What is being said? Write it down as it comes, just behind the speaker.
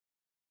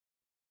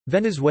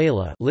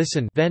Venezuela,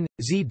 listen Ven,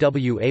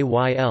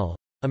 Zwayl,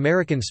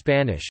 American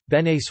Spanish,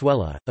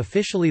 Venezuela,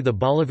 officially the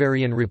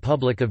Bolivarian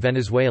Republic of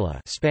Venezuela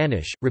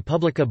Spanish,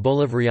 República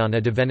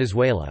Bolivariana de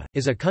Venezuela,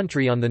 is a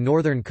country on the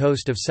northern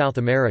coast of South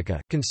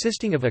America,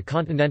 consisting of a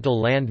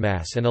continental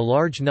landmass and a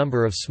large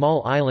number of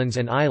small islands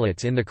and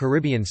islets in the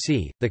Caribbean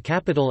Sea. The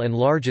capital and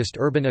largest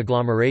urban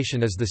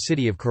agglomeration is the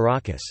city of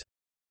Caracas.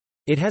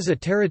 It has a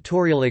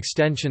territorial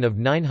extension of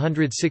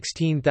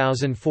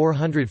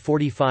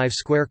 916,445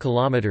 square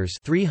kilometers,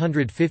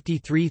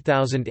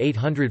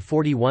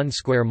 353,841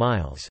 square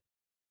miles.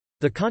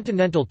 The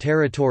continental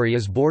territory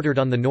is bordered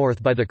on the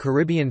north by the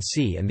Caribbean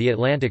Sea and the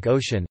Atlantic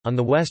Ocean, on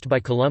the west by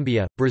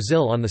Colombia,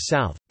 Brazil on the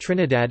south,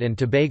 Trinidad and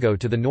Tobago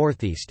to the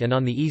northeast, and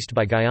on the east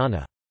by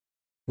Guyana.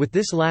 With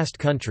this last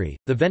country,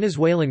 the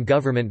Venezuelan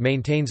government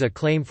maintains a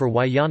claim for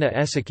Guayana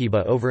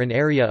Esequiba over an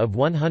area of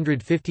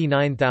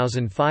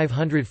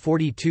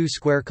 159,542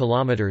 square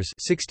kilometers,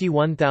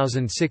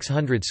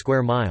 61,600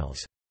 square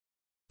miles.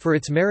 For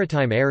its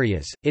maritime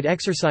areas, it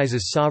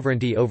exercises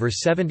sovereignty over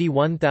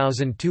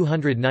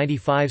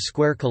 71,295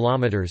 square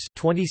kilometers,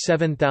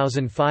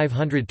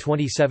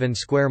 27,527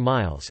 square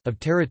miles of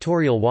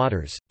territorial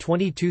waters,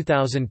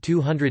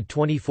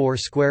 22,224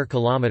 square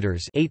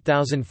kilometers,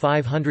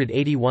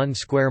 8,581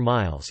 square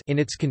miles in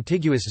its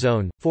contiguous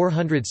zone,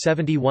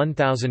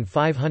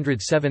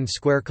 471,507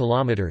 square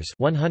kilometers,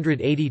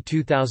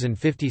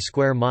 182,050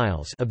 square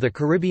miles of the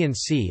Caribbean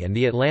Sea and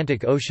the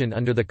Atlantic Ocean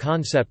under the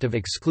concept of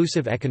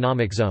exclusive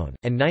economic zone,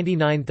 and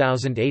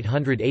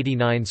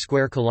 99,889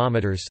 square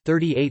kilometers,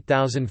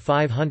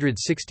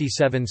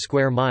 38,567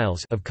 square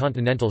miles of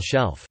continental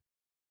shelf.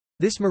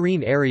 This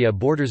marine area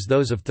borders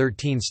those of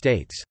 13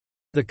 states.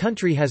 The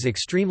country has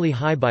extremely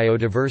high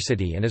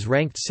biodiversity and is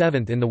ranked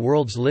 7th in the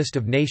world's list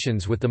of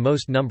nations with the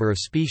most number of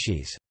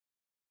species.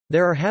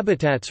 There are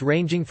habitats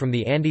ranging from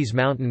the Andes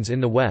Mountains in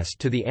the west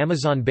to the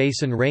Amazon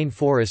Basin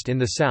rainforest in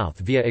the south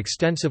via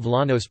extensive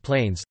Llanos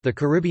Plains, the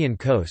Caribbean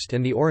coast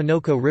and the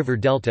Orinoco River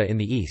Delta in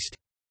the east.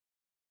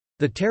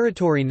 The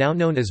territory now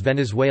known as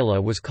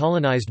Venezuela was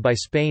colonized by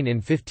Spain in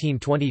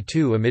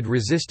 1522 amid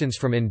resistance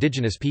from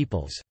indigenous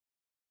peoples.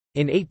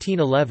 In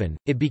 1811,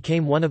 it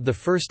became one of the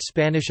first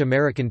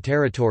Spanish-American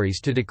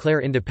territories to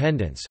declare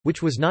independence,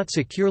 which was not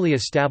securely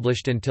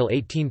established until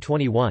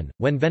 1821,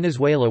 when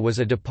Venezuela was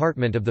a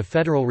department of the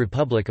Federal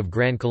Republic of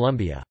Gran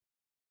Colombia.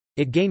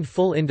 It gained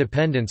full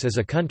independence as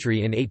a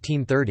country in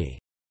 1830.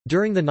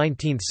 During the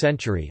 19th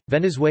century,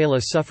 Venezuela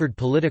suffered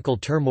political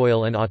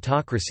turmoil and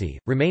autocracy,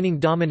 remaining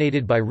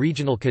dominated by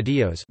regional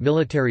caudillos,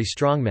 military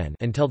strongmen,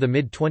 until the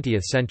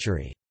mid-20th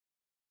century.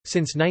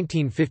 Since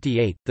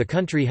 1958, the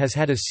country has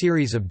had a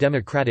series of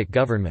democratic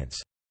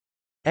governments.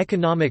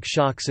 Economic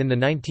shocks in the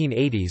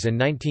 1980s and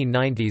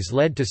 1990s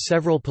led to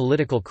several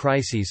political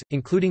crises,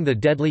 including the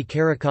deadly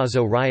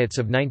Caracazo riots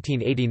of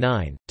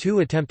 1989, 2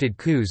 attempted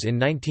coups in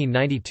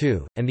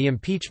 1992, and the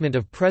impeachment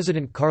of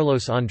President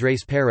Carlos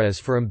Andrés Pérez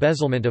for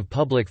embezzlement of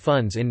public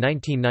funds in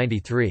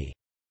 1993.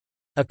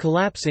 A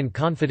collapse in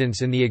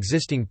confidence in the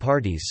existing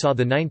parties saw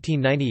the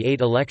 1998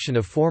 election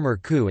of former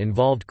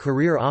coup-involved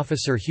career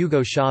officer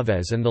Hugo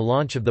Chávez and the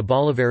launch of the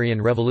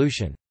Bolivarian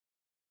Revolution.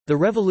 The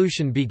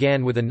revolution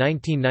began with a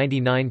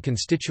 1999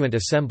 Constituent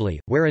Assembly,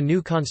 where a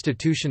new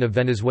constitution of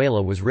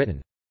Venezuela was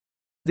written.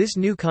 This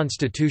new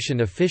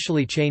constitution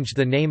officially changed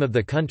the name of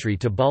the country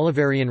to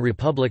Bolivarian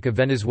Republic of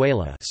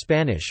Venezuela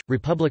Spanish,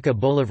 República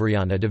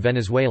Bolivariana de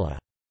Venezuela.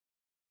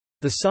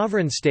 The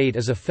sovereign state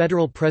is a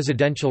federal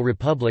presidential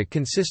republic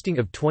consisting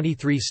of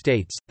 23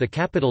 states, the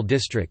capital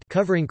district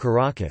covering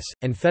Caracas,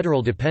 and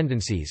federal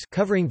dependencies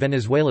covering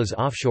Venezuela's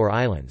offshore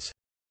islands.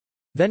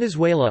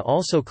 Venezuela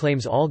also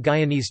claims all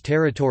Guyanese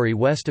territory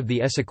west of the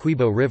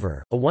Essequibo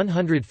River, a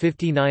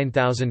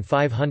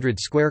 159,500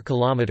 square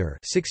kilometer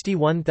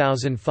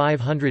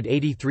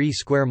 (61,583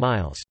 square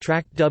miles)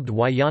 tract dubbed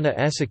Guayana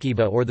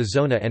Esequiba or the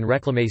Zona en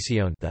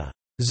Reclamación, the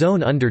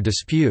zone under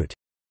dispute.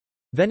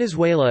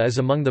 Venezuela is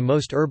among the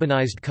most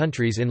urbanized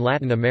countries in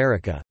Latin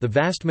America. The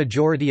vast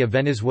majority of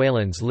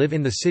Venezuelans live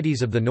in the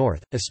cities of the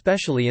north,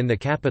 especially in the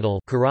capital,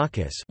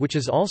 Caracas, which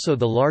is also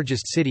the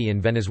largest city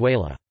in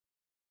Venezuela.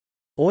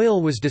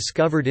 Oil was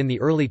discovered in the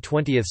early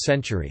 20th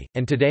century,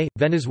 and today,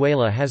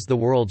 Venezuela has the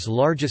world's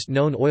largest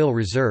known oil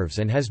reserves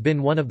and has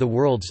been one of the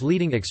world's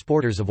leading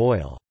exporters of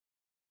oil.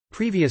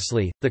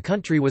 Previously, the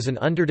country was an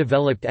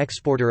underdeveloped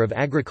exporter of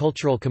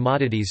agricultural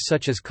commodities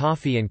such as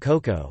coffee and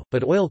cocoa,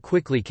 but oil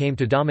quickly came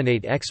to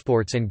dominate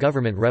exports and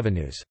government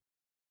revenues.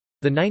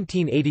 The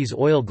 1980s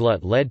oil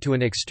glut led to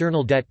an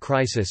external debt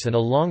crisis and a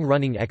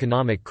long-running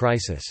economic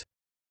crisis.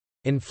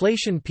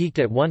 Inflation peaked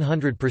at 100%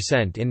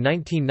 in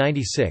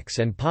 1996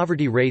 and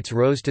poverty rates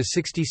rose to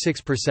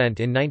 66%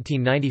 in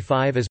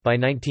 1995 as by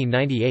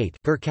 1998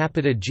 per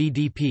capita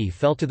GDP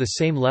fell to the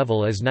same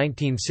level as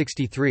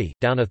 1963,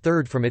 down a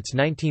third from its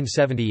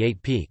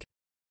 1978 peak.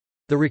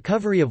 The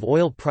recovery of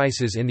oil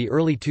prices in the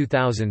early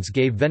 2000s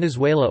gave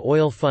Venezuela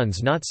oil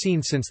funds not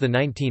seen since the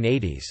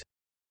 1980s.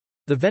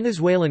 The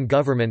Venezuelan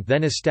government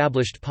then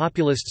established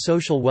populist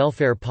social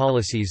welfare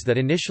policies that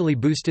initially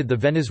boosted the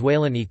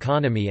Venezuelan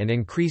economy and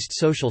increased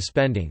social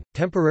spending,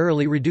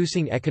 temporarily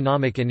reducing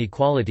economic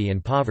inequality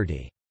and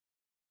poverty.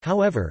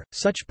 However,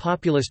 such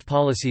populist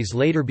policies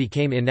later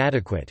became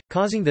inadequate,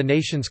 causing the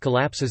nation's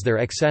collapse as their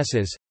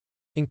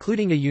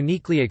excesses—including a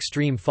uniquely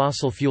extreme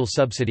fossil fuel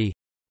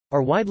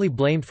subsidy—are widely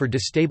blamed for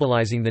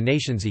destabilizing the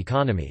nation's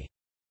economy.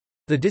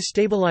 The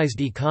destabilized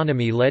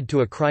economy led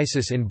to a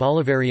crisis in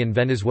Bolivarian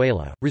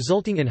Venezuela,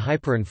 resulting in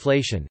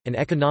hyperinflation, an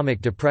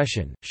economic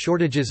depression,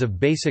 shortages of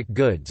basic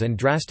goods and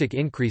drastic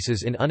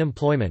increases in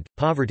unemployment,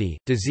 poverty,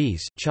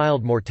 disease,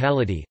 child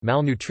mortality,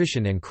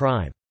 malnutrition and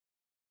crime.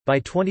 By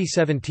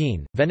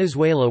 2017,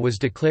 Venezuela was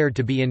declared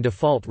to be in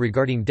default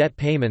regarding debt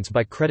payments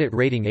by credit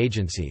rating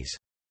agencies.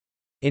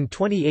 In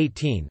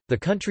 2018, the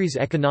country's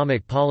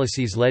economic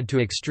policies led to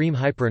extreme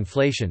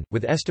hyperinflation,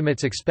 with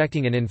estimates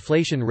expecting an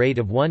inflation rate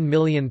of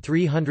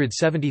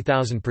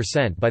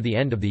 1,370,000% by the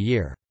end of the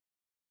year.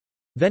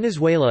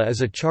 Venezuela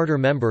is a charter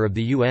member of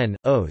the UN,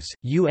 OAS,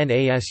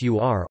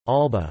 UNASUR,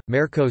 ALBA,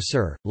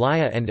 Mercosur,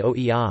 LIA and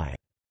OEI.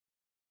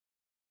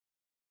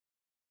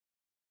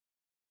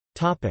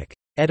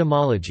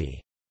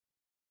 Etymology.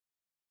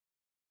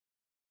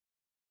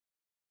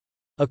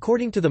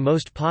 According to the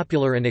most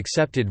popular and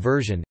accepted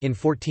version, in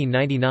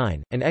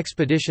 1499, an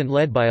expedition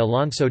led by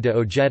Alonso de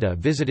Ojeda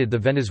visited the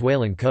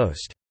Venezuelan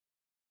coast.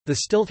 The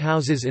stilt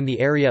houses in the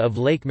area of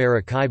Lake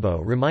Maracaibo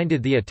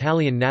reminded the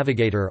Italian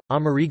navigator,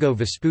 Amerigo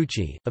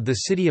Vespucci, of the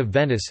city of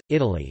Venice,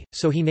 Italy,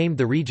 so he named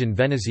the region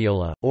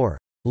Venezuela, or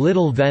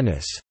Little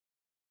Venice.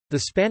 The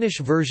Spanish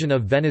version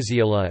of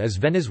Venezuela is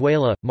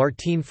Venezuela.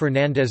 Martín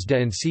Fernández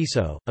de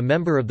Enciso, a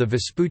member of the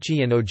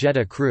Vespucci and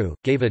Ojeda crew,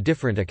 gave a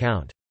different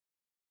account.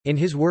 In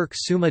his work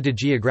Summa de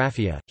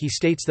Geografia, he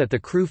states that the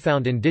crew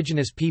found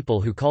indigenous people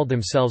who called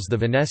themselves the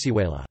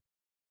Venezuela.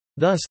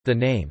 Thus, the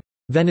name,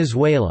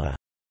 Venezuela,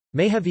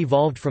 may have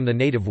evolved from the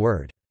native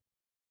word.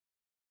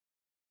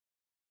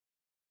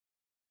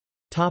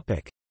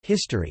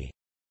 History.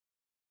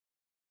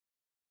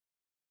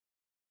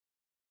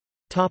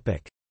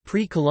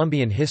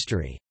 Pre-Columbian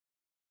history.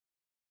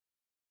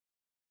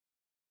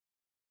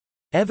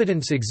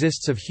 Evidence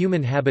exists of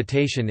human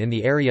habitation in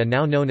the area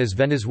now known as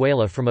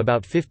Venezuela from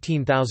about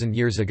 15,000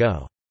 years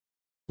ago.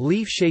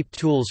 Leaf-shaped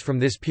tools from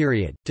this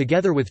period,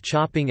 together with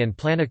chopping and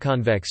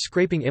planiconvex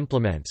scraping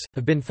implements,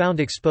 have been found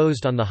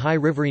exposed on the high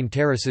riverine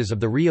terraces of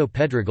the Rio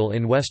Pedregal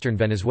in western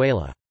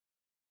Venezuela.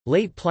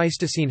 Late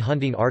Pleistocene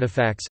hunting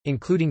artifacts,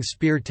 including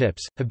spear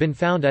tips, have been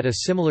found at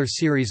a similar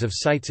series of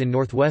sites in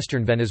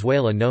northwestern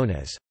Venezuela known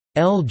as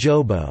El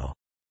Jobo.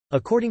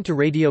 According to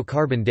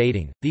radiocarbon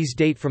dating, these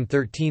date from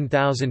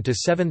 13,000 to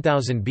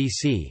 7,000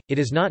 BC. It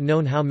is not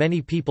known how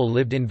many people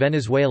lived in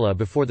Venezuela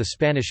before the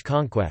Spanish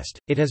conquest.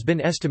 It has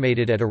been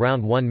estimated at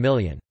around 1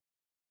 million.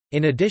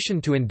 In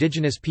addition to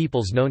indigenous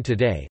peoples known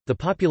today, the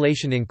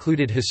population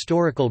included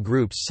historical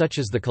groups such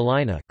as the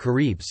Kalina,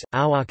 Caribs,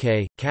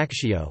 Auake,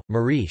 Caxio,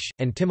 Mariche,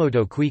 and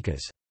Timoto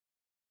Cuicas.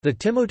 The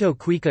Timoto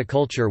Cuica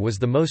culture was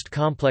the most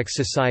complex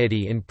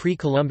society in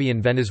pre-Columbian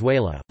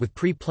Venezuela, with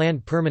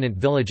pre-planned permanent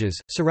villages,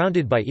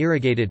 surrounded by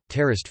irrigated,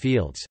 terraced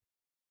fields.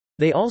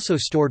 They also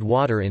stored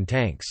water in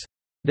tanks.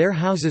 Their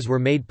houses were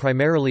made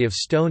primarily of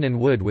stone and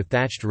wood with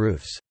thatched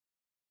roofs.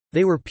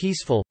 They were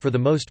peaceful, for the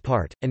most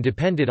part, and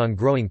depended on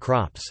growing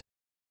crops.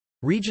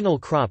 Regional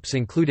crops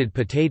included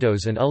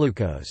potatoes and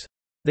ullucos.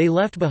 They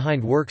left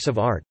behind works of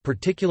art,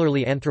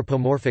 particularly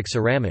anthropomorphic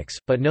ceramics,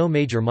 but no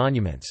major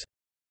monuments.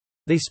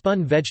 They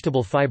spun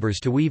vegetable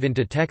fibers to weave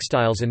into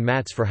textiles and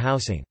mats for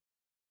housing.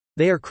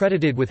 They are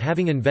credited with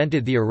having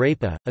invented the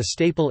arepa, a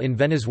staple in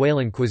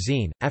Venezuelan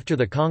cuisine. After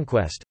the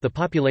conquest, the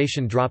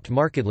population dropped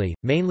markedly,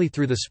 mainly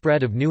through the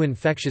spread of new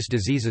infectious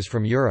diseases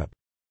from Europe.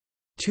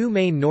 Two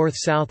main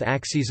north-south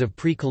axes of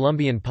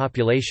pre-Columbian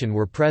population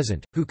were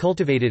present, who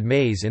cultivated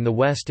maize in the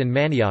west and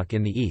manioc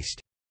in the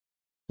east.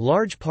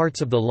 Large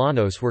parts of the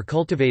llanos were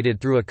cultivated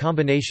through a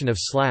combination of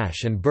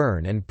slash and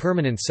burn and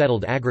permanent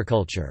settled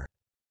agriculture.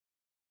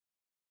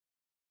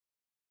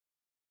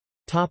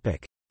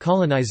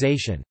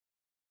 Colonization.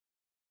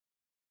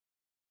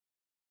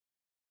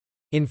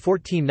 In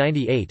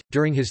 1498,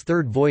 during his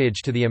third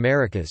voyage to the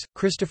Americas,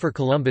 Christopher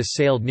Columbus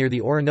sailed near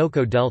the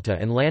Orinoco Delta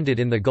and landed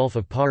in the Gulf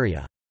of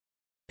Paria.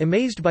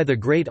 Amazed by the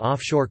great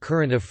offshore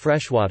current of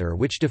freshwater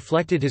which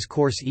deflected his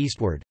course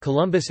eastward,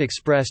 Columbus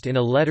expressed in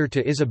a letter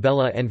to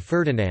Isabella and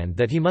Ferdinand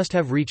that he must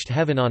have reached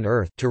heaven on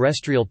earth,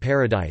 terrestrial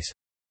paradise.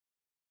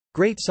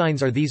 Great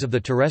signs are these of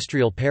the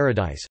terrestrial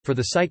paradise, for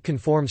the sight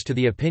conforms to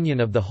the opinion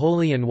of the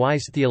holy and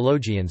wise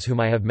theologians whom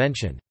I have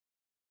mentioned.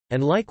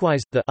 And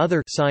likewise, the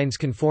other signs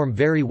conform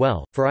very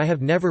well, for I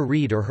have never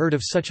read or heard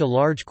of such a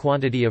large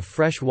quantity of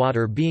fresh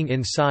water being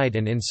inside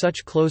and in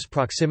such close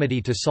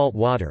proximity to salt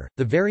water.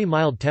 The very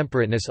mild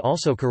temperateness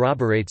also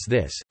corroborates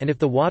this, and if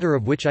the water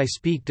of which I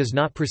speak does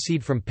not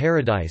proceed from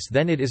paradise,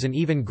 then it is an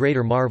even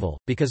greater marvel,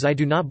 because I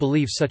do not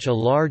believe such a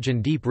large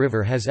and deep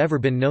river has ever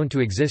been known to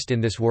exist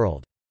in this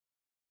world.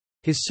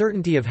 His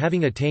certainty of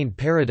having attained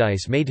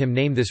paradise made him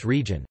name this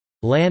region,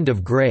 Land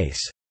of Grace.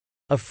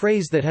 a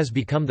phrase that has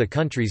become the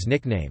country's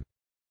nickname.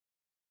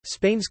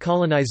 Spain's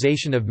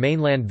colonization of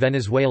mainland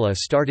Venezuela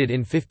started in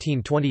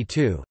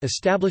 1522,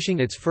 establishing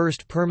its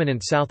first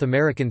permanent South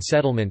American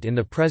settlement in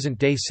the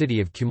present-day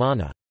city of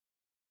Cumana.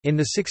 In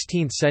the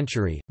 16th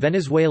century,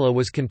 Venezuela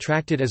was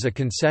contracted as a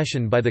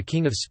concession by the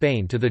King of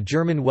Spain to the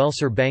German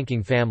Welser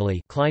banking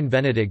family Klein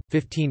Venedig,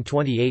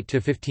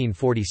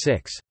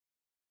 1528–1546.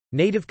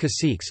 Native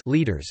caciques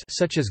leaders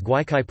such as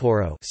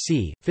Guaycaiporo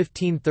c.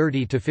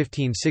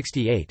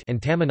 1530–1568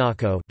 and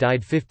Tamanaco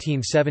died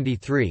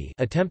 1573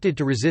 attempted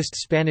to resist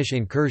Spanish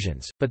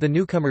incursions, but the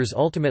newcomers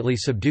ultimately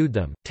subdued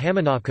them.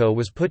 Tamanaco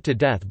was put to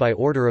death by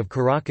order of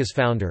Caracas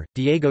founder,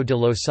 Diego de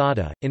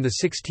Losada. In the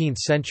 16th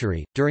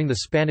century, during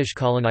the Spanish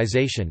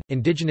colonization,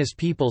 indigenous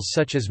peoples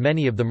such as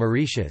many of the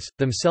Mauritius,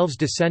 themselves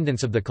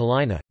descendants of the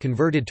Colina,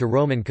 converted to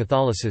Roman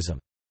Catholicism.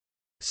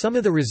 Some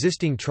of the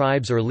resisting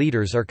tribes or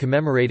leaders are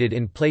commemorated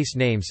in place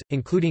names,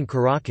 including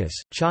Caracas,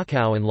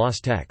 Chacao and Los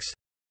Teques.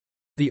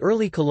 The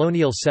early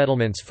colonial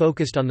settlements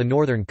focused on the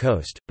northern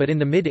coast, but in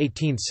the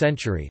mid-18th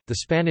century, the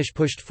Spanish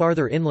pushed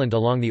farther inland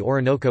along the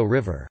Orinoco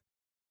River.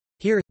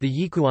 Here, the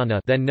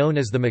Yicuana, then known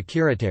as the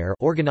Macurater,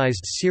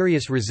 organized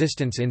serious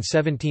resistance in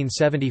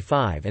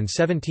 1775 and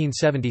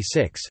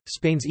 1776.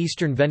 Spain's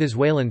eastern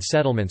Venezuelan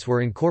settlements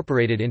were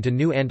incorporated into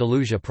New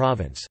Andalusia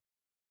province.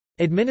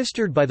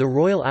 Administered by the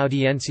Royal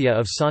Audiencia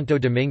of Santo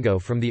Domingo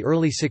from the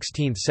early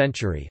 16th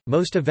century,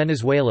 most of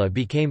Venezuela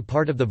became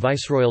part of the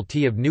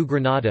Viceroyalty of New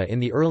Granada in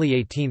the early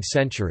 18th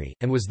century,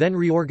 and was then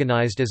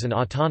reorganized as an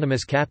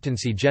autonomous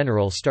captaincy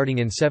general starting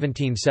in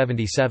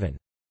 1777.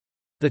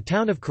 The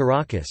town of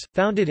Caracas,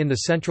 founded in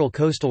the central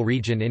coastal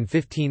region in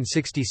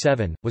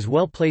 1567, was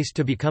well placed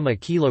to become a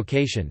key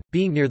location,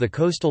 being near the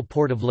coastal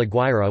port of La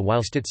Guaira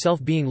whilst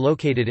itself being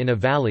located in a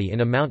valley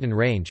in a mountain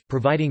range,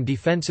 providing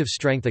defensive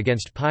strength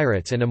against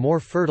pirates and a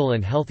more fertile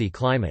and healthy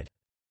climate.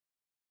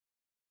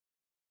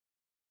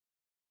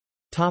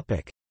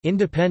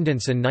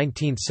 Independence and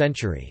 19th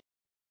century.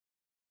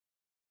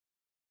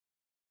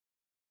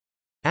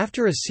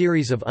 After a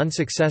series of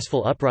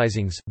unsuccessful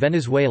uprisings,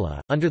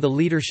 Venezuela, under the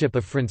leadership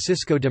of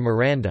Francisco de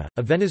Miranda,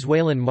 a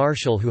Venezuelan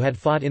marshal who had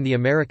fought in the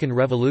American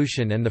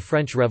Revolution and the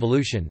French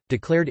Revolution,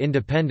 declared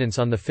independence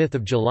on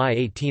 5 July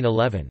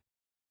 1811.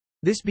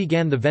 This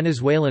began the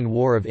Venezuelan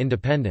War of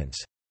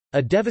Independence.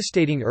 A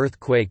devastating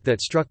earthquake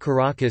that struck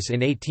Caracas in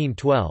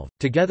 1812,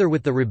 together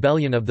with the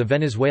rebellion of the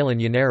Venezuelan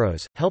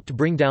Llaneros, helped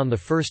bring down the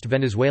First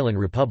Venezuelan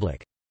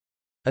Republic.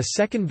 A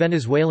Second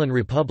Venezuelan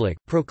Republic,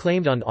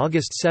 proclaimed on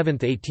August 7,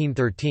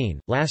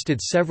 1813,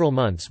 lasted several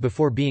months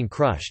before being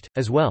crushed.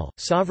 As well,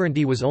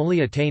 sovereignty was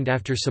only attained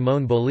after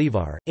Simón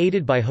Bolívar,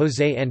 aided by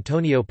José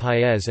Antonio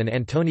Páez and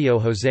Antonio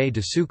José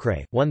de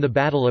Sucre, won the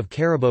Battle of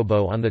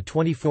Carabobo on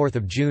 24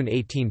 June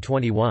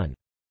 1821.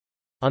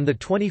 On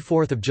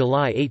 24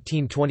 July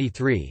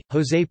 1823,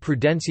 José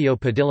Prudencio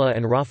Padilla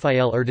and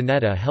Rafael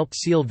Urdaneta helped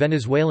seal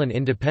Venezuelan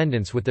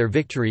independence with their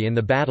victory in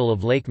the Battle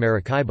of Lake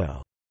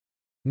Maracaibo.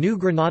 New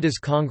Granada's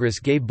Congress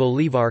gave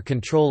Bolívar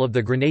control of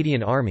the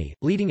Grenadian army.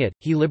 Leading it,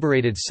 he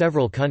liberated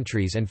several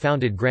countries and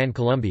founded Gran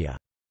Colombia.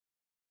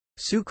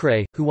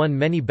 Sucre, who won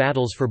many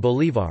battles for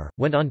Bolívar,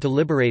 went on to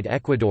liberate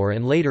Ecuador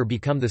and later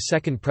become the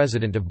second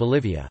president of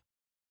Bolivia.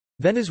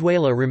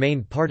 Venezuela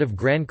remained part of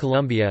Gran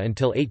Colombia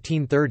until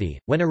 1830,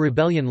 when a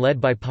rebellion led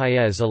by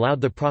Páez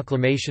allowed the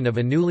proclamation of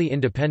a newly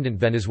independent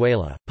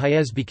Venezuela.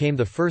 Páez became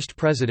the first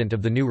president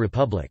of the new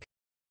republic.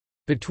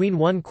 Between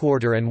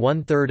 1/4 and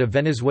 1/3 of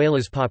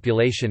Venezuela's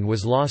population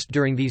was lost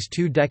during these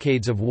 2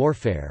 decades of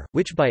warfare,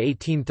 which by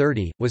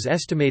 1830 was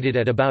estimated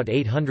at about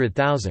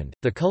 800,000.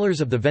 The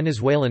colors of the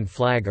Venezuelan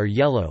flag are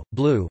yellow,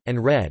 blue,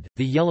 and red.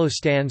 The yellow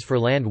stands for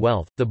land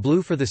wealth, the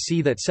blue for the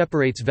sea that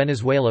separates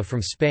Venezuela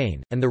from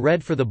Spain, and the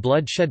red for the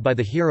blood shed by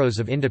the heroes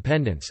of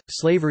independence.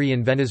 Slavery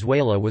in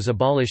Venezuela was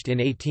abolished in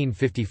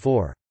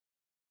 1854.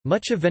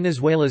 Much of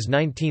Venezuela's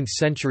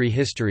 19th-century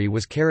history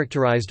was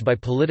characterized by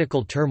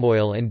political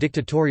turmoil and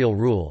dictatorial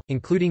rule,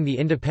 including the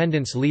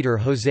independence leader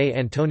José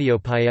Antonio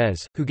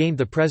Páez, who gained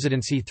the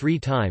presidency 3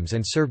 times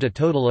and served a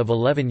total of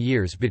 11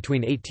 years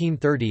between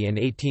 1830 and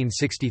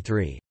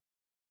 1863.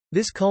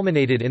 This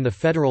culminated in the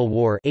Federal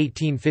War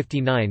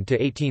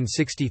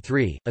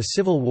 1859–1863, a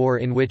civil war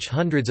in which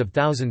hundreds of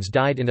thousands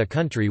died in a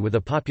country with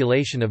a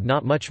population of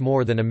not much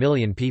more than 1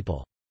 million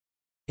people.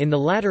 In the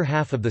latter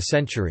half of the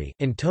century,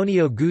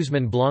 Antonio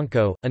Guzmán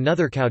Blanco,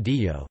 another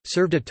caudillo,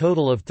 served a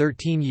total of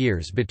 13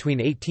 years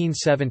between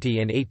 1870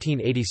 and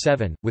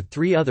 1887, with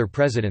 3 other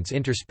presidents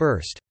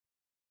interspersed.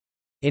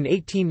 In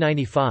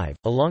 1895,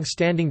 a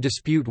long-standing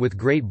dispute with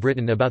Great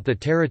Britain about the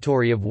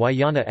territory of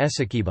Guayana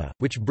Esequiba,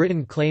 which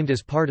Britain claimed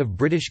as part of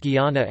British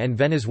Guiana and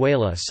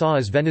Venezuela saw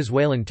as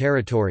Venezuelan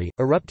territory,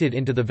 erupted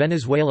into the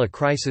Venezuela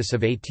crisis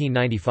of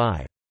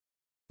 1895.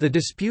 The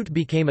dispute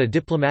became a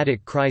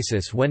diplomatic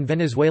crisis when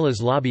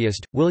Venezuela's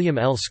lobbyist, William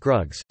L.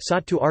 Scruggs,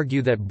 sought to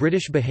argue that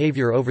British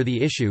behavior over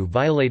the issue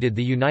violated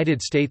the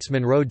United States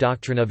Monroe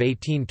Doctrine of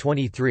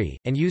 1823,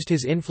 and used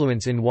his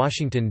influence in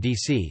Washington,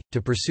 D.C.,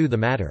 to pursue the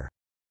matter.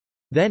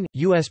 Then,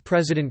 U.S.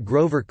 President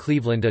Grover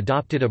Cleveland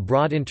adopted a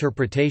broad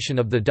interpretation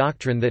of the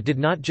doctrine that did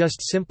not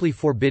just simply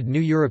forbid new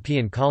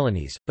European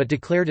colonies, but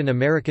declared an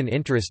American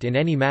interest in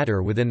any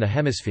matter within the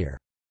hemisphere.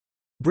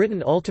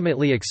 Britain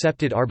ultimately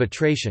accepted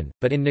arbitration,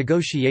 but in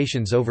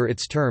negotiations over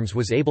its terms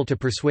was able to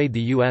persuade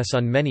the U.S.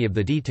 on many of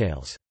the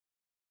details.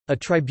 A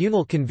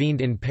tribunal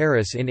convened in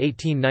Paris in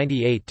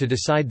 1898 to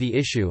decide the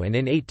issue and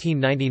in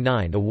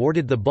 1899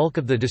 awarded the bulk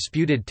of the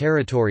disputed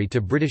territory to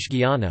British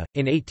Guiana.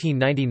 In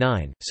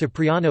 1899,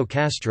 Cipriano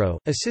Castro,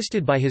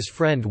 assisted by his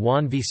friend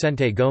Juan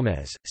Vicente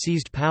Gómez,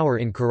 seized power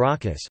in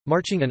Caracas,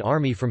 marching an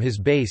army from his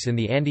base in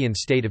the Andean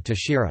state of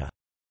Táchira.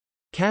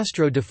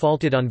 Castro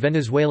defaulted on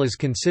Venezuela's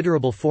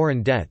considerable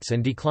foreign debts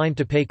and declined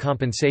to pay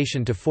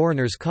compensation to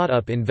foreigners caught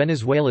up in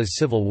Venezuela's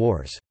civil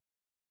wars.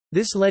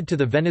 This led to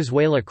the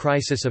Venezuela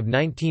crisis of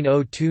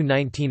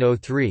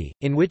 1902–1903,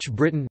 in which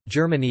Britain,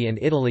 Germany and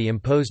Italy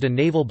imposed a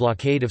naval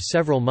blockade of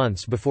several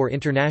months before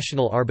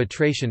international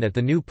arbitration at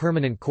the new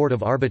Permanent Court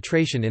of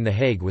Arbitration in The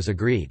Hague was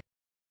agreed.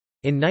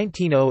 In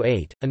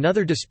 1908,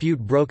 another dispute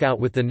broke out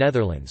with the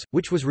Netherlands,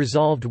 which was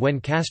resolved when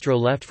Castro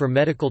left for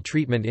medical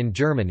treatment in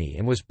Germany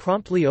and was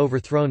promptly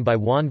overthrown by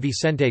Juan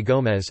Vicente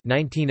Gómez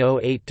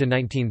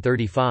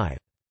 (1908–1935).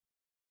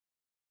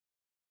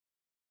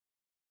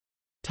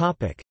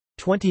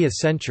 20th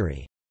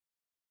century.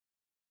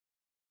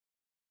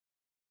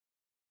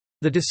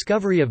 The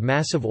discovery of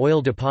massive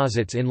oil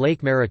deposits in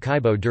Lake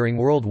Maracaibo during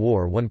World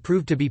War I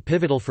proved to be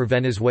pivotal for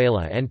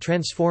Venezuela and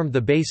transformed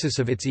the basis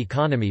of its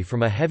economy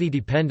from a heavy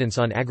dependence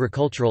on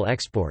agricultural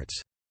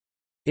exports.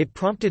 It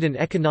prompted an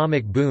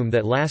economic boom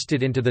that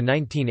lasted into the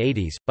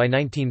 1980s. By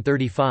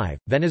 1935,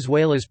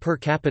 Venezuela's per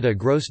capita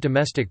gross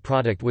domestic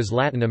product was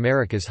Latin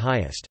America's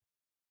highest.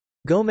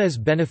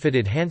 Gómez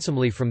benefited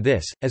handsomely from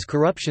this, as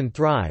corruption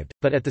thrived,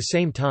 but at the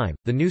same time,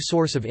 the new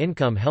source of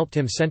income helped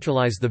him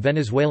centralize the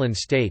Venezuelan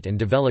state and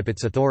develop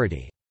its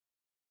authority.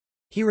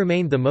 He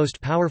remained the most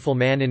powerful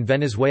man in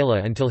Venezuela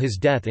until his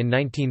death in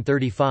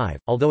 1935,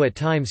 although at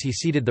times he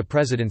ceded the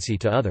presidency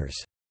to others.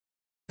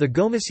 The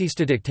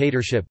Gómezista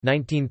dictatorship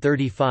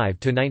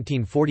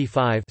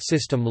 (1935–1945)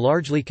 system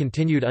largely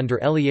continued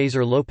under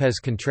Eliezer López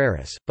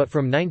Contreras, but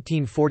from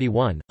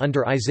 1941,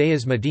 under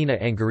Isaías Medina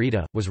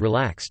Angarita, was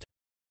relaxed.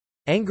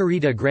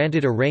 Angarita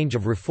granted a range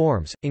of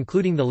reforms,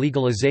 including the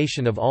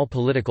legalization of all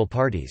political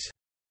parties.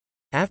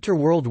 After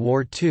World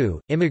War II,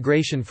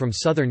 immigration from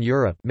southern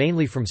Europe,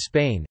 mainly from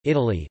Spain,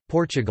 Italy,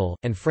 Portugal,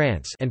 and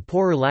France, and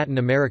poorer Latin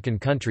American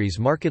countries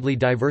markedly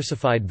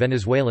diversified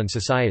Venezuelan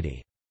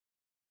society.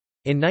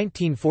 In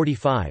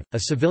 1945, a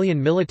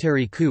civilian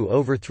military coup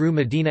overthrew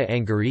Medina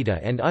Angarita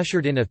and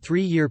ushered in a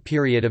three-year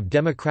period of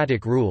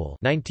democratic rule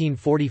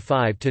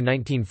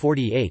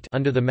 1945–1948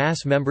 under the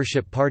mass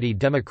membership party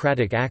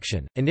Democratic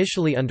Action,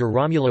 initially under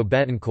Rómulo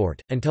Betancourt,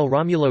 until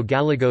Rómulo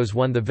Gallegos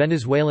won the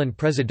Venezuelan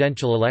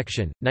presidential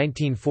election,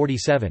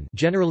 1947,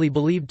 generally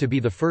believed to be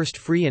the first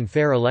free and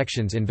fair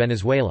elections in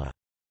Venezuela.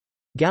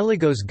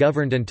 Gallegos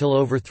governed until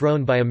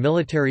overthrown by a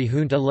military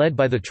junta led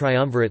by the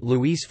triumvirate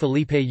Luis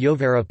Felipe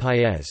Llovera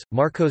Páez,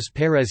 Marcos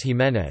Pérez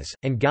Jiménez,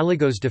 and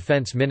Gallegos'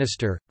 defense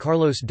minister,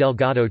 Carlos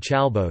Delgado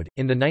Chalbaud,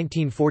 in the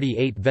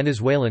 1948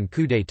 Venezuelan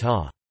coup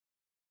d'état.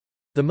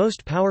 The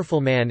most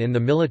powerful man in the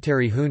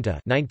military junta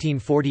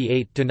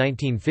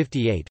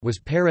 1948–1958 was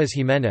Pérez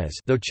Jiménez,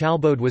 though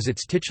Chalbaud was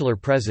its titular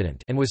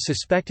president and was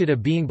suspected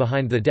of being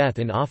behind the death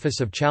in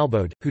office of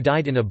Chalbaud, who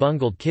died in a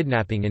bungled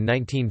kidnapping in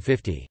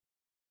 1950.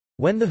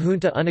 When the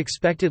junta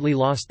unexpectedly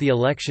lost the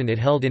election it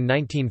held in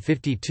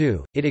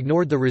 1952, it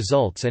ignored the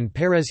results and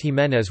Pérez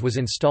Jiménez was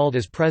installed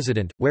as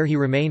president, where he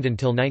remained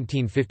until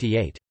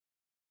 1958.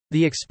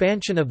 The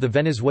expansion of the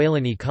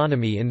Venezuelan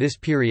economy in this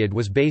period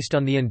was based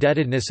on the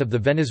indebtedness of the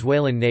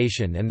Venezuelan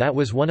nation, and that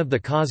was one of the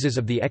causes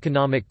of the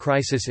economic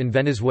crisis in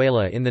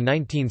Venezuela in the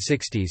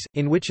 1960s,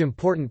 in which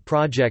important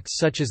projects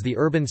such as the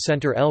urban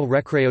center El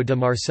Recreo de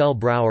Marcel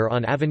Brauer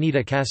on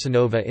Avenida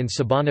Casanova in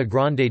Sabana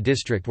Grande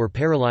district were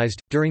paralyzed.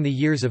 During the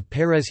years of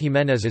Pérez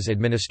Jiménez's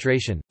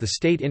administration, the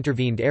state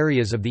intervened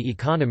areas of the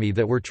economy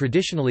that were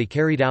traditionally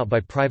carried out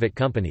by private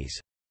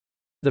companies.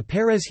 The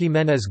Pérez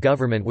Jiménez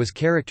government was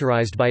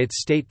characterized by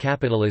its state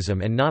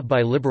capitalism and not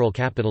by liberal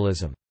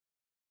capitalism.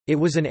 It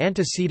was an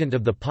antecedent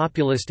of the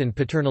populist and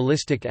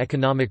paternalistic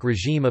economic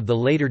regime of the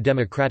later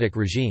democratic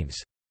regimes.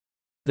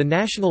 The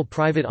national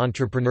private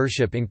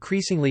entrepreneurship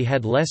increasingly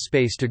had less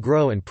space to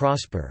grow and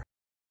prosper.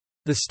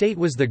 The state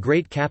was the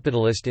great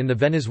capitalist in the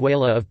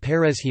Venezuela of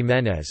Pérez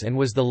Jiménez and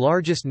was the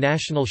largest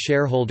national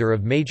shareholder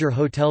of major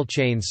hotel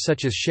chains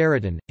such as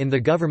Sheraton. In the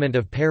government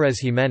of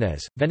Pérez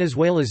Jiménez,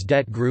 Venezuela's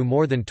debt grew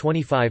more than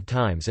 25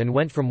 times and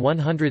went from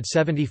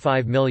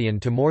 175 million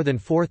to more than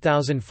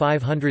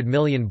 4,500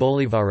 million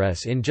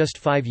bolívares in just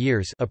 5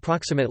 years,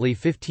 approximately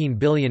 $15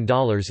 billion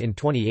in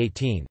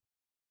 2018.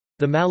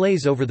 The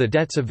malaise over the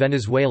debts of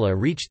Venezuela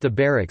reached the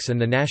barracks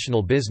and the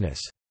national business.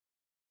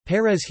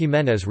 Pérez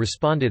Jiménez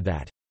responded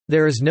that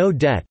there is no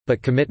debt,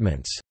 but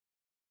commitments.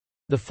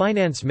 The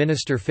finance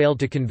minister failed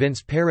to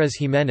convince Pérez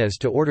Jiménez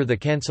to order the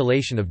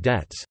cancellation of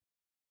debts.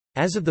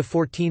 As of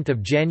 14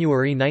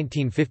 January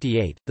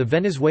 1958, the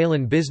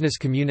Venezuelan business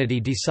community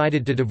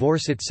decided to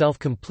divorce itself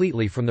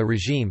completely from the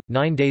regime,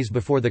 9 days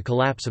before the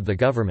collapse of the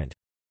government.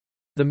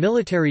 The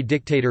military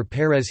dictator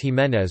Pérez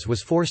Jiménez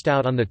was forced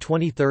out on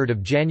 23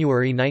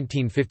 January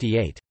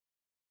 1958.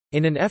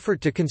 In an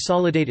effort to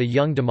consolidate a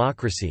young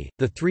democracy,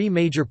 the three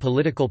major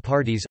political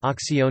parties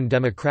Acción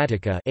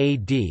Democrática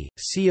 (AD),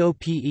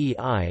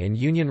 COPEI and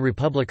Unión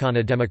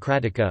Republicana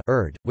Democrática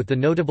 (URD), with the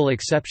notable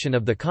exception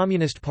of the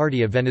Communist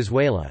Party of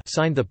Venezuela,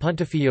 signed the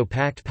Puntefillo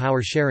Pact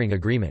power-sharing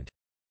agreement.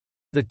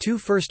 The two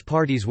first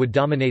parties would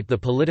dominate the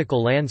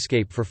political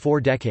landscape for 4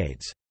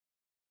 decades.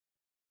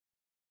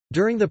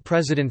 During the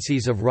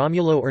presidencies of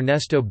Rómulo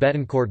Ernesto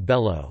Betancourt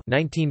Bello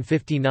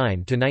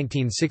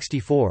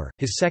 (1959–1964),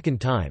 his second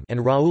time,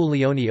 and Raúl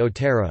Leoni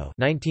Otero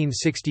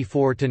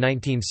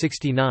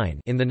 (1964–1969)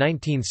 in the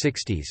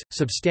 1960s,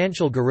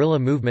 substantial guerrilla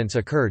movements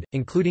occurred,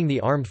 including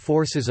the Armed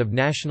Forces of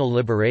National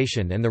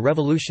Liberation and the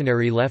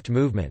Revolutionary Left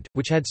Movement,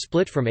 which had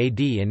split from AD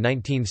in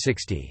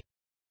 1960.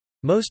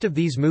 Most of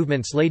these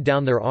movements laid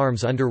down their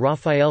arms under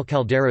Rafael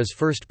Caldera's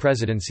first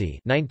presidency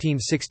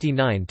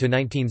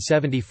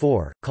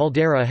 1969–1974.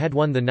 Caldera had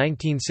won the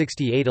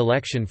 1968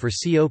 election for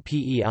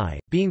COPEI,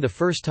 being the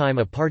first time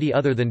a party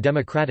other than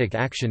Democratic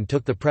Action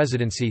took the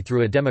presidency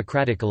through a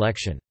democratic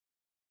election.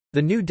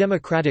 The new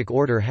democratic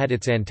order had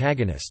its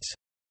antagonists.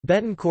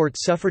 Betancourt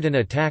suffered an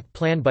attack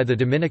planned by the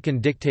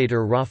Dominican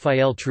dictator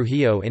Rafael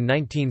Trujillo in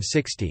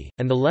 1960,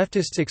 and the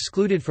leftists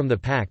excluded from the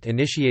pact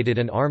initiated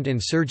an armed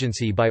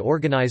insurgency by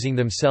organizing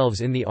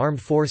themselves in the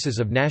Armed Forces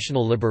of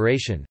National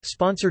Liberation,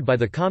 sponsored by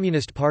the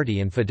Communist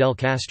Party and Fidel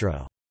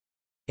Castro.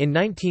 In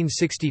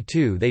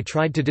 1962 they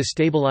tried to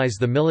destabilize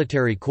the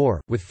military corps,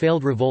 with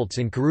failed revolts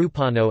in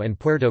Carúpano and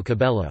Puerto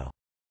Cabello.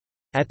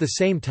 At the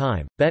same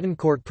time,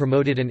 Betancourt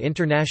promoted an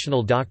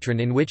international doctrine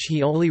in which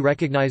he only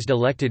recognized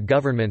elected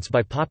governments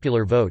by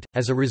popular vote.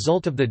 As a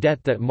result of the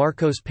debt that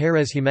Marcos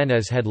Pérez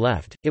Jiménez had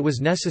left, it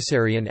was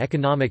necessary an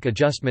economic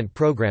adjustment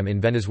program in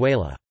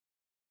Venezuela.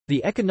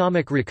 The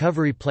Economic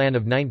Recovery Plan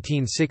of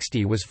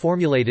 1960 was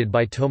formulated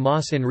by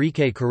Tomás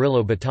Enrique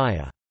Carrillo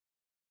Batalla.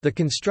 The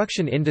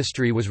construction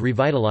industry was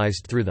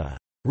revitalized through the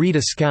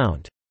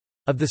rediscount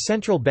of the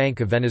Central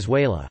Bank of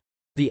Venezuela.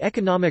 The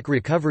Economic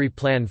Recovery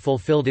Plan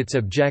fulfilled its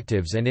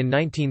objectives, and in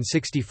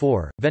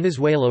 1964,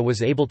 Venezuela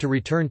was able to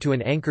return to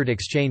an anchored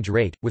exchange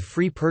rate, with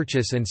free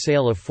purchase and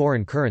sale of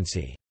foreign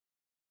currency.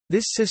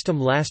 This system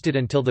lasted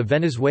until the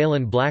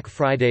Venezuelan Black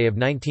Friday of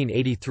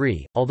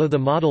 1983, although the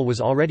model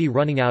was already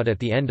running out at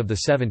the end of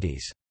the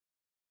 70s.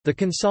 The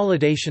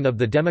consolidation of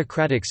the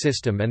democratic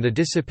system and the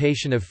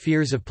dissipation of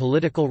fears of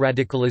political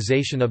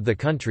radicalization of the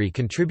country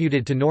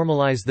contributed to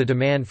normalize the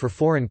demand for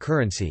foreign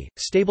currency,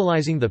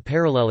 stabilizing the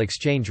parallel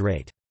exchange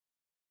rate.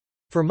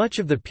 For much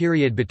of the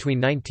period between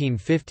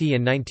 1950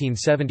 and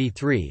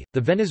 1973, the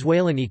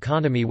Venezuelan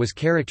economy was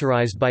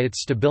characterized by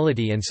its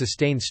stability and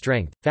sustained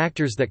strength,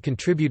 factors that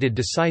contributed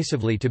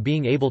decisively to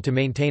being able to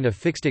maintain a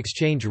fixed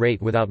exchange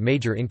rate without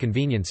major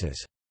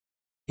inconveniences.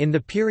 In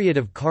the period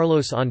of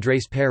Carlos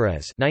Andrés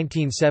Pérez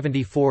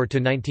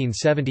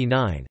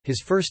 (1974–1979), his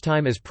first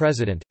time as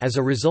president, as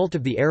a result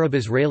of the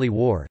Arab-Israeli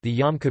War, the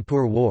Yom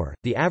Kippur War,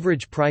 the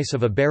average price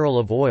of a barrel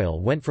of oil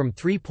went from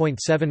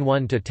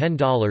 $3.71 to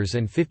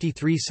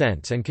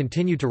 $10.53 and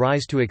continued to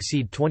rise to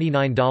exceed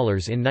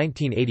 $29 in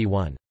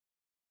 1981.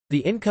 The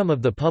income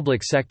of the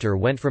public sector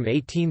went from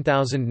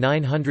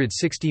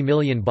 18,960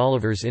 million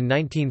bolivars in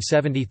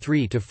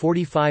 1973 to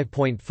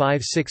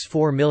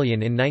 45.564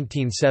 million in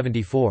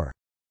 1974.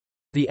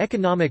 The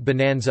economic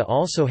bonanza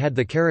also had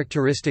the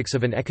characteristics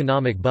of an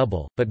economic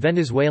bubble, but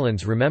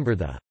Venezuelans remember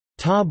the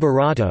 "ta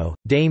barato,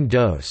 dame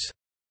dos."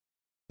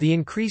 The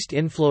increased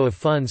inflow of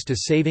funds to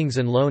savings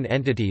and loan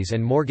entities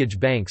and mortgage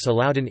banks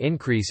allowed an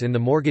increase in the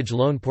mortgage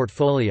loan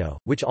portfolio,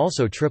 which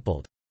also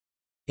tripled.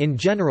 In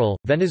general,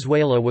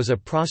 Venezuela was a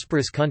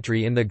prosperous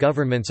country in the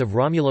governments of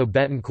Rómulo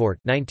Betancourt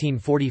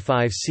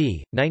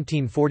 (1945–C,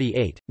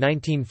 1948,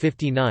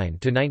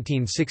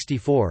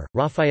 1959–1964),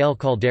 Rafael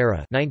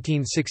Caldera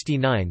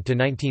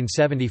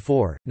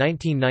 (1969–1974,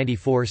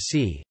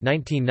 1994–C,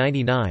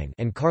 1999),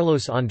 and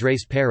Carlos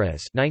Andrés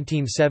Pérez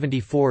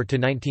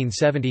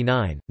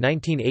 (1974–1979,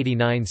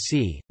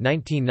 1989–C,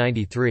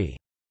 1993).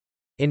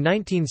 In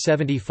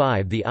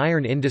 1975 the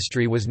iron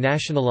industry was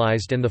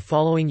nationalized and the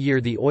following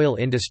year the oil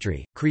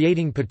industry,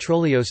 creating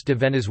Petróleos de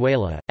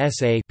Venezuela,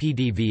 S.A.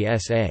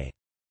 PDVSA.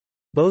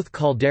 Both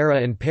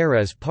Caldera and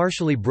Pérez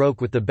partially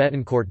broke with the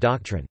Betancourt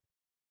doctrine.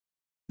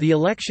 The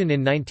election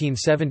in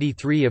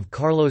 1973 of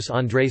Carlos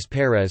Andrés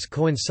Pérez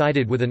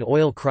coincided with an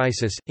oil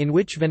crisis, in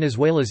which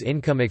Venezuela's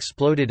income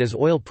exploded as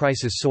oil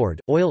prices soared.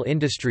 Oil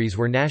industries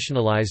were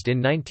nationalized in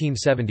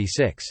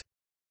 1976.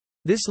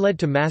 This led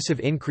to massive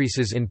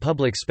increases in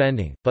public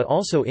spending, but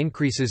also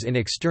increases in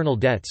external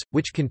debts,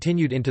 which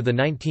continued into the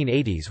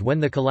 1980s when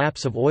the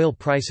collapse of oil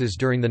prices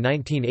during the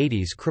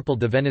 1980s crippled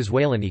the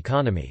Venezuelan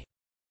economy.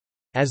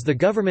 As the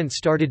government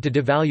started to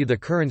devalue the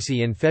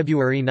currency in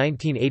February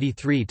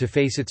 1983 to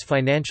face its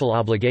financial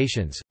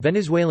obligations,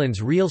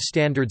 Venezuelans' real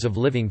standards of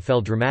living fell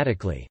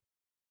dramatically.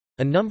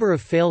 A number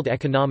of failed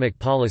economic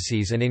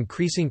policies and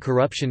increasing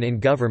corruption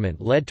in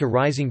government led to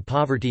rising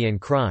poverty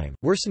and crime,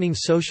 worsening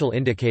social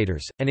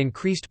indicators, and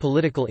increased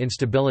political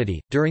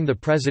instability. During the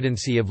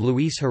presidency of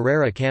Luis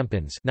Herrera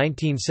Campins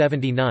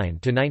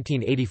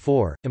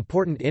 (1979–1984),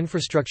 important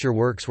infrastructure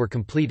works were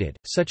completed,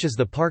 such as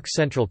the Park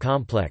Central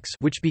complex,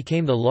 which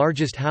became the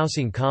largest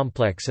housing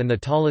complex and the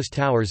tallest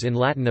towers in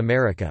Latin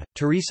America;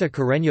 Teresa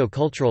Carreño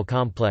Cultural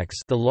Complex,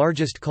 the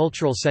largest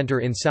cultural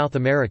center in South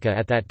America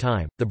at that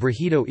time; the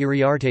Brejito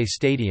Iriarte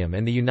Stadium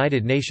and the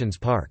United Nations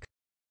Park.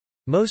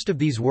 Most of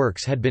these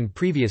works had been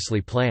previously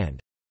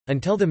planned.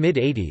 Until the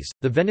mid-80s,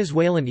 the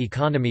Venezuelan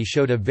economy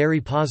showed a very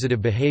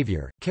positive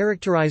behavior,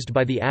 characterized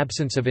by the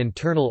absence of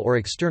internal or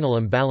external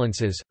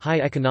imbalances, high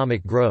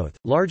economic growth,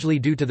 largely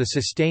due to the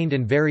sustained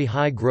and very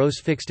high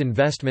gross fixed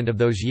investment of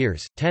those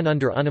years, 10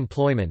 under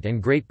unemployment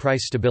and great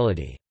price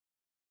stability.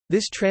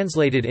 This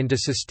translated into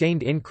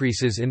sustained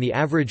increases in the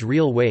average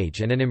real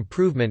wage and an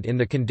improvement in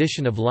the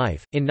condition of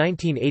life. In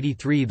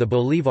 1983, the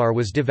Bolívar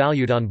was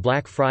devalued on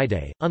Black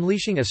Friday,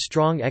 unleashing a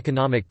strong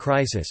economic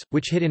crisis,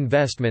 which hit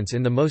investments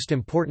in the most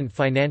important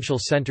financial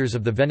centers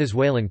of the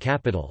Venezuelan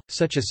capital,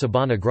 such as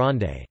Sabana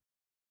Grande.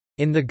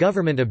 In the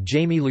government of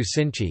Jaime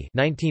Lucinchi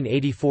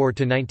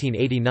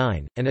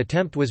 (1984–1989), an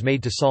attempt was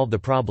made to solve the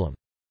problem.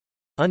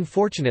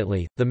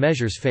 Unfortunately, the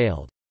measures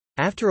failed.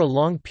 After a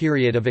long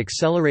period of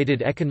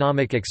accelerated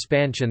economic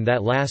expansion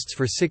that lasts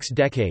for 6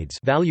 decades,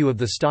 value of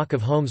the stock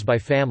of homes by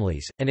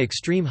families, an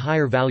extreme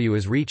higher value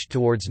is reached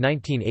towards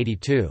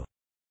 1982.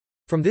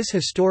 From this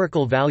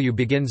historical value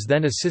begins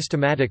then a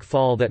systematic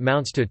fall that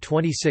mounts to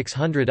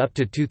 2600 up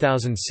to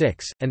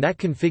 2006, and that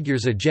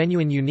configures a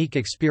genuine unique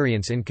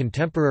experience in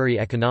contemporary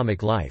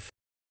economic life.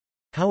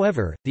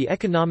 However, the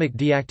economic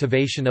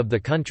deactivation of the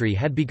country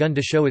had begun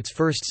to show its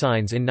first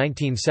signs in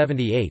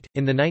 1978.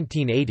 In the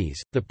 1980s,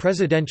 the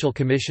Presidential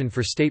Commission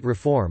for State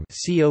Reform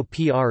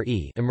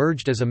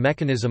emerged as a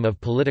mechanism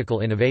of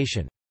political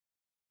innovation.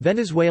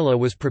 Venezuela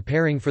was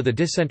preparing for the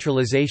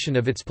decentralization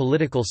of its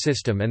political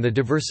system and the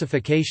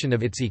diversification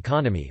of its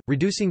economy,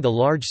 reducing the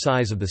large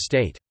size of the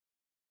state.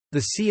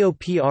 The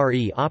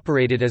COPRE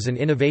operated as an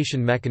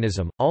innovation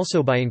mechanism,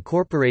 also by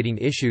incorporating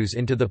issues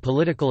into the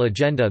political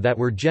agenda that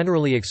were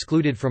generally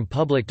excluded from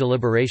public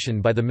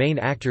deliberation by the main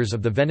actors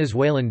of the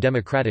Venezuelan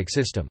democratic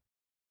system.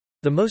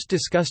 The most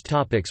discussed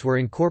topics were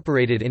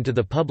incorporated into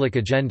the public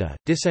agenda: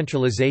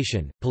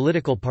 decentralization,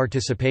 political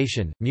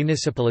participation,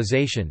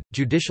 municipalization,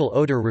 judicial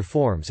order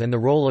reforms and the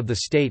role of the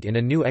state in a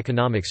new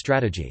economic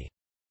strategy.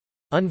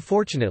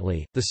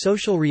 Unfortunately, the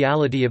social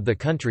reality of the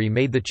country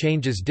made the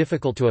changes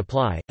difficult to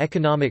apply.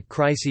 Economic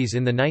crises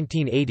in the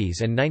 1980s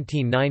and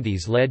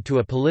 1990s led to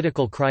a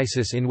political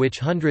crisis in which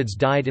hundreds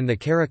died in the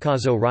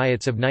Caracazo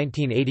riots of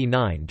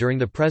 1989 during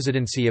the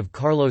presidency of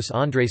Carlos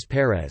Andrés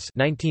Pérez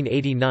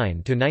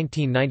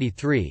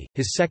 (1989–1993),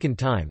 his second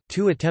time.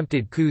 2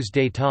 attempted coups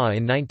d'état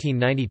in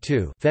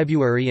 1992,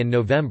 February and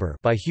November,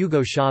 by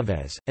Hugo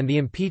Chávez, and the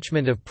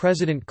impeachment of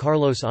President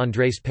Carlos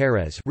Andrés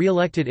Pérez,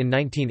 re-elected in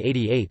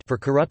 1988, for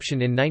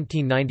corruption in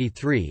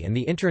 1993 and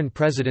the interim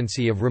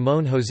presidency of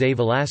Ramón José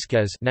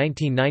Velázquez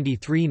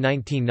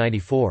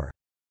 (1993–1994).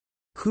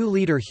 Coup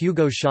leader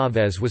Hugo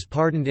Chávez was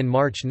pardoned in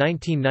March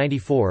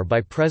 1994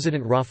 by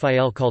President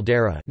Rafael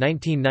Caldera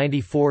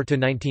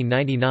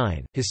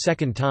 (1994–1999), his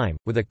second time,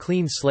 with a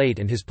clean slate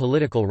and his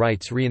political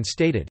rights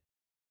reinstated.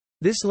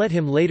 This let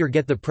him later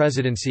get the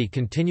presidency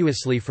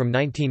continuously from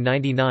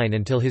 1999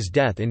 until his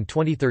death in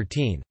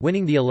 2013,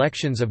 winning the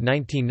elections of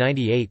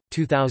 1998,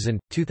 2000,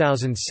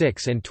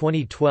 2006 and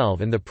 2012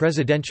 and the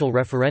presidential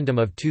referendum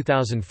of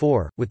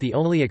 2004, with the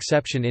only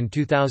exception in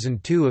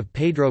 2002 of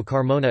Pedro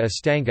Carmona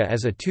Estanga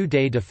as a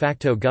 2-day de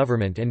facto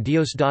government and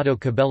Diosdado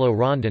Cabello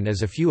Rondon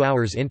as a few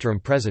hours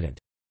interim president.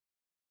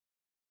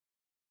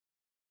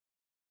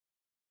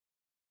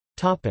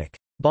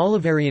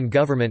 Bolivarian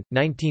government,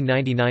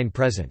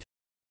 1999–present.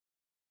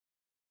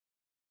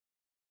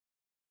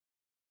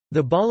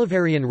 The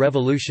Bolivarian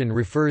Revolution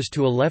refers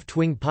to a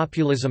left-wing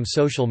populism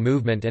social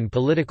movement and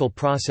political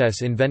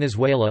process in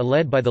Venezuela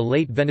led by the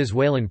late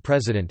Venezuelan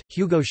president,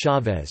 Hugo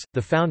Chávez,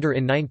 the founder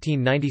in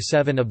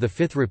 1997 of the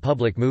Fifth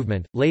Republic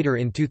movement, later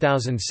in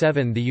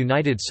 2007 the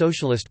United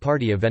Socialist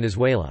Party of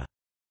Venezuela.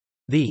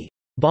 The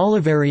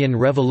Bolivarian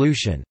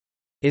Revolution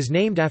is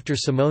named after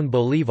Simón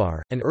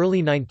Bolívar, an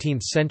early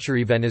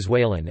 19th-century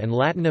Venezuelan and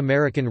Latin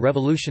American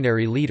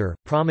revolutionary leader,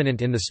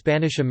 prominent in the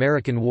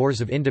Spanish–American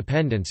Wars of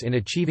Independence in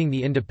achieving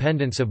the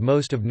independence of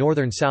most of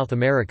northern South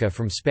America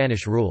from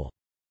Spanish rule.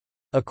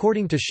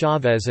 According to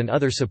Chávez and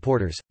other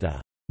supporters,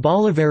 the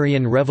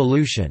Bolivarian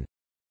Revolution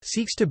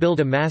seeks to build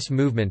a mass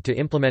movement to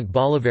implement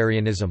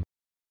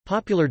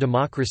Bolivarianism—popular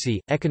democracy,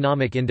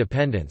 economic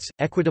independence,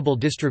 equitable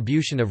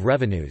distribution of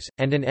revenues,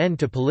 and an end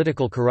to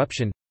political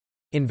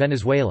corruption—in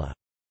Venezuela.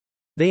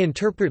 They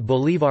interpret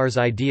Bolívar's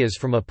ideas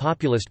from a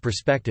populist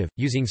perspective,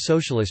 using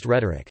socialist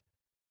rhetoric.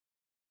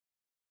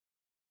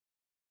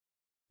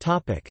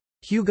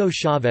 Hugo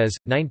Chávez,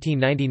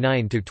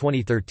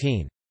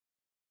 1999–2013.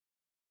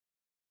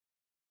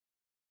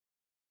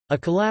 A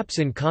collapse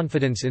in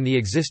confidence in the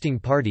existing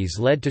parties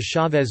led to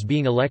Chávez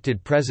being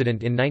elected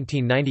president in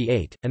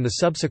 1998, and the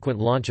subsequent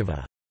launch of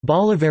a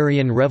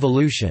Bolivarian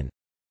revolution,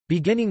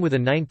 beginning with a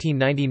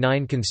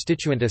 1999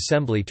 Constituent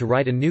Assembly to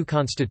write a new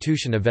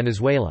constitution of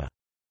Venezuela.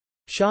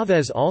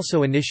 Chávez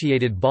also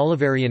initiated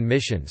Bolivarian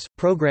missions,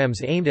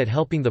 programs aimed at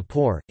helping the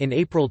poor. In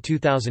April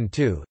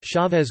 2002,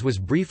 Chávez was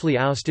briefly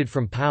ousted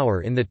from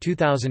power in the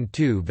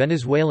 2002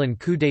 Venezuelan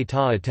coup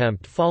d'état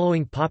attempt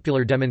following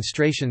popular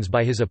demonstrations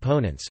by his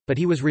opponents, but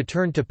he was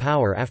returned to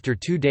power after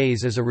 2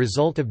 days as a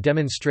result of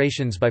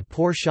demonstrations by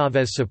poor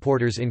Chávez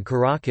supporters in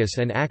Caracas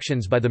and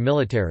actions by the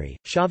military.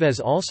 Chávez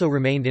also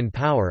remained in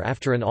power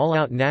after an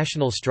all-out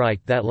national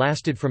strike that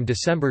lasted from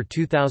December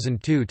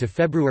 2002 to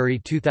February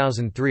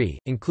 2003,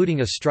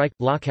 including a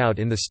lockout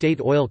in the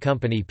state oil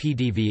company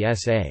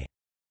PDVSA.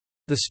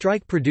 The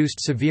strike produced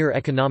severe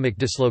economic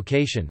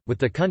dislocation, with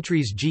the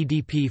country's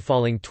GDP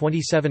falling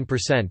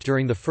 27%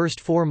 during the first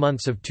 4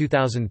 months of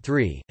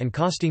 2003, and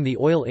costing the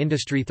oil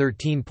industry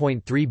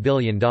 $13.3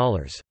 billion.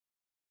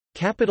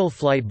 Capital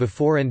flight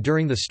before and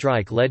during the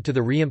strike led to the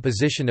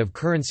reimposition of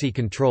currency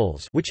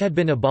controls, which had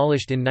been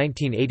abolished in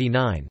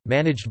 1989,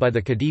 managed by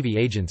the Khedive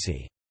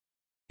Agency.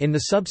 In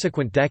the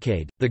subsequent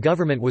decade, the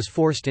government was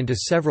forced into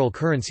several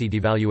currency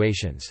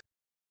devaluations.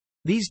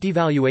 These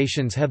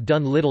devaluations have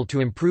done little to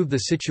improve the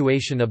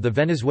situation of the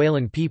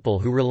Venezuelan people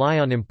who rely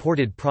on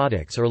imported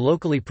products or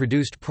locally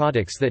produced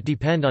products that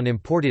depend on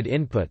imported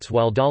inputs,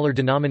 while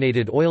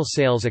dollar-denominated oil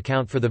sales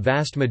account for the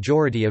vast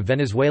majority of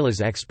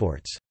Venezuela's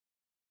exports.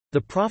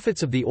 The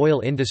profits of the oil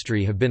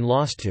industry have been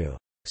lost to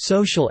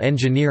social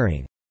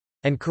engineering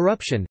and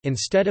corruption,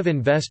 instead of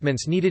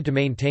investments needed to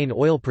maintain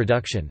oil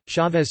production.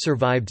 Chávez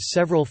survived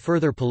several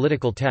further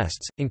political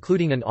tests,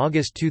 including an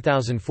August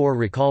 2004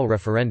 recall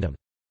referendum.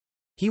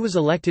 He was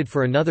elected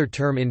for another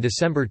term in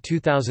December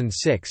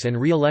 2006 and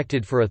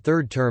re-elected for a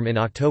third term in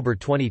October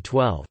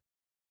 2012.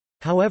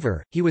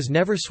 However, he was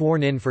never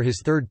sworn in for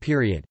his third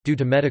period, due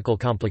to medical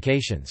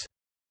complications.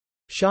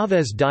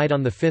 Chávez died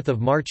on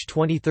 5 March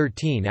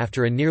 2013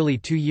 after a nearly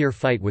 2-year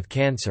fight with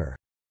cancer.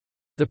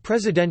 The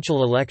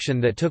presidential election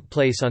that took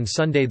place on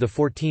Sunday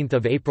 14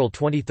 April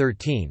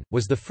 2013,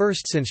 was the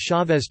first since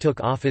Chávez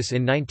took office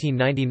in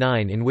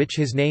 1999 in which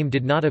his name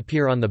did not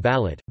appear on the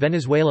ballot.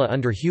 Venezuela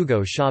under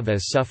Hugo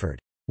Chávez suffered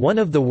one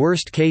of the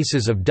worst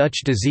cases of Dutch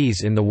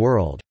disease in the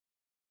world,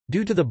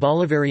 due to the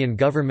Bolivarian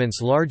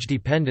government's large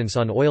dependence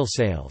on oil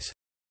sales.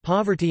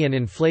 Poverty and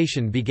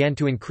inflation began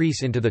to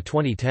increase into the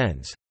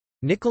 2010s.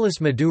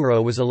 Nicolás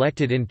Maduro was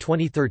elected in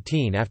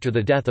 2013 after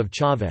the death of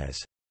Chávez.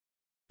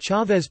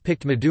 Chávez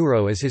picked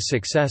Maduro as his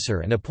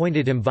successor and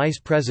appointed him vice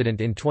president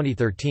in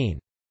 2013.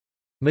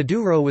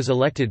 Maduro was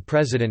elected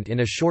president in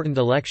a shortened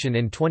election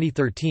in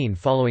 2013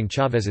 following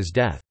Chávez's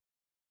death.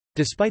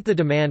 Despite the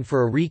demand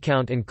for a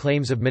recount and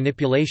claims of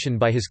manipulation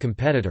by his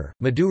competitor,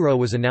 Maduro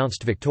was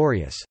announced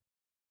victorious.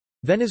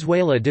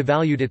 Venezuela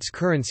devalued its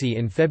currency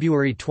in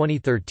February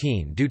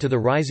 2013 due to the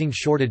rising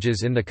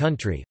shortages in the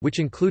country, which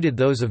included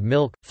those of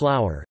milk,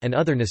 flour, and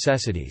other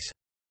necessities.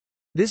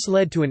 This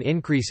led to an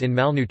increase in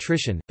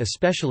malnutrition,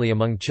 especially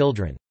among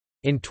children.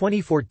 In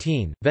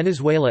 2014,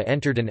 Venezuela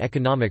entered an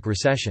economic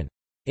recession.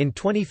 In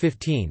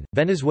 2015,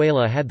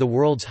 Venezuela had the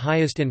world's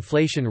highest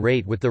inflation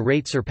rate, with the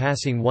rate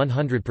surpassing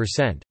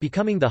 100%,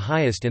 becoming the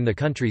highest in the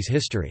country's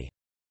history.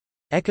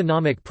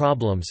 Economic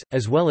problems,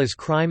 as well as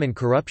crime and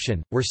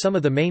corruption, were some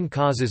of the main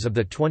causes of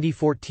the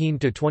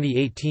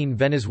 2014–2018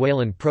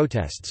 Venezuelan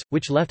protests,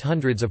 which left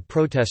hundreds of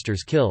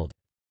protesters killed.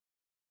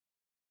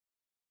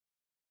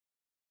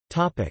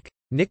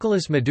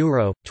 Nicolás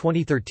Maduro,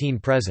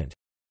 2013–present.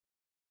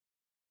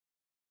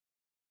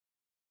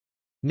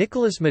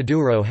 Nicolás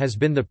Maduro has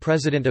been the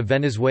president of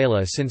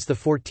Venezuela since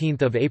 14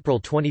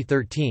 April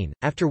 2013,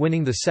 after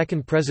winning the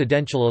second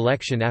presidential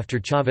election after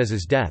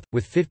Chávez's death,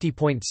 with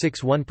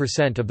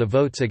 50.61% of the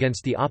votes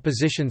against the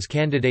opposition's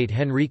candidate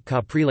Henrique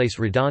Capriles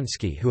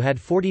Radonsky, who had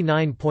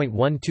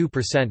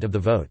 49.12% of the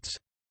votes.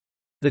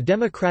 The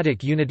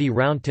Democratic Unity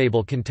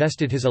Roundtable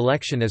contested his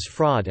election as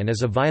fraud and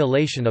as a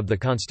violation of the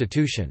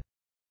constitution.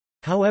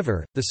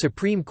 However, the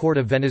Supreme Court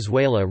of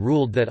Venezuela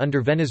ruled that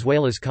under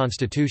Venezuela's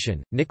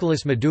constitution,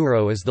 Nicolás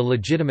Maduro is the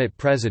legitimate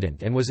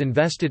president and was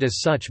invested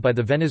as such by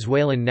the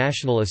Venezuelan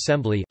National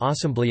Assembly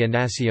Asamblea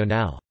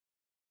Nacional.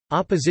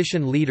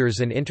 Opposition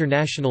leaders and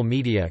international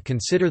media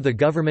consider the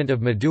government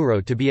of Maduro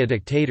to be a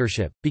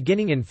dictatorship.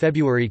 Beginning in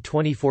February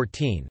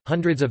 2014,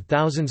 hundreds of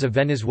thousands of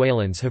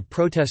Venezuelans have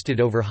protested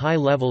over high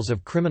levels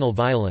of criminal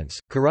violence,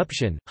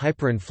 corruption,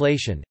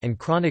 hyperinflation, and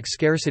chronic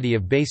scarcity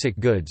of basic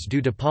goods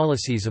due to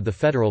policies of the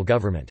federal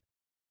government.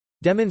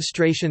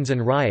 Demonstrations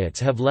and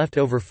riots have left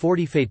over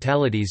 40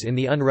 fatalities in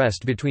the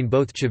unrest between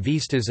both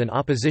Chavistas and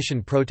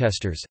opposition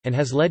protesters, and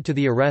has led to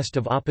the arrest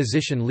of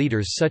opposition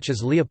leaders such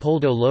as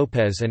Leopoldo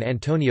López and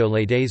Antonio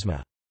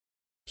Ledesma.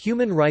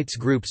 Human rights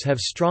groups have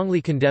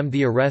strongly condemned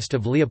the arrest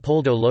of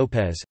Leopoldo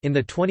López. In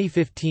the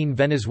 2015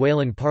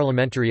 Venezuelan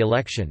parliamentary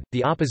election,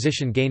 the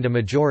opposition gained a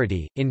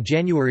majority. In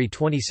January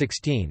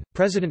 2016,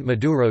 President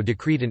Maduro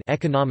decreed an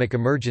economic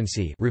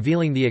emergency,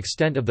 revealing the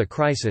extent of the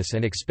crisis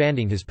and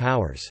expanding his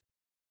powers.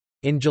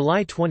 In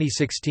July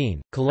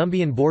 2016,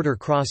 Colombian border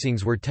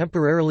crossings were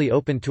temporarily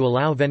opened to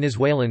allow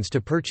Venezuelans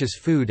to purchase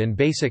food and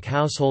basic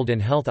household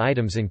and health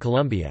items in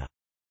Colombia.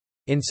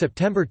 In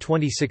September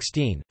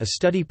 2016, a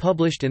study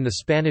published in the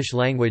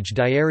Spanish-language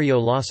Diario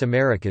Las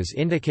Americas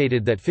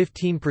indicated that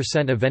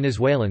 15% of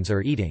Venezuelans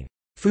are eating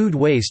food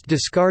waste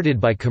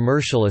discarded by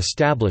commercial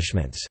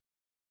establishments.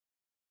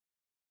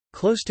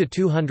 Close to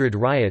 200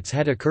 riots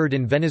had occurred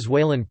in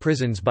Venezuelan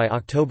prisons by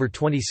October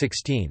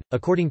 2016,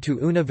 according to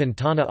Una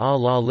Ventana a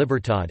la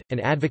Libertad, an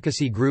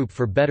advocacy group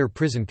for better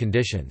prison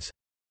conditions.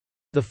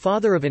 The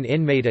father of an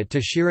inmate at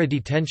Táchira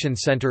Detention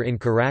Center in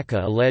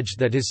Caracas alleged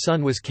that his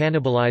son was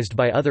cannibalized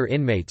by other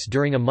inmates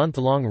during a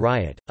month-long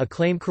riot, a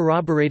claim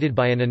corroborated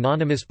by an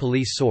anonymous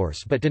police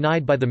source but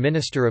denied by the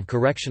Minister of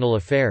Correctional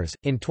Affairs.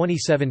 In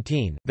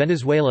 2017,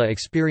 Venezuela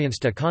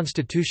experienced a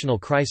constitutional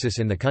crisis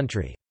in the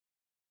country.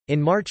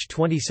 In March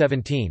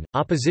 2017,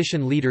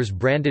 opposition leaders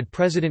branded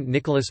President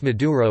Nicolas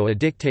Maduro a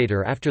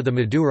dictator after the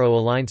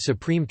Maduro-aligned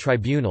Supreme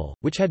Tribunal,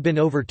 which had been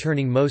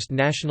overturning most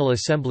National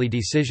Assembly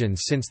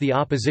decisions since the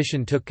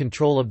opposition took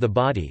control of the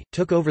body,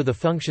 took over the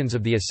functions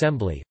of the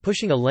Assembly,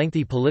 pushing a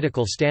lengthy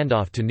political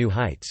standoff to new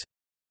heights.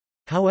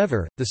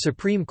 However, the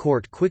Supreme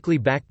Court quickly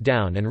backed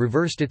down and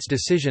reversed its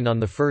decision on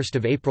 1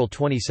 April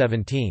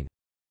 2017.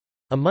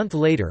 A month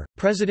later,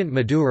 President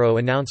Maduro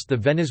announced the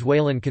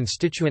Venezuelan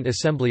Constituent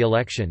Assembly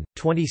election,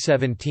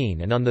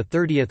 2017, and on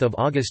 30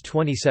 August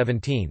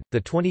 2017,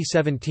 the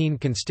 2017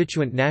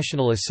 Constituent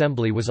National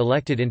Assembly was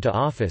elected into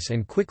office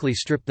and quickly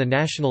stripped the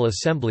National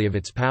Assembly of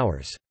its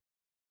powers.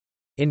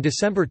 In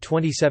December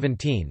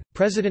 2017,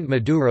 President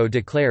Maduro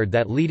declared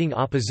that leading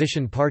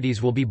opposition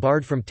parties will be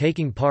barred from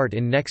taking part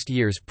in next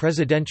year's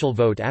presidential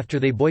vote after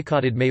they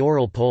boycotted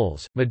mayoral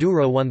polls.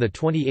 Maduro won the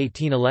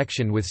 2018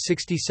 election with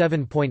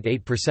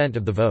 67.8%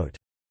 of the vote.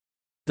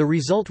 The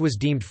result was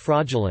deemed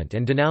fraudulent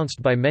and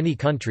denounced by many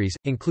countries,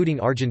 including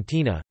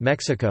Argentina,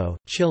 Mexico,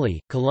 Chile,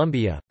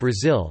 Colombia,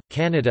 Brazil,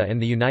 Canada,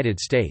 and the United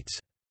States.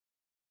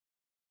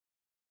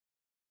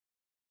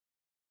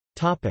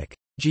 Topic: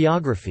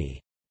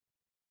 Geography.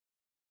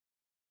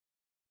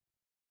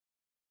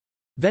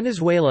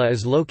 Venezuela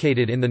is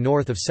located in the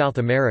north of South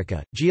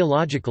America.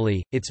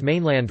 Geologically, its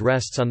mainland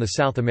rests on the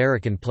South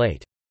American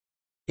plate.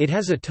 It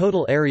has a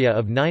total area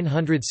of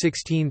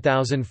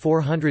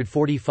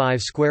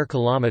 916,445 square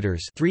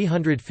kilometers,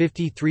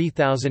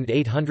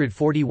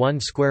 353,841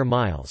 square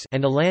miles,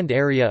 and a land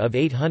area of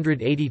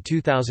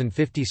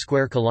 882,050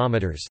 square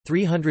kilometers,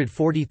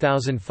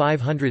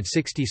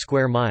 340,560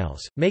 square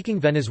miles, making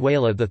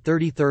Venezuela the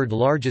 33rd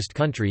largest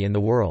country in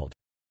the world.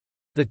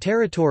 The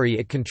territory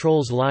it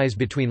controls lies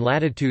between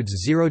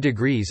latitudes 0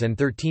 degrees and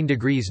 13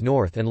 degrees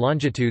north and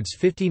longitudes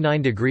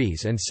 59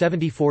 degrees and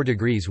 74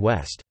 degrees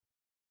west.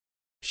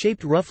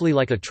 Shaped roughly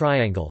like a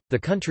triangle, the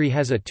country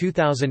has a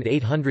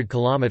 2,800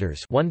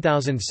 kilometers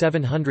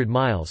 (1,700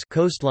 miles)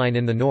 coastline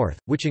in the north,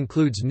 which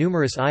includes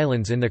numerous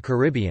islands in the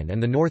Caribbean,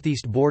 and the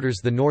northeast borders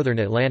the northern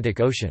Atlantic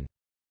Ocean.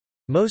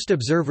 Most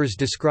observers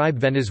describe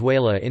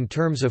Venezuela in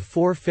terms of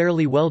four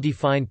fairly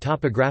well-defined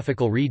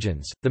topographical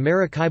regions: the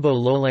Maracaibo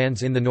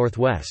lowlands in the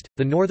northwest,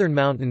 the northern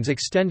mountains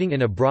extending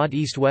in a broad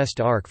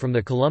east-west arc from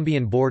the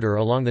Colombian border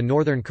along the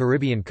northern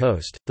Caribbean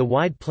coast, the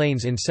wide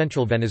plains in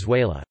central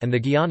Venezuela, and the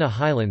Guiana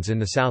highlands in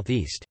the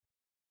southeast.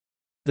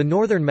 The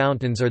northern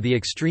mountains are the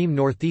extreme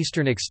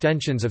northeastern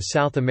extensions of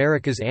South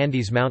America's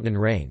Andes mountain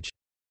range.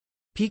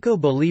 Pico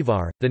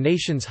Bolívar, the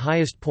nation's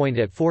highest point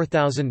at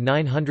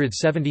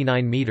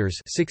 4,979 meters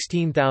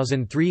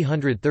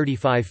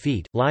 (16,335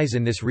 feet), lies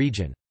in this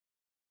region.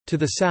 To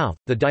the south,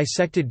 the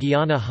dissected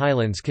Guiana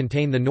highlands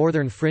contain the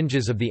northern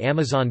fringes of the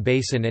Amazon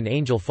basin and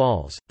Angel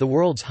Falls, the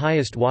world's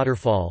highest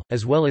waterfall,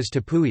 as well as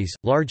Tepuis,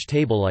 large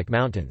table-like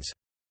mountains.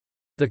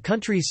 The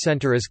country's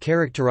center is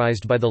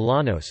characterized by the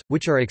llanos,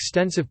 which are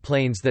extensive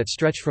plains that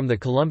stretch from the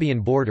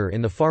Colombian border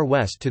in the far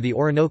west to the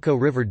Orinoco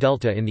River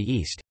delta in the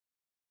east.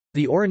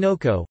 The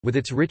Orinoco, with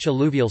its rich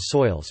alluvial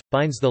soils,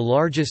 binds the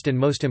largest and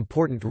most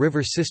important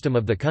river system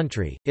of the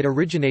country. It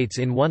originates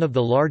in one of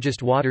the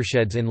largest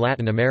watersheds in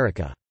Latin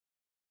America.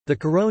 The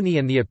Caroni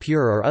and the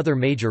Apure are other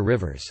major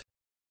rivers.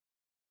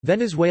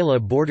 Venezuela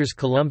borders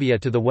Colombia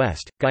to the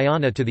west,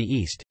 Guyana to the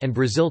east, and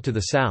Brazil to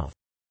the south.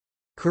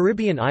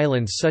 Caribbean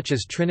islands such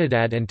as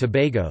Trinidad and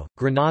Tobago,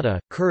 Grenada,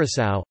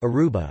 Curaçao,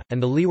 Aruba,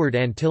 and the Leeward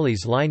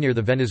Antilles lie near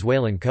the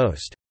Venezuelan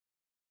coast.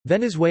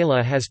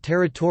 Venezuela has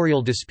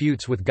territorial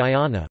disputes with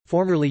Guyana,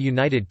 formerly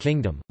United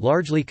Kingdom,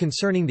 largely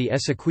concerning the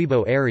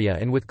Essequibo area,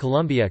 and with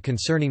Colombia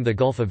concerning the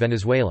Gulf of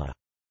Venezuela.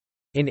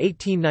 In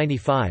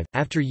 1895,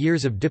 after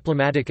years of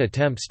diplomatic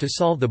attempts to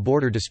solve the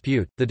border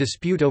dispute, the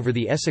dispute over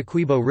the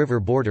Essequibo River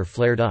border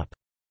flared up.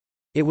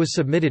 It was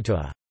submitted to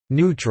a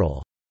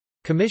 «neutral»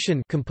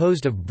 commission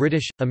composed of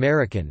British,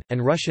 American,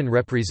 and Russian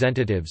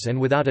representatives and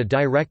without a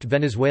direct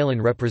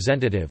Venezuelan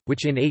representative,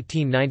 which in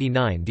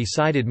 1899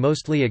 decided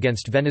mostly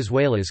against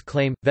Venezuela's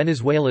claim.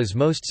 Venezuela's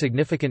most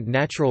significant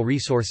natural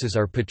resources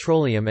are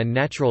petroleum and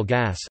natural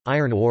gas,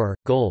 iron ore,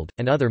 gold,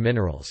 and other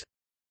minerals.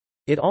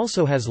 It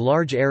also has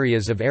large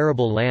areas of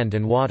arable land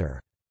and water.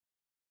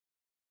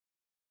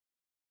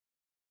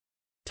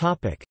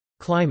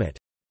 Climate.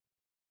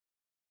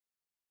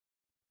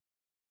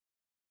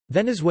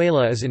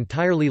 Venezuela is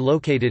entirely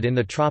located in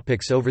the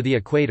tropics over the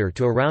equator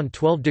to around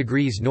 12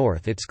 degrees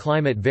north. Its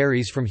climate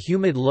varies from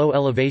humid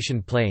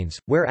low-elevation plains,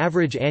 where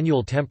average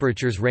annual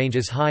temperatures range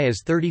as high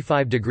as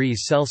 35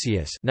 degrees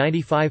Celsius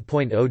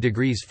 (95.0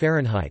 degrees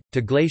Fahrenheit),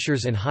 to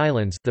glaciers and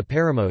highlands, the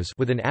Paramos,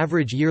 with an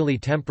average yearly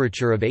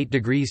temperature of 8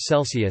 degrees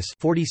Celsius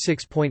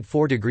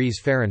 (46.4 degrees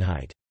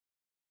Fahrenheit).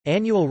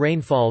 Annual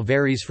rainfall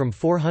varies from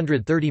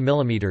 430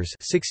 mm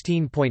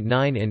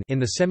 (16.9 in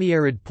the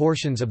semi-arid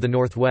portions of the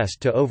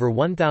northwest to over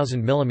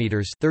 1,000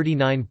 mm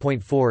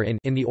 (39.4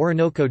 in the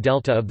Orinoco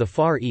Delta of the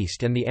Far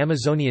East and the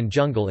Amazonian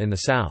jungle in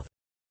the south.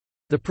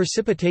 The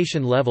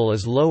precipitation level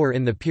is lower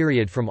in the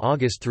period from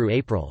August through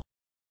April.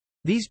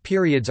 These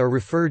periods are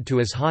referred to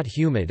as hot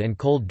humid and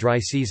cold dry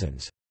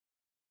seasons.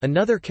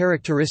 Another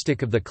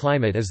characteristic of the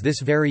climate is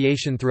this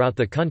variation throughout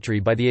the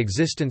country by the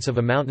existence of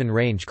a mountain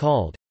range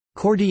called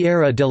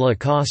Cordillera de la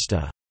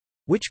Costa,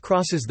 which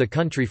crosses the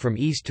country from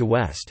east to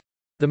west.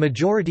 The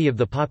majority of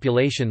the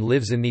population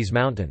lives in these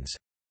mountains.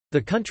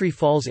 The country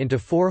falls into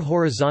 4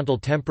 horizontal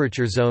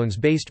temperature zones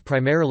based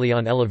primarily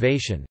on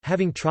elevation,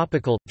 having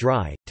tropical,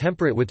 dry,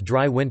 temperate with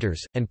dry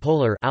winters, and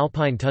polar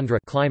alpine tundra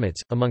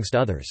climates, amongst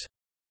others.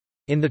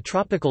 In the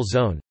tropical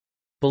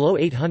zone—below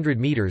 800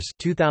 meters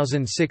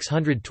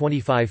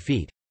 (2,625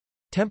 feet),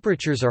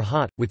 temperatures are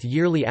hot, with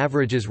yearly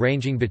averages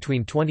ranging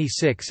between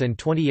 26 and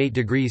 28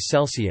 degrees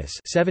Celsius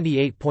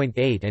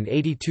 (78.8 and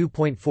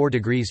 82.4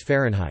 degrees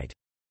Fahrenheit).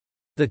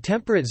 The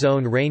temperate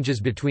zone ranges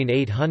between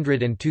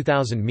 800 and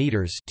 2,000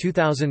 meters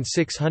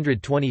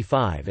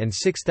 (2,625 and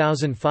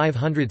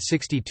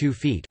 6,562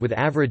 feet), with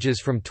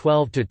averages from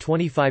 12 to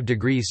 25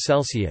 degrees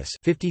Celsius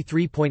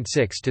 (53.6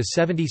 to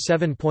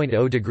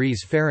 77.0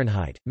 degrees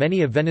Fahrenheit).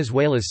 Many of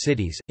Venezuela's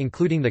cities,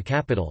 including the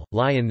capital,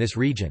 lie in this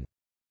region.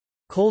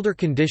 Colder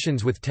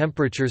conditions with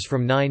temperatures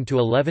from 9 to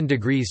 11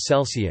 degrees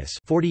Celsius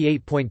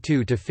 (48.2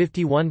 to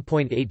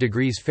 51.8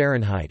 degrees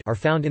Fahrenheit) are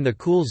found in the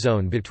cool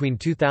zone between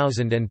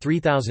 2,000 and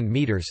 3,000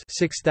 meters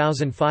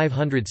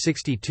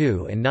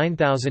 (6,562 and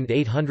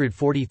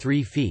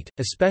 9,843 feet),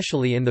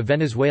 especially in the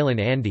Venezuelan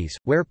Andes,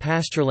 where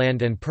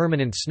pastureland and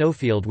permanent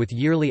snowfield with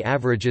yearly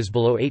averages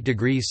below 8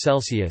 degrees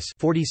Celsius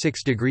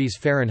 (46 degrees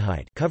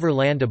Fahrenheit) cover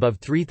land above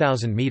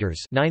 3,000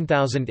 meters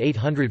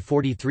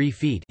 (9,843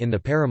 feet) in the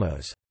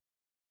Paramos.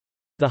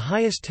 The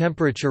highest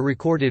temperature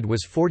recorded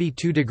was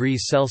 42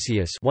 degrees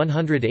Celsius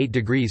 (108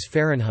 degrees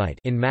Fahrenheit)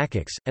 in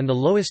Macax, and the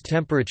lowest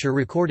temperature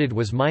recorded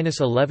was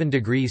 -11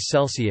 degrees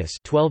Celsius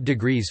 (12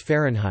 degrees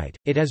Fahrenheit).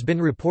 It has been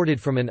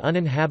reported from an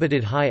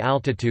uninhabited high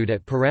altitude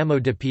at Paramo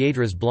de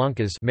Piedras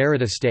Blancas,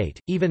 Mérida State.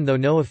 Even though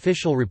no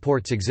official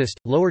reports exist,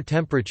 lower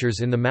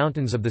temperatures in the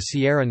mountains of the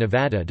Sierra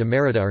Nevada de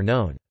Mérida are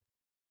known.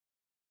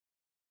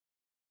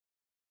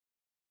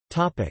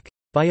 Topic: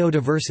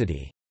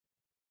 Biodiversity.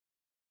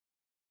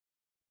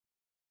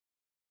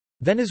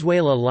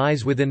 Venezuela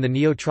lies within the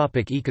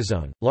Neotropic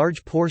ecozone.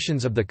 Large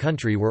portions of the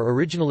country were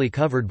originally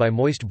covered by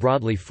moist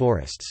broadleaf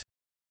forests.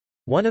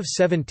 One of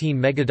 17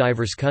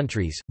 megadiverse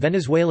countries,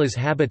 Venezuela's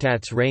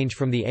habitats range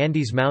from the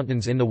Andes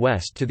Mountains in the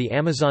west to the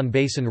Amazon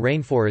Basin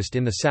rainforest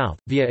in the south,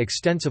 via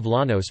extensive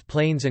llanos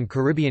plains and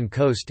Caribbean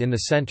coast in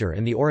the center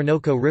and the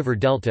Orinoco River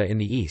delta in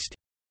the east.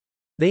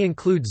 They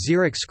include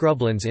xeric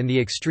scrublands in the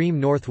extreme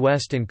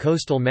northwest and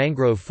coastal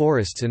mangrove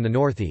forests in the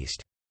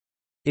northeast.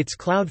 Its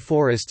cloud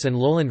forests and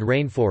lowland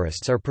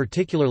rainforests are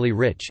particularly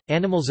rich.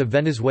 Animals of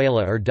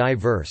Venezuela are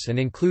diverse and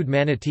include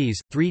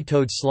manatees,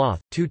 three-toed sloth,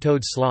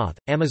 two-toed sloth,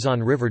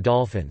 Amazon River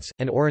dolphins,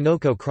 and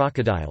Orinoco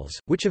crocodiles,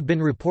 which have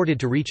been reported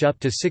to reach up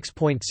to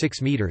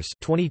 6.6 meters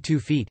 (22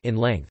 feet) in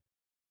length.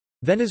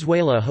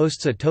 Venezuela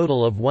hosts a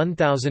total of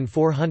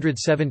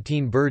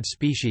 1,417 bird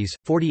species,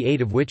 48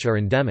 of which are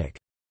endemic.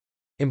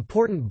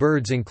 Important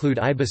birds include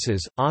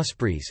ibises,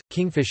 ospreys,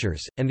 kingfishers,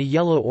 and the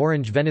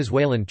yellow-orange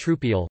Venezuelan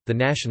troupial, the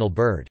national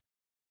bird.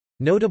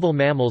 Notable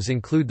mammals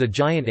include the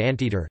giant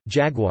anteater,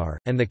 jaguar,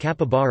 and the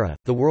capybara,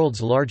 the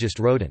world's largest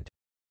rodent.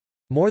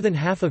 More than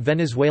half of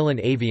Venezuelan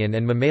avian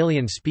and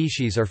mammalian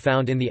species are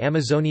found in the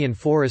Amazonian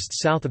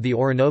forests south of the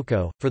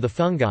Orinoco. For the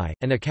fungi,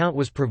 an account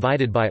was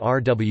provided by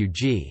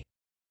R.W.G.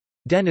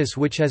 Dennis,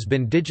 which has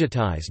been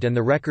digitized and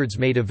the records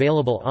made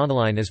available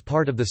online as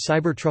part of the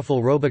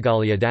Cybertruffle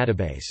Robigalia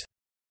database.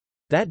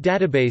 That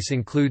database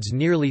includes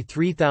nearly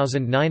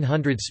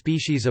 3,900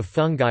 species of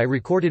fungi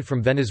recorded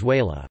from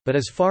Venezuela, but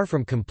is far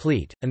from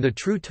complete, and the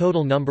true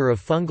total number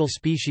of fungal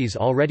species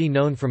already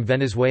known from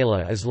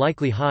Venezuela is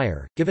likely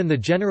higher, given the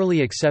generally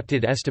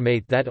accepted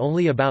estimate that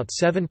only about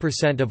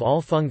 7% of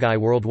all fungi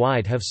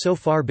worldwide have so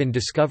far been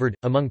discovered.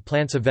 Among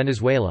plants of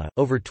Venezuela,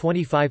 over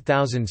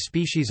 25,000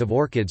 species of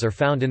orchids are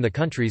found in the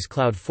country's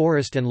cloud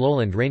forest and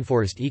lowland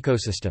rainforest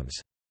ecosystems.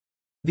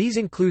 These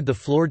include the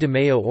Flor de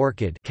Mayo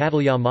orchid,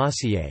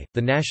 the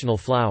national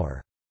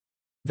flower.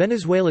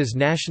 Venezuela's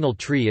national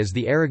tree is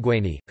the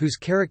araguainí, whose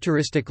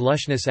characteristic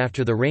lushness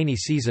after the rainy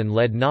season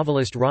led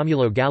novelist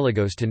Romulo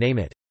Gallegos to name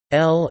it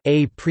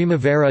La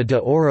Primavera de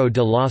Oro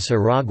de las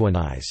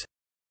Araguanais,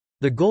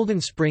 the golden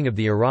spring of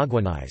the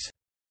Araguanais.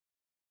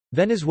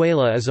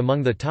 Venezuela is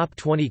among the top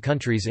 20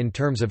 countries in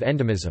terms of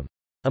endemism.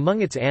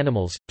 Among its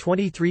animals,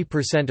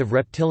 23% of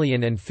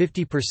reptilian and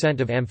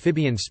 50% of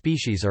amphibian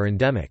species are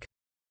endemic.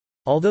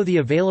 Although the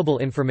available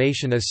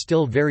information is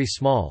still very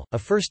small, a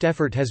first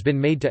effort has been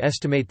made to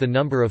estimate the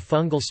number of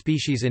fungal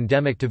species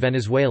endemic to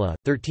Venezuela.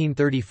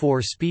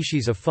 1334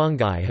 species of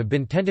fungi have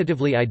been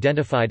tentatively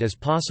identified as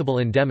possible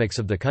endemics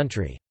of the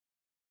country.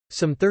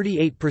 Some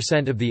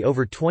 38% of the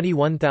over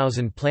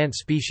 21,000 plant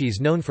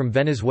species known from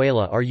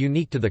Venezuela are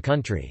unique to the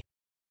country.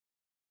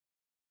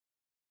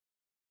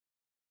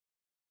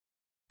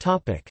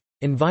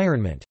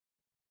 Environment.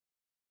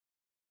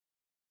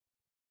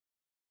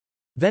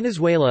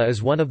 Venezuela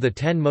is one of the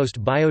 10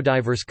 most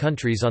biodiverse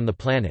countries on the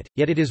planet,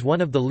 yet it is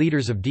one of the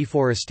leaders of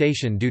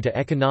deforestation due to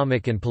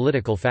economic and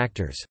political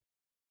factors.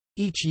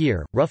 Each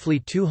year,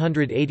 roughly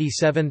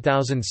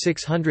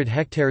 287,600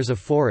 hectares of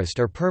forest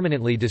are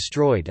permanently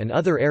destroyed and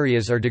other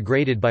areas are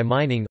degraded by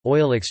mining,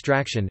 oil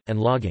extraction, and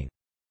logging.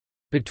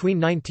 Between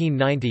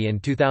 1990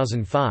 and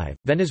 2005,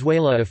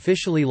 Venezuela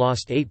officially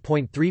lost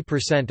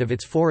 8.3% of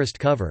its forest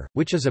cover,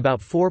 which is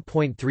about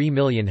 4.3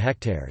 million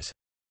hectares.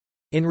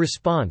 In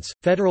response,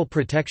 federal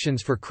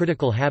protections for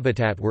critical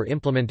habitat were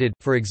implemented,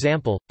 for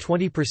example,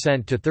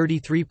 20% to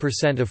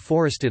 33% of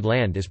forested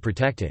land is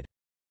protected.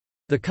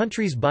 The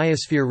country's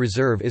biosphere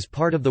reserve is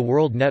part of the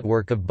World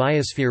Network of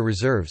Biosphere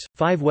Reserves.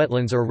 5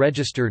 wetlands are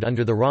registered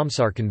under the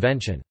Ramsar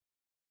Convention.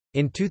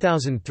 In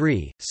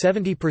 2003,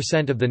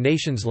 70% of the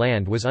nation's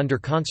land was under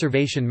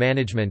conservation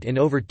management in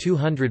over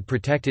 200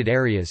 protected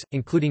areas,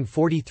 including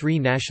 43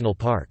 national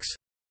parks.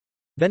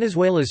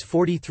 Venezuela's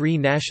 43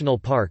 national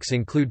parks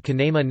include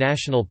Canaima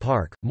National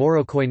Park,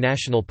 Morrocoy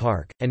National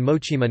Park, and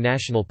Mochima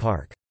National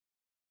Park.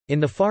 In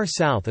the far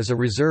south is a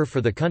reserve for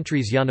the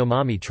country's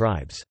Yanomami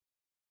tribes.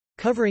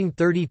 Covering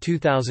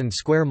 32,000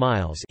 square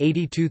miles,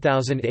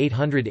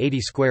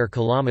 82,880 square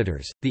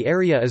kilometers, the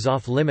area is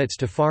off-limits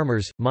to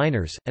farmers,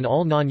 miners, and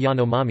all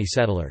non-Yanomami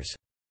settlers.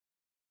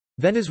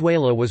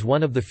 Venezuela was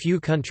one of the few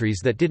countries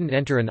that didn't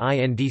enter an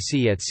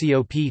INDC at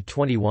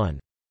COP21.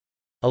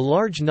 A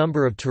large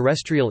number of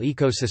terrestrial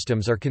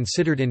ecosystems are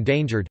considered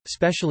endangered,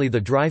 especially the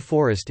dry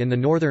forest in the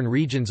northern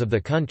regions of the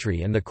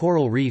country and the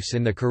coral reefs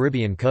in the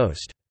Caribbean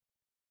coast.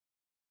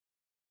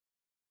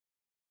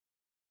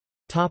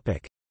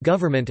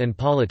 Government and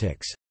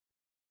politics.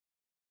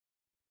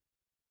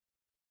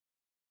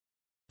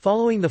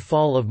 Following the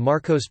fall of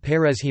Marcos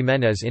Pérez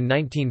Jiménez in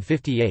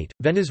 1958,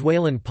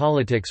 Venezuelan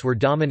politics were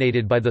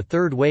dominated by the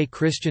Third Way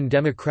Christian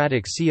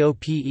Democratic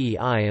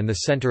COPEI and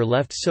the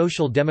center-left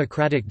Social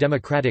Democratic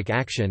Democratic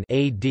Action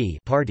 (AD)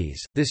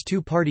 parties. This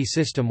two-party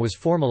system was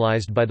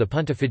formalized by the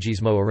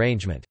Pontificismo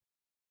arrangement.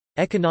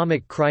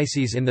 Economic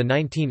crises in the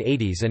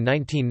 1980s and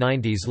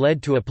 1990s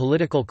led to a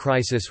political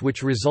crisis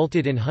which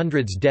resulted in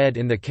hundreds dead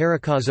in the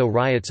Caracazo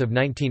riots of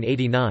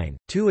 1989,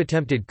 2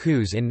 attempted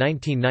coups in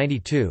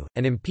 1992,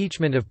 and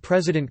impeachment of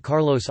President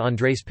Carlos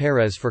Andrés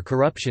Pérez for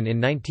corruption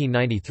in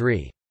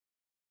 1993.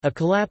 A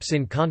collapse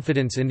in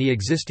confidence in the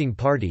existing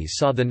parties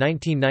saw the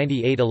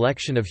 1998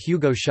 election of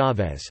Hugo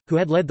Chávez, who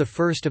had led the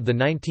first of the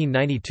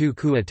 1992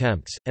 coup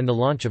attempts, and the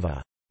launch of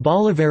a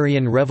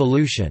Bolivarian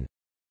revolution,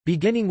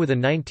 beginning with a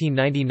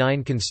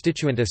 1999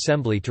 Constituent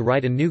Assembly to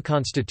write a new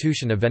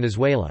constitution of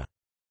Venezuela.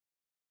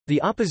 The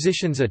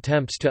opposition's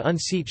attempts to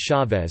unseat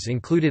Chávez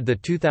included the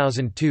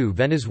 2002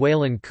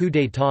 Venezuelan coup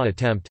d'état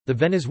attempt, the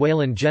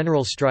Venezuelan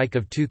general strike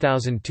of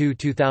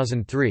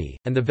 2002–2003,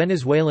 and the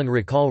Venezuelan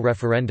recall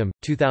referendum,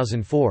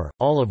 2004,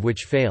 all of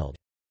which failed.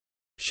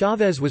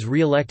 Chávez was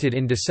re-elected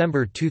in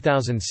December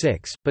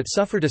 2006, but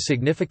suffered a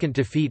significant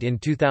defeat in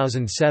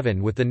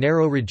 2007 with the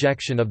narrow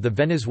rejection of the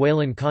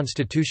Venezuelan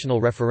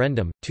constitutional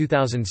referendum,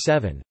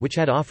 2007, which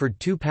had offered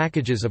 2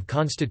 packages of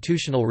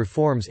constitutional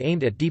reforms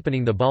aimed at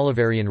deepening the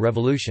Bolivarian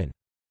revolution.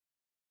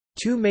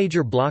 2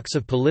 major blocks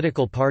of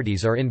political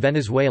parties are in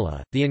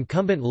Venezuela, the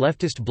incumbent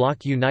leftist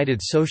bloc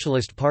United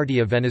Socialist Party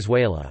of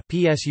Venezuela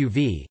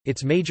 (PSUV),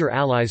 its major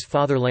allies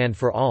Fatherland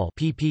for All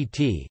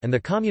 (PPT), and the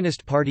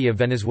Communist Party of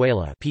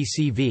Venezuela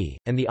 (PCV),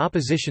 and the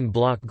opposition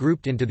bloc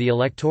grouped into the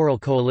electoral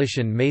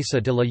coalition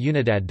Mesa de la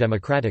Unidad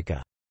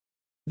Democrática.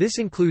 This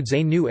includes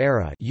A New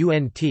Era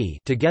 (UNT)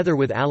 together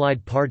with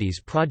allied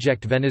parties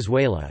Project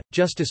Venezuela,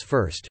 Justice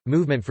First,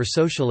 Movement for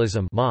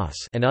Socialism (MAS),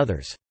 and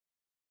others.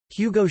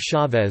 Hugo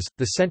Chávez,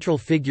 the central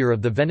figure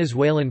of the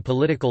Venezuelan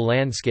political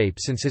landscape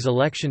since his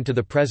election to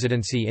the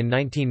presidency in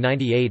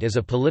 1998 as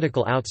a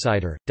political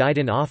outsider, died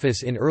in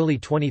office in early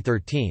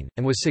 2013,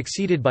 and was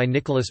succeeded by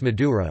Nicolás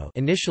Maduro,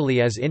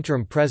 initially as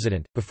interim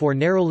president, before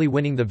narrowly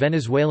winning the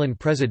Venezuelan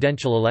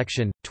presidential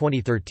election,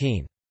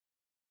 2013.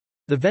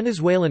 The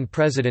Venezuelan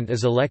president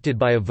is elected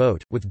by a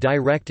vote, with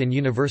direct and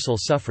universal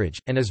suffrage,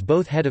 and is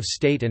both head of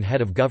state and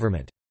head of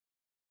government.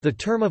 The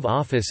term of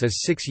office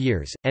is 6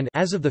 years, and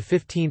as of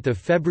 15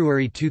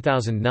 February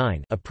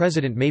 2009, a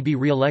president may be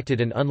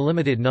re-elected an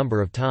unlimited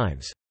number of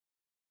times.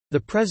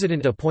 The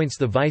president appoints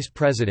the vice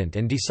president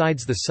and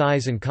decides the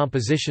size and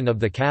composition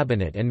of the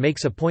cabinet and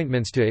makes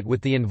appointments to it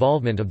with the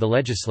involvement of the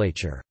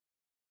legislature.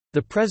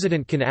 The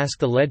president can ask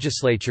the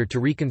legislature to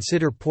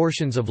reconsider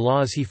portions of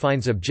laws he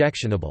finds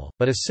objectionable,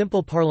 but a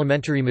simple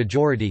parliamentary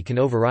majority can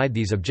override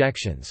these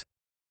objections.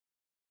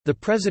 The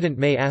president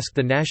may ask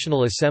the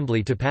National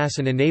Assembly to pass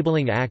an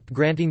enabling act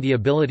granting the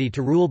ability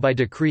to rule by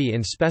decree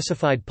in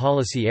specified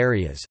policy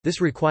areas. This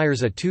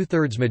requires a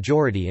two-thirds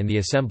majority in the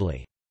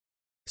Assembly.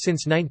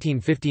 Since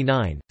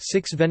 1959,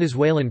 6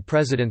 Venezuelan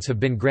presidents have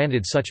been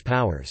granted such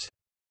powers.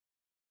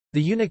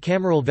 The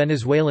unicameral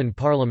Venezuelan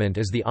parliament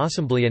is the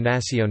Asamblea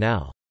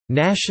Nacional,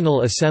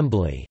 National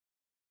Assembly.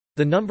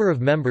 The number of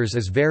members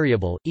is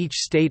variable. Each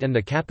state and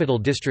the capital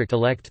district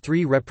elect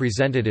 3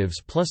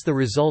 representatives plus the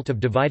result of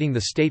dividing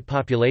the state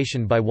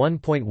population by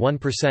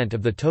 1.1%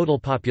 of the total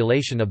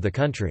population of the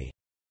country.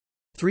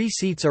 3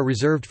 seats are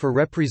reserved for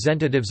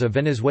representatives of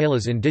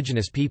Venezuela's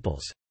indigenous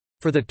peoples.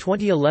 For the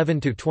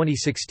 2011 to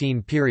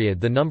 2016 period,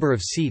 the number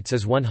of seats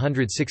is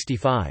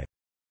 165.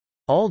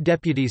 All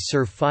deputies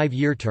serve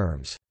 5-year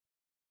terms.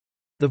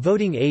 The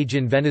voting age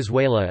in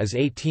Venezuela is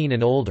 18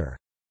 and older.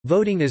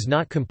 Voting is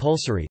not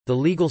compulsory. The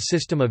legal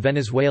system of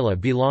Venezuela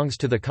belongs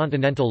to the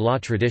continental law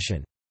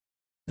tradition.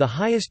 The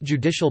highest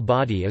judicial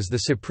body is the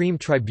Supreme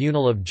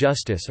Tribunal of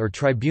Justice or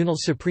Tribunal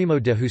Supremo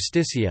de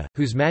Justicia,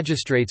 whose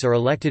magistrates are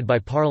elected by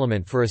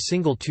parliament for a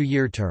single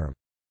 2-year term.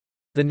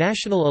 The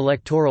National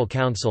Electoral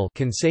Council,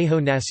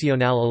 Consejo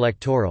Nacional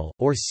Electoral,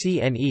 or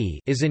CNE,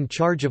 is in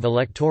charge of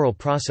electoral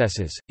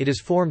processes. It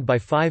is formed by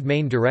 5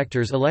 main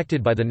directors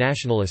elected by the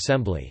National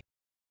Assembly.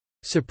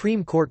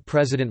 Supreme Court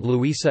President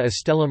Luisa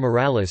Estela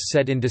Morales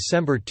said in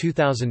December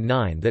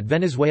 2009 that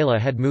Venezuela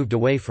had moved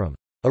away from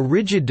a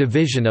rigid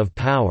division of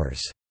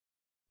powers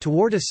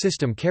toward a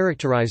system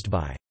characterized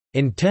by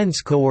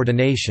intense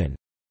coordination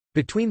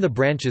between the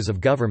branches of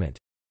government.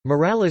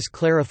 Morales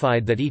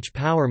clarified that each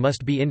power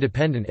must be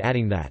independent,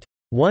 adding that,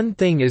 "One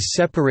thing is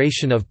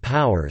separation of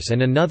powers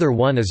and another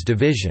one is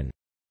division."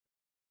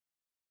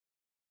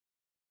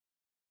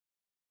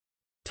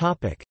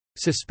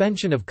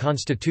 Suspension of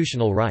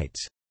constitutional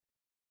rights.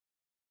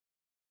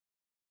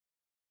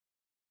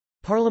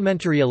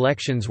 Parliamentary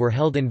elections were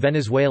held in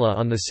Venezuela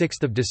on 6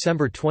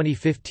 December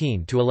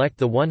 2015 to elect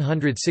the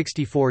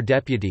 164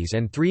 deputies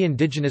and 3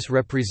 indigenous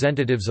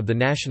representatives of the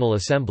National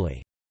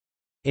Assembly.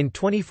 In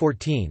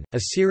 2014, a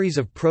series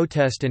of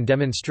protest and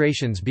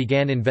demonstrations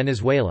began in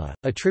Venezuela,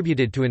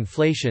 attributed to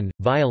inflation,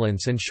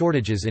 violence and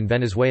shortages in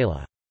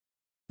Venezuela.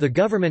 The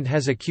government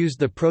has accused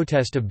the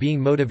protest of being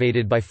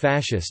motivated by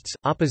fascists,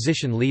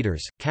 opposition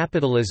leaders,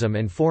 capitalism,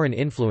 and foreign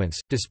influence.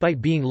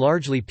 Despite being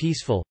largely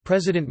peaceful,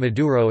 President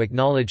Maduro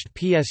acknowledged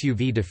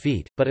PSUV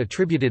defeat, but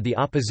attributed the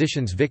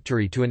opposition's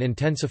victory to an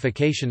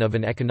intensification of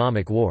an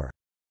economic war.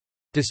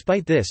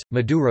 Despite this,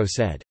 Maduro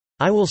said,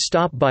 "I will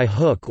stop by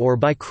hook or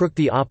by crook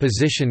the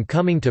opposition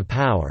coming to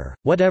power,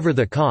 whatever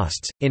the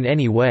costs, in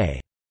any way."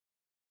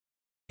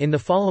 In the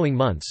following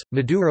months,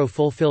 Maduro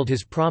fulfilled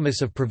his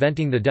promise of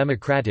preventing the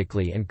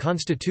democratically and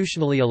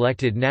constitutionally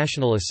elected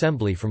National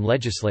Assembly from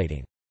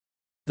legislating.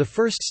 The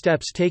first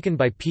steps taken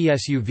by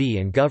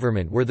PSUV and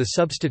government were the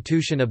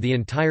substitution of the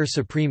entire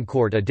Supreme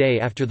Court a day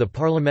after the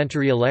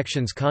parliamentary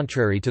elections,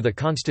 contrary to the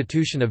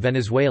Constitution of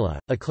Venezuela,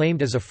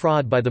 acclaimed as a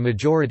fraud by the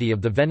majority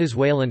of the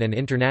Venezuelan and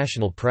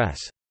international press.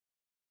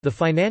 The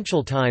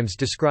Financial Times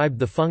described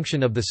the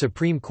function of the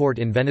Supreme Court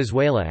in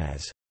Venezuela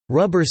as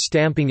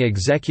rubber-stamping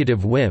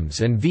executive whims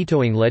and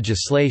vetoing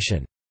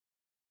legislation.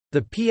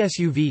 The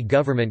PSUV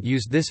government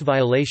used this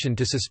violation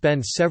to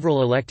suspend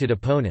several elected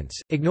opponents,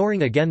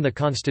 ignoring again the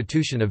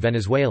Constitution of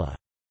Venezuela.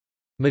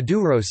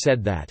 Maduro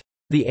said that,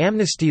 "The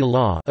amnesty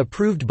law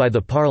approved by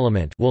the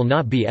parliament will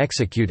not be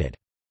executed,"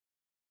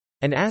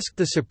 and asked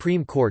the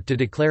Supreme Court to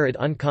declare it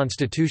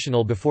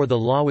unconstitutional before the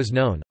law was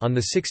known.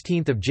 On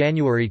 16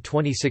 January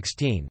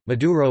 2016,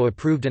 Maduro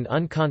approved an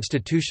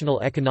unconstitutional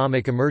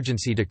economic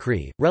emergency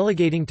decree,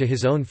 relegating to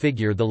his own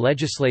figure the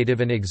legislative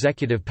and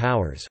executive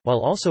powers, while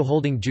also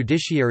holding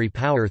judiciary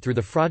power through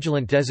the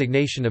fraudulent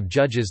designation of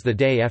judges the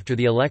day after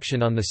the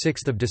election on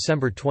 6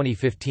 December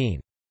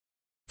 2015.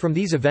 From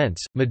these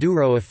events,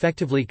 Maduro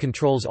effectively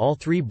controls all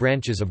 3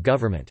 branches of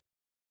government.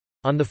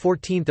 On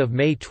 14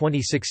 May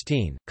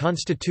 2016,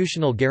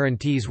 constitutional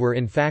guarantees were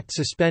in fact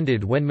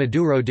suspended when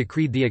Maduro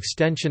decreed the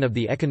extension of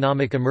the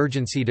economic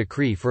emergency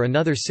decree for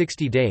another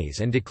 60 days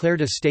and declared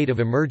a state of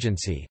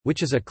emergency,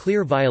 which is a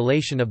clear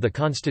violation of the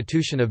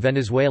Constitution of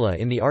Venezuela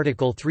in the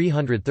Article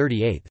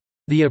 338.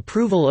 The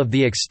approval of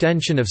the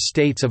extension of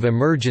states of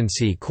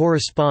emergency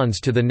corresponds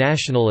to the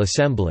National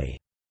Assembly.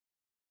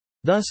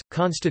 Thus,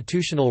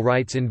 constitutional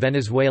rights in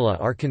Venezuela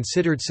are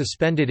considered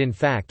suspended in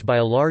fact by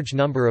a large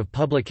number of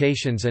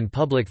publications and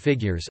public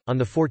figures. On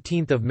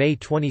 14 May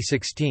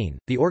 2016,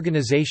 the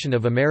Organization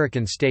of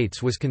American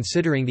States was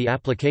considering the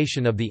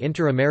application of the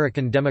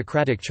Inter-American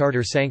Democratic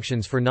Charter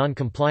sanctions for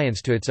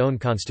non-compliance to its own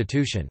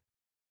constitution.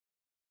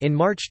 In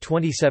March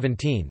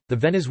 2017, the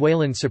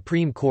Venezuelan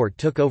Supreme Court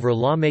took over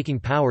lawmaking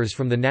powers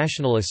from the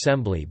National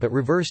Assembly but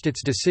reversed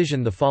its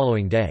decision the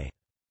following day.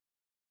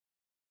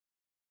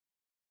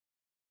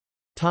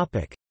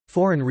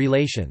 Foreign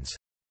relations.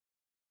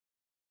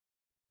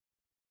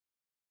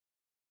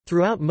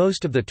 Throughout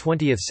most of the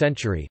 20th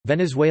century,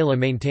 Venezuela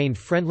maintained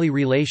friendly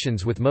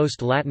relations with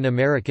most Latin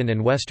American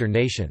and Western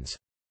nations.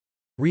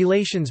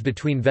 Relations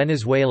between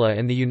Venezuela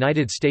and the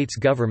United States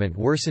government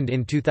worsened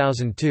in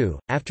 2002,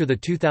 after the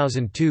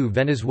 2002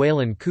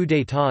 Venezuelan coup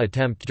d'état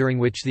attempt during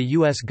which the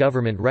U.S.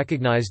 government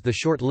recognized the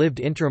short-lived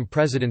interim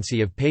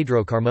presidency of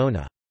Pedro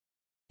Carmona.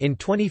 In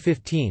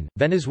 2015,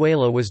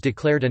 Venezuela was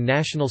declared a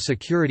national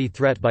security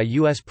threat by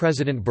U.S.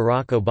 President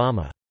Barack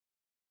Obama.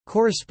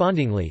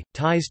 Correspondingly,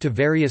 ties to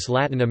various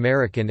Latin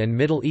American and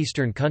Middle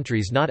Eastern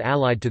countries not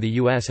allied to the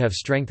U.S. have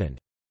strengthened.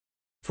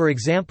 For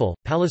example,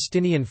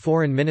 Palestinian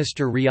Foreign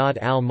Minister Riyad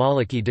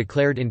al-Maliki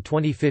declared in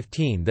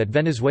 2015 that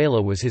Venezuela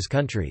was his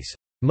country's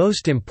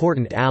most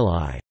important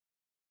ally.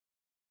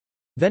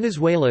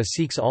 Venezuela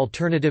seeks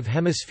alternative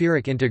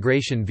hemispheric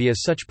integration via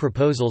such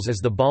proposals as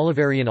the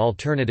Bolivarian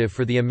Alternative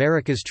for the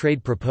Americas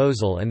Trade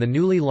Proposal and the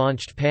newly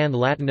launched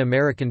Pan-Latin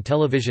American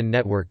television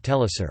network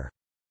Telesur.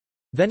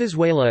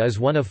 Venezuela is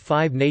one of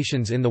 5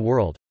 nations in the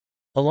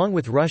world—along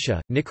with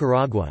Russia,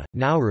 Nicaragua,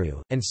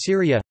 Nauru, and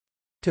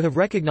Syria—to have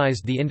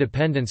recognized the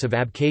independence of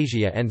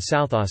Abkhazia and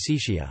South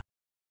Ossetia.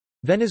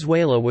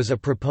 Venezuela was a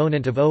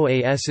proponent of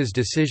OAS's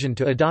decision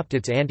to adopt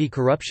its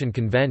anti-corruption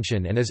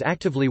convention and is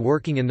actively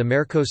working in the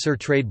Mercosur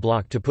trade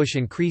bloc to push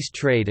increased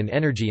trade and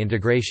energy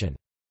integration.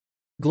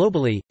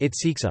 Globally, it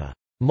seeks a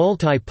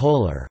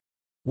multipolar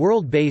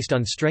world based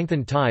on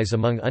strengthened ties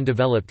among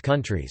undeveloped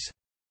countries.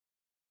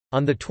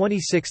 On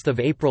 26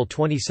 April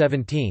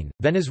 2017,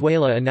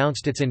 Venezuela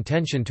announced its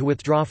intention to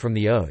withdraw from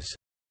the OAS.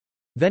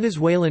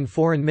 Venezuelan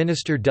Foreign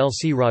Minister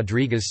Delcy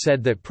Rodriguez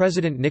said that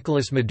President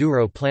Nicolas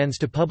Maduro plans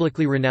to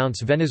publicly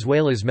renounce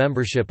Venezuela's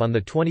membership on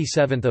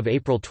 27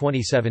 April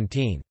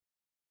 2017.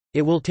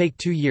 It will take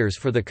 2 years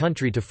for the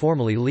country to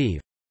formally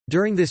leave.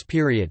 During this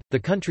period, the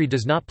country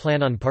does not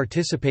plan on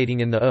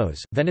participating in the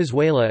OAS.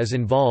 Venezuela is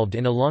involved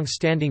in a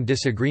long-standing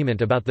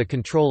disagreement about the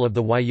control of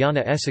the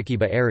Guayana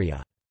Essequiba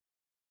area.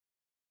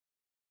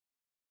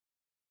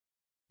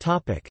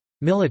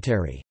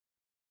 Military.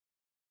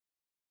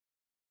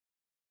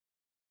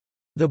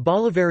 The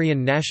Bolivarian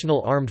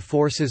National Armed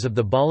Forces of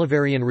the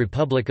Bolivarian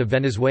Republic of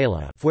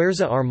Venezuela,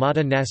 Fuerza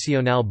Armada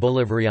Nacional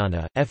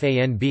Bolivariana,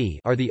 FANB,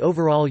 are the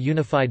overall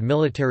unified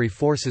military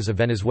forces of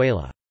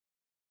Venezuela.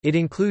 It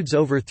includes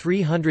over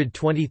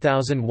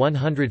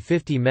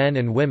 320,150 men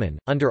and women,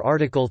 under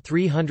Article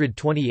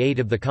 328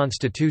 of the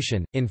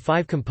Constitution, in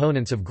 5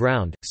 components of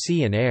ground,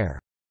 sea and air.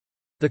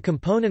 The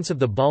components of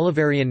the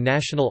Bolivarian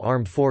National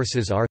Armed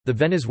Forces are, the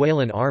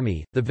Venezuelan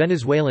Army, the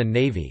Venezuelan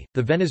Navy,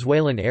 the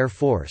Venezuelan Air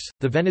Force,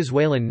 the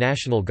Venezuelan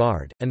National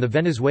Guard, and the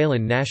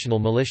Venezuelan National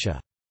Militia.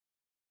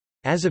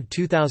 As of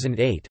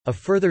 2008, a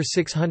further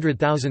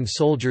 600,000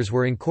 soldiers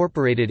were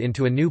incorporated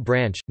into a new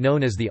branch,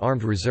 known as the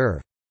Armed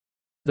Reserve.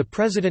 The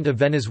President of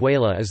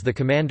Venezuela is the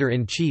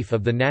Commander-in-Chief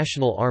of the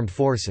National Armed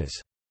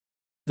Forces.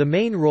 The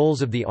main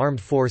roles of the armed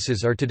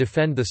forces are to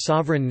defend the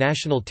sovereign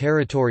national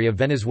territory of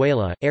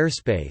Venezuela,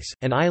 airspace,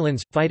 and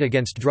islands, fight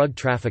against drug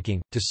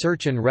trafficking, to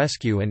search and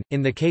rescue and,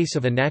 in the case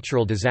of a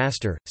natural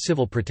disaster,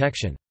 civil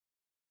protection.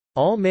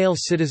 All male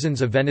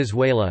citizens of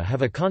Venezuela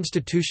have a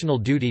constitutional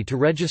duty to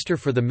register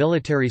for the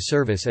military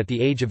service at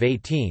the age of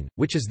 18,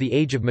 which is the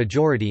age of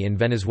majority in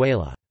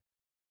Venezuela.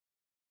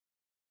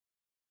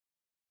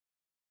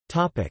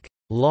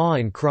 Law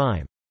and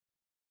crime.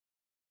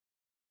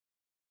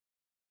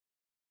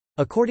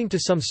 According to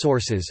some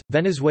sources,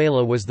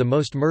 Venezuela was the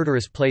most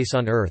murderous place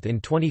on Earth in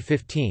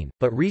 2015,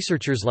 but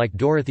researchers like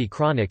Dorothy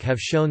Cronick have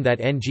shown that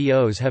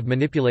NGOs have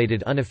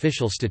manipulated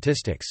unofficial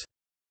statistics.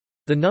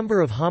 The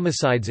number of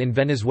homicides in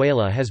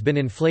Venezuela has been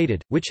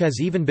inflated, which has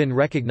even been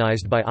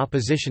recognized by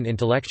opposition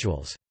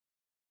intellectuals.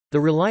 The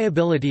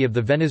reliability of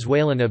the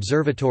Venezuelan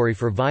Observatory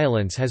for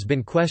Violence has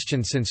been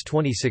questioned since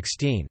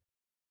 2016.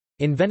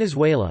 In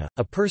Venezuela,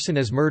 a person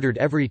is murdered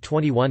every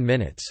 21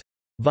 minutes.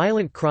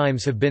 Violent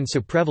crimes have been so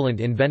prevalent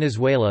in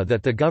Venezuela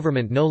that the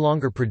government no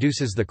longer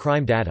produces the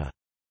crime data.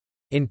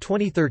 In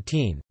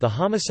 2013, the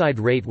homicide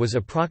rate was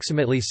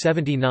approximately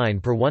 79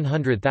 per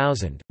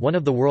 100,000, one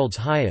of the world's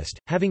highest,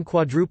 having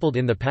quadrupled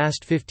in the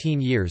past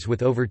 15 years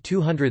with over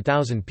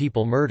 200,000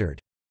 people murdered.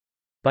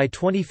 By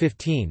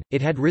 2015,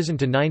 it had risen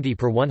to 90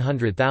 per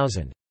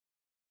 100,000.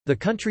 The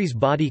country's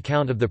body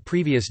count of the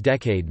previous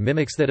decade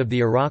mimics that of the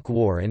Iraq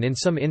War and in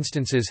some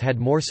instances had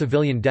more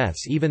civilian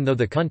deaths even though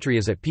the country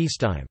is at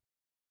peacetime.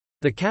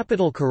 The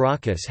capital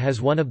Caracas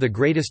has one of the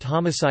greatest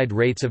homicide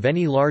rates of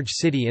any large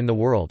city in the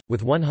world,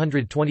 with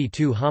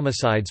 122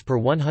 homicides per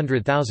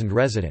 100,000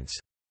 residents.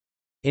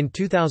 In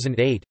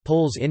 2008,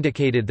 polls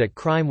indicated that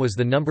crime was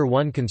the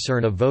 #1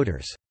 concern of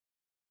voters.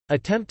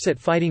 Attempts at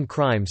fighting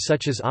crime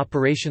such as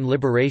Operation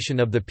Liberation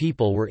of the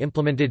People were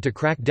implemented to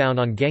crack down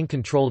on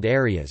gang-controlled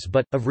areas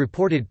but, of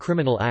reported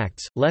criminal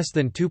acts, less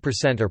than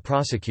 2% are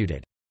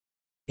prosecuted.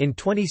 In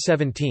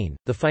 2017,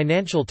 the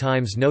Financial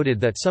Times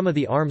noted that some of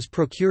the arms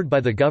procured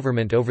by the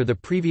government over the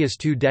previous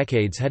 2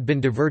 decades had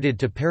been diverted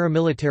to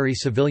paramilitary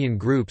civilian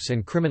groups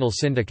and criminal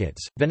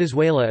syndicates.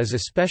 Venezuela is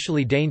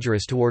especially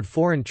dangerous toward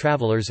foreign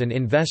travelers and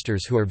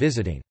investors who are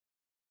visiting.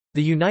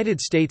 The United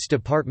States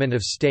Department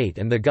of State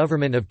and the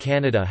Government of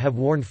Canada have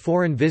warned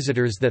foreign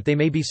visitors that they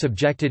may be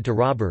subjected to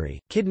robbery,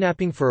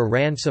 kidnapping for a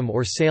ransom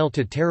or sale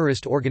to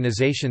terrorist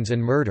organizations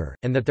and murder,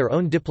 and that their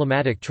own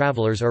diplomatic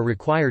travelers are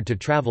required to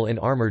travel in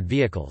armored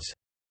vehicles.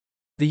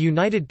 The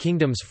United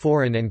Kingdom's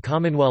Foreign and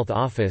Commonwealth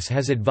Office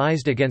has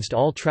advised against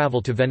all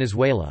travel to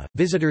Venezuela.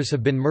 Visitors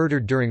have been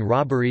murdered during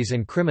robberies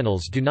and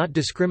criminals do not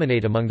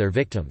discriminate among their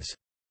victims.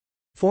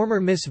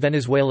 Former Miss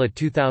Venezuela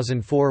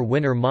 2004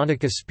 winner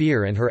Monica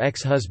Spear and her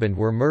ex-husband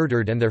were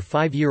murdered and their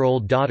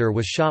 5-year-old daughter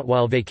was shot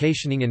while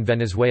vacationing in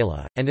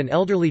Venezuela, and an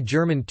elderly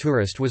German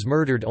tourist was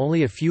murdered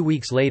only a few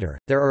weeks later.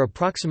 There are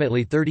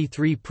approximately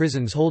 33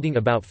 prisons holding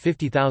about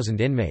 50,000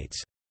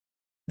 inmates.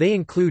 They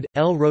include,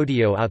 El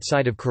Rodeo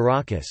outside of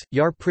Caracas,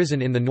 Yar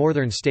Prison in the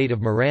northern state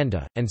of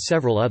Miranda, and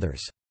several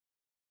others.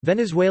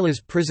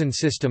 Venezuela's prison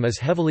system is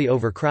heavily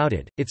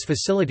overcrowded, its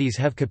facilities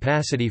have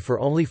capacity for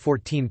only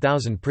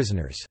 14,000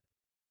 prisoners.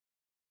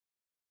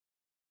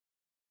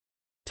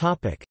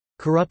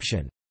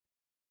 Corruption.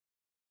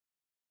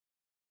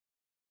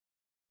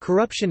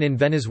 Corruption in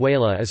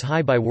Venezuela is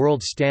high by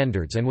world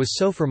standards and was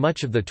so for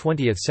much of the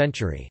 20th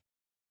century.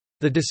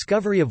 The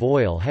discovery of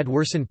oil had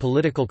worsened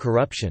political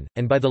corruption,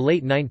 and by the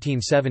late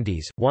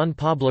 1970s, Juan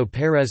Pablo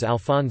Pérez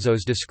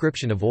Alfonso's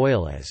description of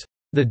oil as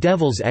the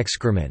devil's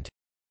excrement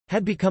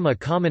had become a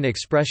common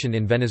expression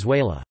in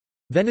Venezuela.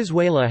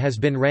 Venezuela has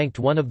been ranked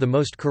one of the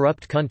most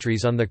corrupt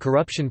countries on the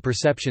Corruption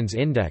Perceptions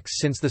Index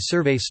since the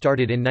survey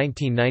started in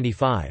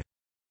 1995.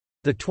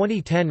 The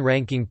 2010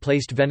 ranking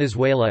placed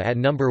Venezuela at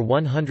number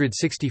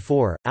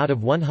 164, out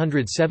of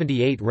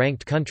 178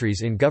 ranked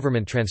countries in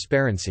government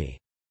transparency.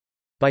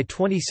 By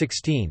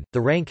 2016,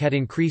 the rank had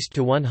increased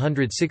to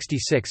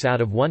 166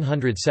 out of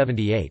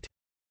 178.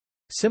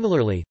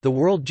 Similarly, the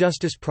World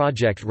Justice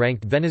Project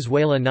ranked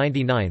Venezuela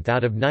 99th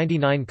out of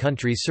 99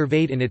 countries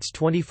surveyed in its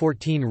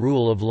 2014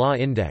 Rule of Law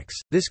Index.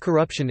 This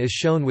corruption is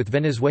shown with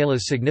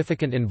Venezuela's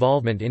significant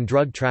involvement in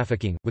drug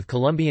trafficking, with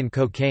Colombian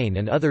cocaine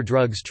and other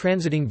drugs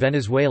transiting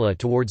Venezuela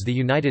towards the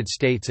United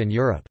States and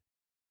Europe.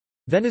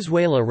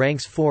 Venezuela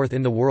ranks 4th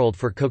in the world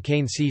for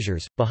cocaine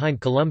seizures,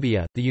 behind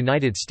Colombia, the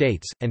United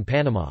States, and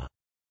Panama.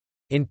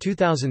 In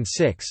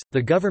 2006,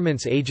 the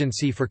government's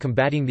Agency for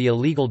Combating the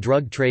Illegal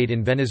Drug Trade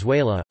in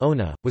Venezuela,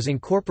 ONA, was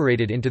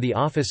incorporated into the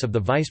office of the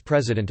vice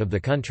president of the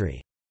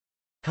country.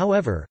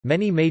 However,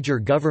 many major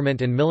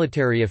government and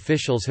military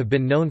officials have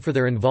been known for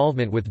their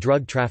involvement with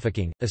drug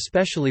trafficking,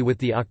 especially with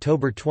the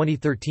October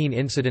 2013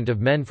 incident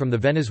of men from the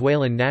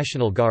Venezuelan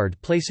National Guard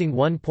placing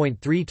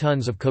 1.3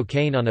 tons of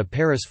cocaine on a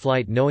Paris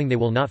flight knowing they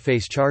will not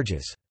face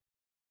charges.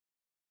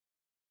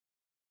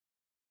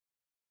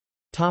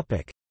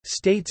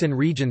 States and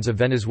regions of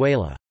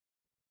Venezuela.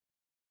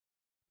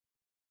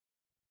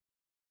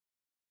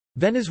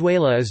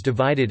 Venezuela is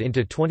divided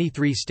into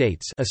 23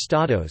 states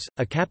estados,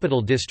 a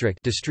capital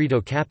district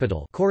distrito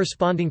capital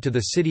corresponding to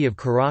the city of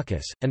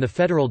Caracas, and the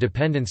federal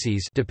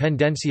dependencies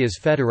dependencias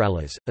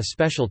federales, a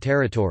special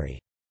territory.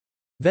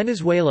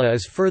 Venezuela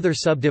is further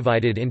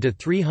subdivided into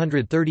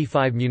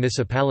 335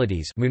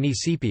 municipalities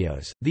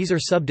municipios. These are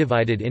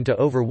subdivided into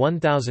over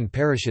 1,000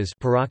 parishes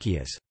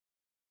parroquias.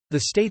 The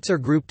states are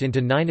grouped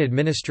into 9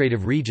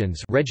 administrative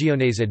regions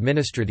regiones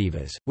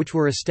administrativas, which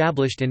were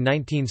established in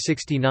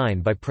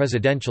 1969 by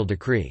presidential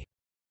decree.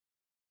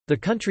 The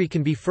country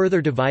can be further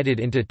divided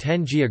into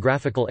 10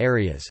 geographical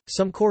areas,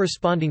 some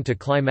corresponding to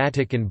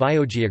climatic and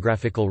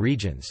biogeographical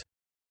regions.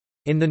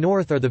 In the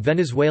north are the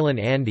Venezuelan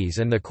Andes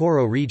and the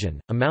Coro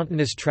region, a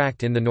mountainous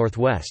tract in the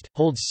northwest,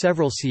 holds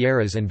several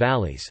sierras and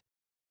valleys.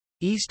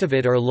 East of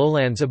it are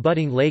lowlands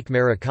abutting Lake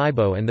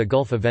Maracaibo and the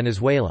Gulf of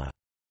Venezuela.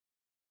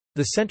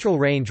 The Central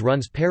Range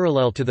runs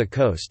parallel to the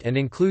coast and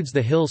includes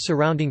the hills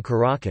surrounding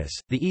Caracas.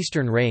 The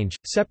Eastern Range,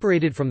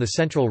 separated from the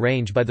Central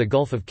Range by the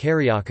Gulf of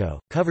Cariaco,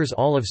 covers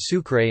all of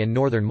Sucre and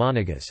northern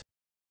Monagas.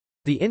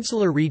 The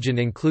insular region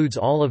includes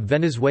all of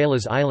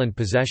Venezuela's island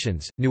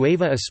possessions,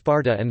 Nueva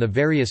Esparta and the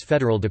various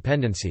federal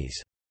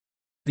dependencies.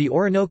 The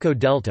Orinoco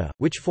Delta,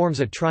 which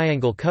forms a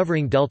triangle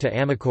covering Delta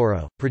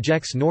Amacoro,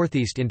 projects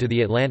northeast into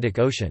the Atlantic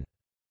Ocean.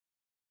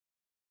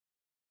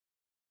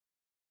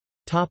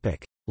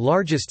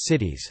 Largest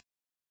cities.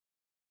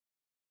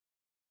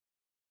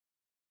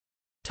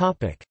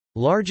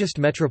 Largest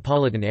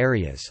metropolitan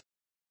areas.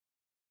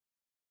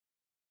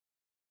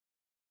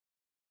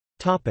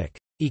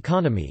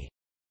 Economy.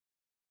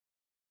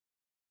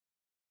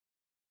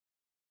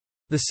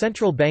 The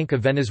Central Bank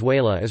of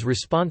Venezuela is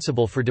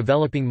responsible for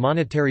developing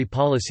monetary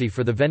policy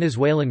for the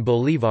Venezuelan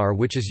bolívar,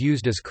 which is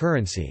used as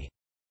currency.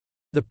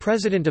 The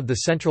president of the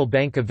Central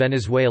Bank of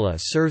Venezuela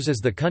serves as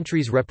the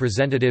country's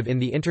representative in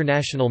the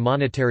International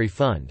Monetary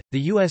Fund. The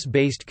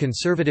US-based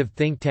conservative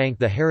think tank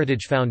The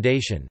Heritage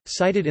Foundation,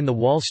 cited in the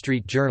Wall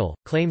Street Journal,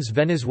 claims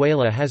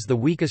Venezuela has the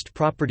weakest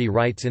property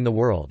rights in the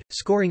world,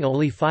 scoring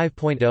only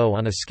 5.0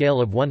 on a scale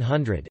of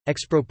 100.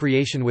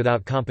 Expropriation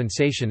without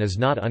compensation is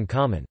not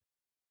uncommon.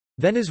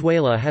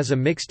 Venezuela has a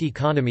mixed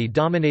economy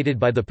dominated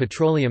by the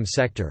petroleum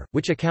sector,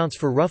 which accounts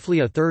for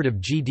roughly a third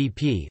of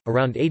GDP,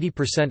 around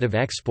 80% of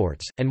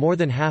exports, and more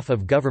than half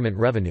of government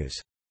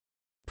revenues.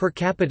 Per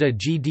capita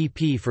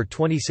GDP for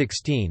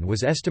 2016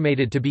 was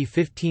estimated to be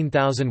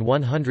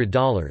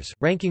 $15,100,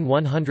 ranking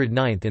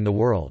 109th in the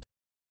world.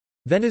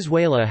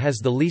 Venezuela has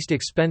the least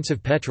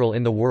expensive petrol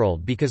in the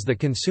world because the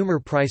consumer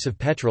price of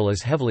petrol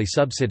is heavily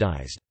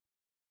subsidized.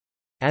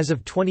 As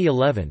of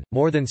 2011,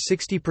 more than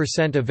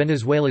 60% of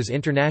Venezuela's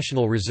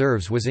international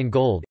reserves was in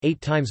gold, 8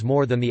 times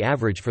more than the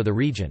average for the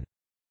region.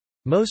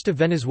 Most of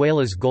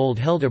Venezuela's gold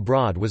held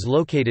abroad was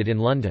located in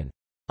London.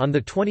 On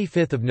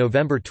 25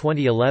 November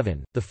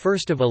 2011, the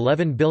first of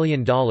 $11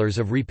 billion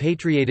of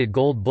repatriated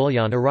gold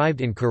bullion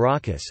arrived in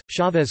Caracas.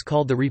 Chávez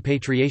called the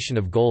repatriation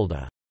of gold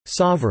a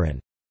 «sovereign»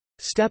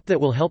 step that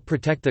will help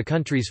protect the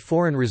country's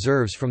foreign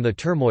reserves from the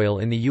turmoil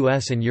in the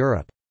US and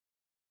Europe.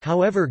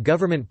 However,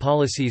 government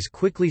policies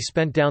quickly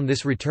spent down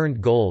this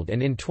returned gold,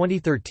 and in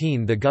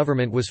 2013 the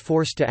government was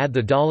forced to add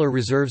the dollar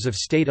reserves of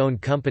state-owned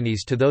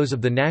companies to those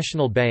of the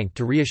National Bank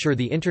to reassure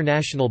the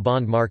international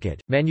bond market.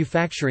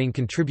 Manufacturing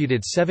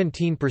contributed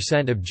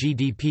 17% of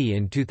GDP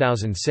in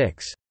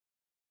 2006.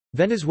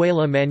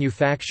 Venezuela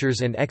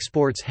manufactures and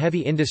exports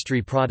heavy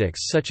industry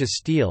products such as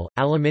steel,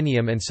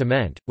 aluminium and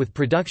cement, with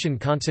production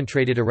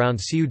concentrated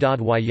around Ciudad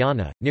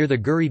Guayana, near the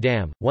Guri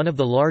Dam, one of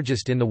the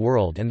largest in the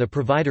world and the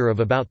provider of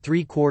about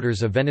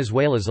 3/4 of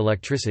Venezuela's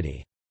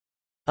electricity.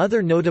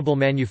 Other notable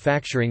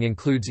manufacturing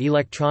includes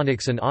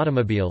electronics and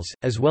automobiles,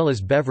 as well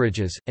as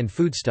beverages, and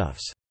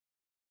foodstuffs.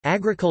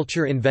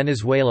 Agriculture in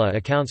Venezuela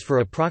accounts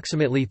for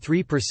approximately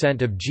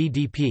 3% of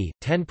GDP,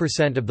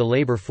 10% of the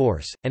labor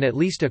force, and at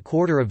least a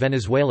quarter of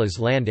Venezuela's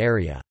land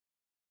area.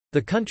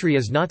 The country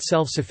is not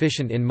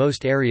self-sufficient in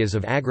most areas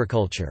of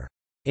agriculture.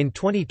 In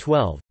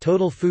 2012,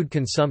 total food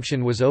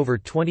consumption was over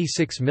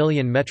 26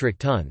 million metric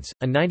tons,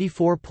 a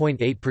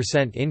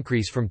 94.8%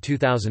 increase from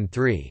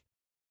 2003.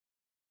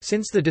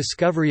 Since the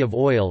discovery of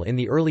oil in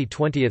the early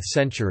 20th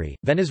century,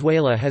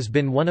 Venezuela has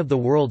been one of the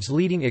world's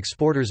leading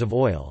exporters of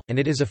oil, and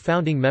it is a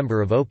founding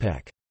member of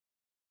OPEC.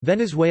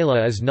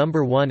 Venezuela is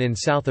number 1 in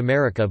South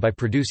America by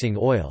producing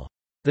oil.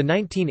 The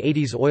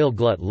 1980s oil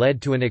glut led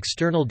to an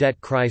external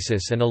debt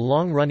crisis and a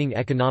long-running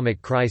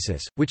economic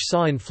crisis, which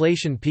saw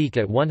inflation peak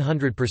at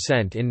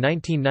 100% in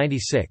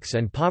 1996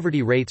 and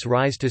poverty rates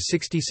rise to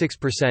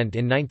 66%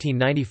 in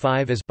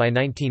 1995 as by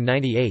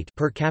 1998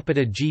 per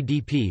capita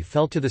GDP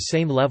fell to the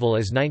same level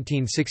as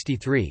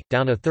 1963,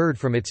 down a third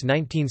from its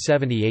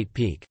 1978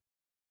 peak.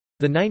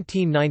 The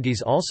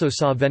 1990s also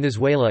saw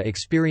Venezuela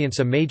experience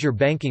a major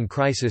banking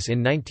crisis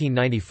in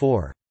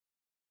 1994.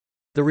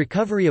 The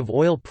recovery of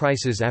oil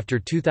prices after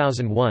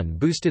 2001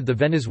 boosted the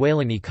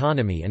Venezuelan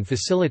economy and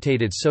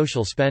facilitated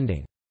social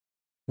spending.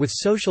 With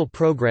social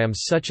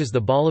programs such as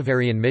the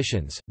Bolivarian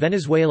missions,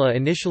 Venezuela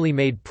initially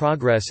made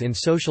progress in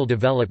social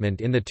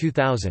development in the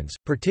 2000s,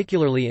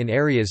 particularly in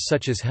areas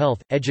such as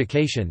health,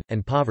 education,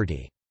 and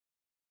poverty.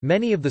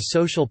 Many of the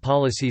social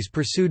policies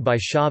pursued by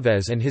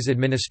Chávez and his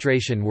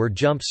administration were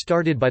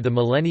jump-started by the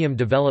Millennium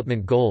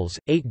Development Goals,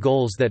 8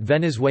 goals that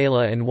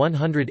Venezuela and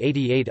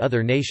 188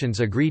 other nations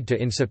agreed to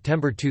in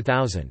September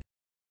 2000.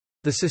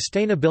 The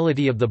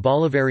sustainability of the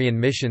Bolivarian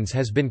missions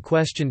has been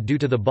questioned due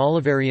to the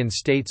Bolivarian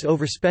state's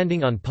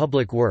overspending on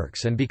public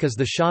works and because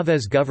the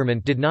Chávez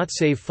government did not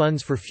save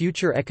funds for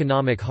future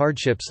economic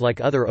hardships like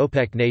other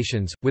OPEC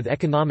nations, with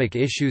economic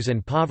issues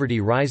and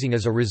poverty rising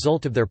as a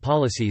result of their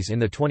policies in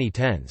the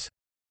 2010s.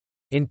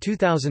 In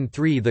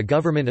 2003 the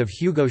government of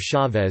Hugo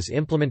Chávez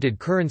implemented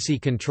currency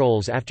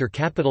controls after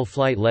capital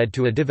flight led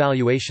to a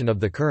devaluation of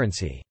the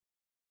currency.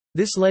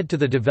 This led to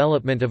the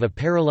development of a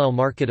parallel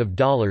market of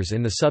dollars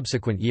in the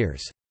subsequent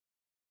years.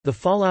 The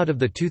fallout of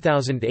the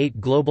 2008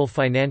 global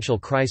financial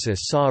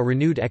crisis saw a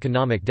renewed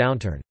economic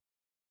downturn.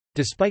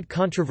 Despite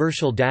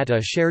controversial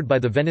data shared by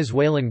the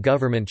Venezuelan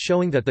government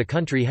showing that the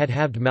country had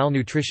halved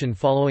malnutrition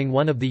following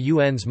one of the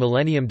UN's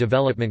Millennium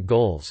Development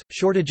Goals,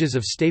 shortages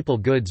of staple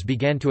goods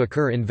began to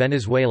occur in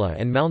Venezuela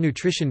and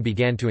malnutrition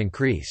began to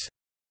increase.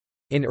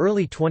 In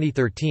early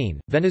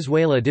 2013,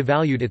 Venezuela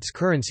devalued its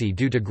currency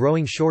due to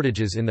growing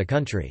shortages in the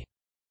country.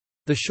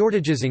 The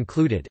shortages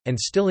included, and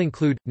still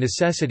include,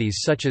 necessities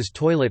such as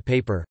toilet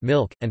paper,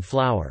 milk, and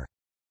flour.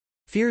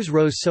 Fears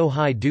rose so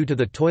high due to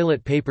the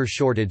toilet paper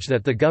shortage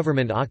that the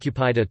government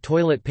occupied a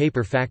toilet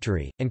paper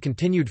factory, and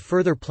continued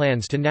further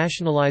plans to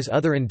nationalize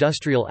other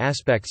industrial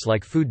aspects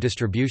like food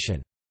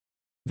distribution.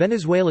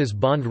 Venezuela's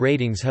bond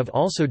ratings have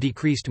also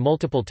decreased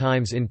multiple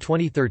times in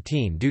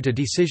 2013 due to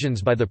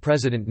decisions by the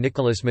president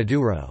Nicolás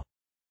Maduro.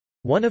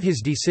 One of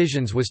his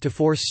decisions was to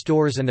force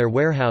stores and their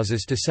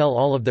warehouses to sell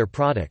all of their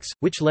products,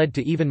 which led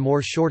to even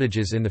more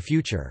shortages in the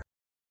future.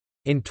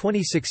 In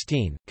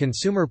 2016,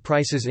 consumer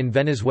prices in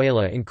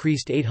Venezuela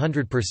increased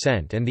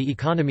 800% and the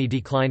economy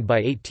declined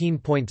by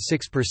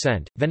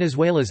 18.6%.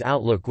 Venezuela's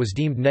outlook was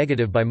deemed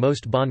negative by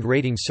most bond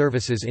rating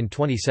services in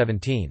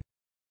 2017.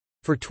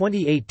 For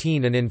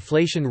 2018, an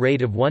inflation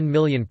rate of 1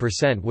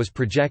 million% was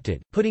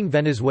projected, putting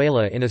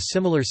Venezuela in a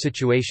similar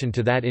situation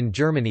to that in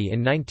Germany in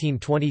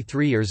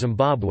 1923 or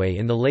Zimbabwe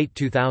in the late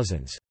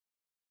 2000s.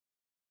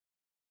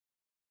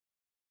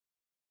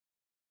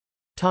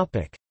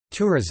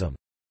 Tourism.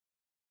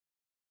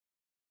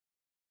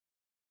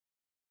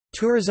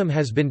 Tourism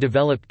has been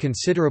developed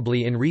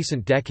considerably in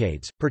recent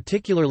decades,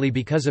 particularly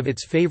because of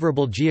its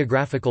favorable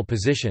geographical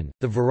position,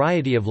 the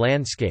variety of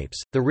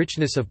landscapes, the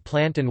richness of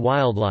plant and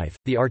wildlife,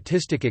 the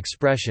artistic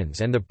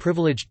expressions and the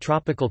privileged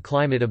tropical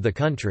climate of the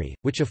country,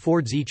 which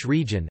affords each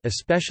region,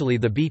 especially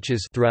the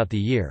beaches, throughout the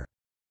year.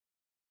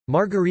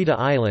 Margarita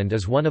Island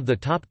is one of the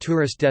top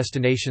tourist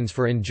destinations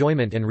for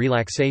enjoyment and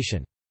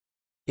relaxation.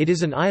 It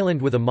is an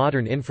island with a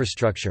modern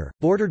infrastructure,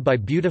 bordered by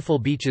beautiful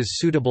beaches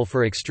suitable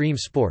for extreme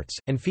sports,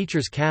 and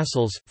features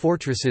castles,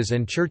 fortresses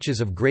and churches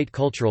of great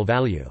cultural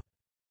value.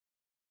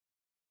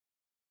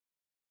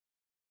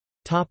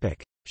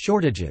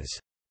 Shortages.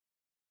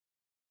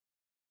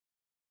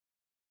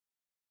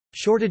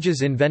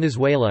 Shortages in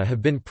Venezuela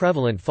have been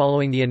prevalent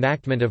following the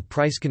enactment of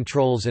price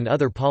controls and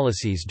other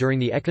policies during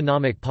the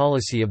economic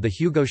policy of the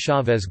Hugo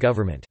Chávez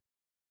government.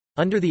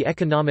 Under the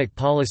economic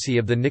policy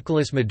of the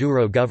Nicolás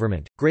Maduro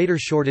government, greater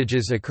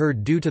shortages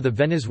occurred due to the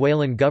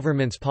Venezuelan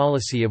government's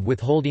policy of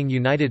withholding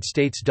United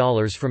States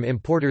dollars from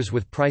importers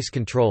with price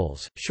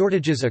controls.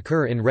 Shortages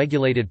occur in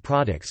regulated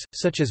products,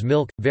 such as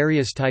milk,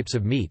 various types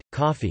of meat,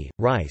 coffee,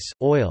 rice,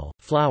 oil,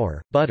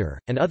 flour, butter,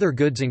 and other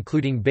goods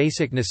including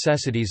basic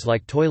necessities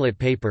like toilet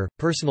paper,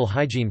 personal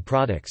hygiene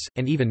products,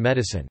 and even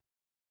medicine.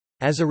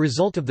 As a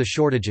result of the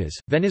shortages,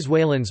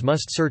 Venezuelans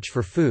must search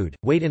for food,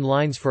 wait in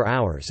lines for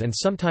hours and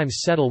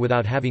sometimes settle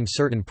without having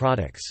certain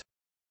products.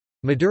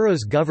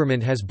 Maduro's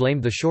government has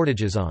blamed the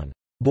shortages on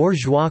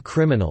bourgeois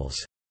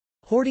criminals.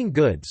 Hoarding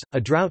goods.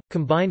 A drought,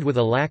 combined with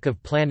a lack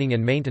of planning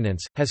and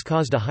maintenance, has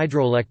caused a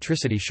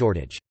hydroelectricity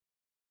shortage.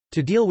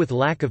 To deal with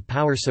lack of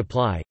power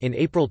supply, in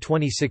April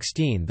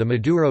 2016 the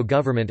Maduro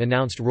government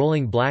announced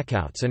rolling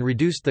blackouts and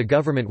reduced the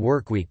government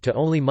workweek to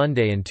only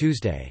Monday and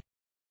Tuesday.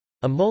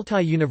 A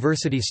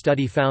multi-university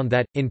study found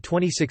that, in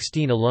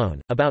 2016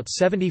 alone, about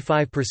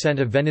 75%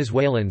 of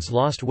Venezuelans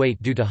lost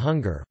weight due to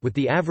hunger, with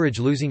the average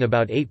losing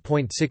about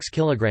 8.6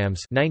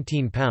 kilograms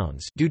 (19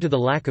 pounds) due to the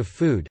lack of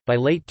food. By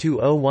late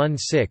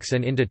 2016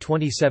 and into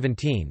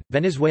 2017,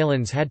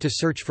 Venezuelans had to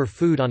search for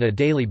food on a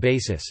daily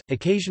basis,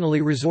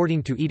 occasionally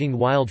resorting to eating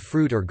wild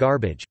fruit or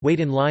garbage,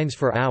 wait in lines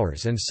for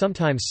hours and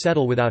sometimes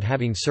settle without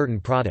having certain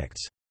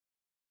products.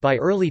 By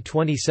early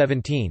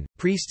 2017,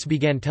 priests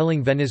began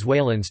telling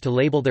Venezuelans to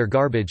label their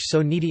garbage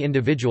so needy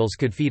individuals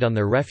could feed on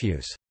their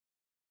refuse.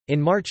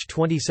 In March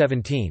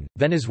 2017,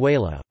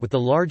 Venezuela, with the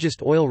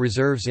largest oil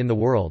reserves in the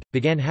world,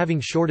 began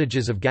having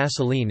shortages of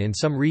gasoline in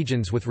some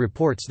regions with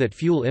reports that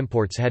fuel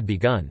imports had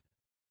begun.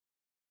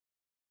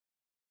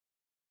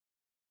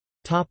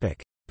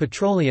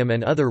 Petroleum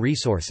and other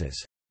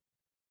resources.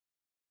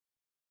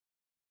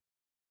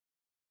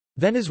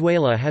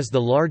 Venezuela has the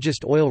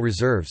largest oil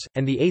reserves,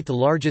 and the 8th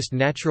largest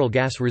natural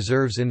gas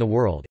reserves in the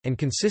world, and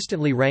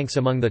consistently ranks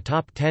among the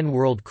top 10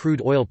 world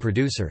crude oil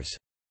producers.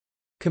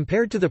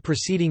 Compared to the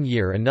preceding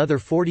year, another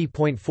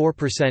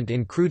 40.4%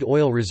 in crude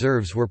oil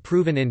reserves were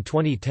proven in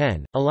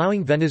 2010,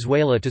 allowing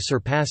Venezuela to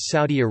surpass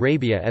Saudi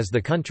Arabia as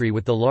the country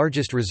with the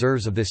largest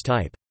reserves of this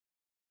type.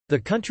 The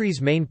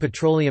country's main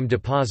petroleum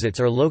deposits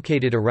are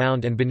located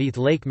around and beneath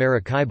Lake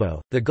Maracaibo,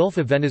 the Gulf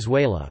of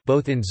Venezuela,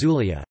 both in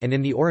Zulia, and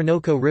in the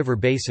Orinoco River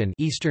Basin,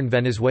 eastern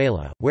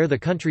Venezuela, where the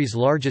country's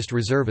largest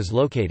reserve is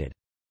located.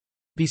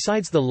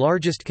 Besides the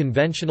largest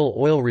conventional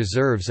oil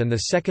reserves and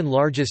the second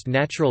largest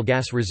natural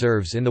gas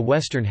reserves in the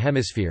Western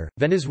Hemisphere,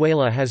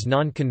 Venezuela has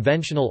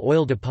non-conventional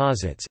oil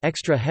deposits,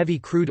 extra heavy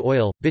crude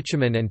oil,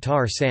 bitumen and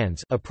tar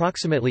sands,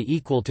 approximately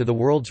equal to the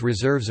world's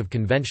reserves of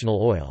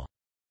conventional oil.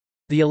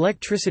 The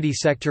electricity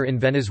sector in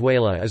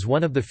Venezuela is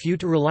one of the few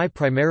to rely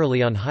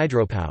primarily on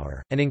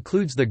hydropower, and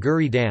includes the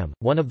Guri Dam,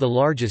 one of the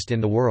largest in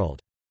the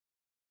world.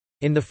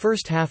 In the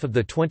first half of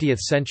the 20th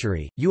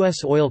century,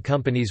 U.S. oil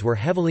companies were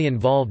heavily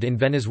involved in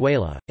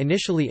Venezuela,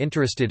 initially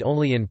interested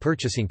only in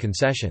purchasing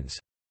concessions.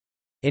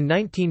 In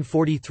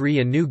 1943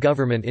 a new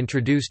government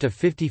introduced a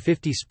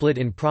 50-50 split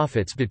in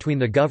profits between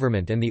the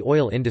government and the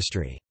oil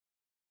industry.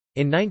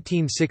 In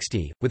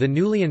 1960, with a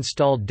newly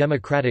installed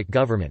democratic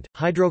government,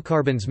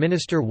 hydrocarbons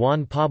minister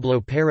Juan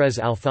Pablo Pérez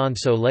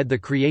Alfonso led the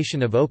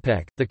creation of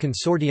OPEC, the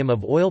consortium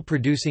of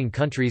oil-producing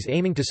countries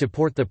aiming to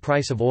support the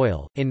price of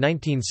oil. In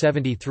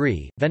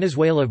 1973,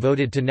 Venezuela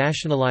voted to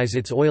nationalize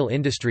its oil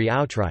industry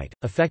outright,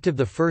 effective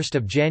 1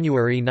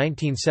 January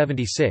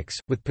 1976,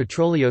 with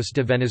Petróleos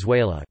de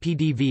Venezuela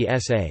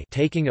 (PDVSA)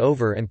 taking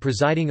over and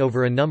presiding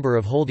over a number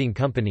of holding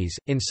companies.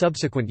 In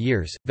subsequent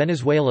years,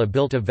 Venezuela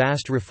built a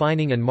vast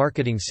refining and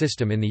marketing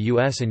system in the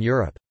US and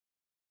Europe.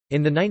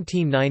 In the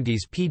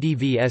 1990s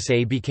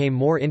PDVSA became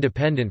more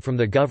independent from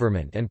the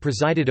government and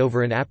presided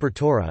over an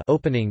apertura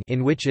opening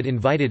in which it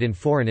invited in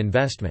foreign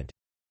investment.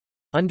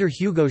 Under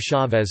Hugo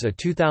Chávez a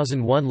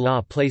 2001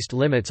 law placed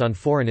limits on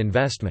foreign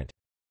investment.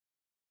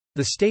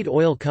 The state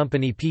oil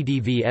company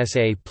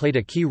PDVSA played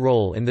a key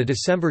role in the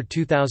December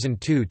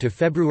 2002 to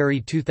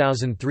February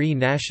 2003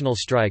 national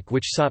strike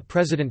which sought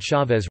President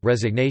Chávez's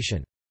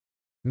resignation.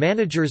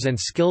 Managers and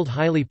skilled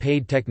highly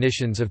paid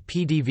technicians of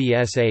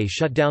PDVSA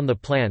shut down the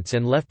plants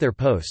and left their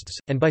posts,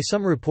 and by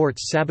some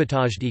reports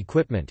sabotaged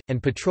equipment,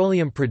 and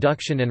petroleum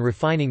production and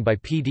refining by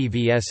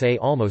PDVSA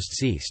almost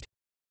ceased.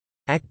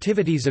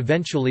 Activities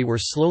eventually were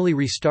slowly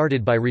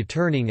restarted by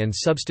returning and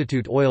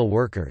substitute oil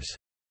workers.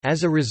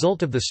 As a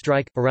result of the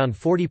strike, around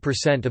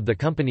 40% of the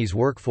company's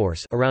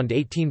workforce, around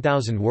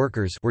 18,000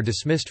 workers, were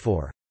dismissed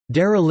for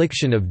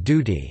dereliction of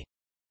duty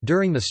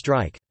during the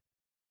strike.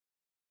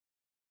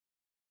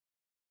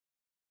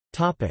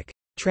 Topic: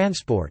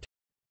 Transport.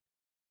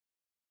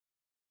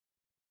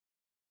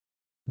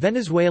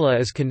 Venezuela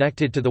is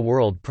connected to the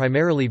world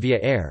primarily via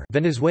air.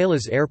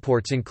 Venezuela's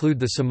airports include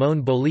the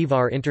Simón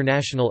Bolívar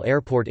International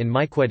Airport in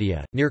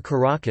Maiquetía, near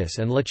Caracas,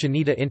 and La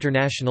Chinita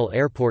International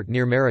Airport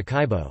near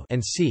Maracaibo,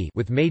 and sea,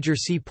 with major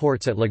sea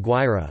ports at La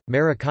Guaira,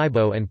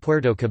 Maracaibo and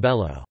Puerto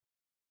Cabello.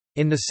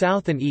 In the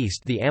south and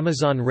east, the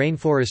Amazon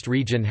rainforest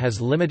region has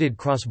limited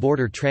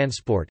cross-border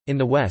transport. In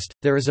the west,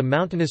 there is a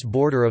mountainous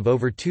border of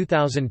over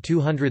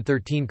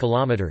 2,213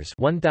 kilometers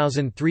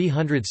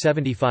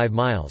 (1,375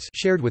 miles)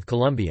 shared with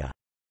Colombia.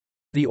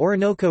 The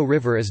Orinoco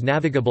River is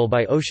navigable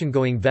by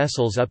ocean-going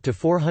vessels up to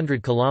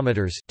 400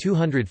 kilometers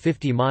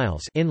 (250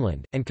 miles)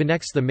 inland, and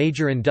connects the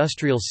major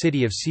industrial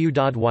city of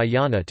Ciudad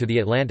Guayana to the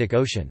Atlantic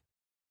Ocean.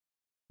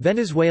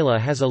 Venezuela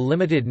has a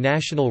limited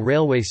national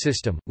railway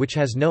system, which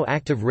has no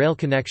active rail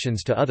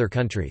connections to other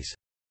countries.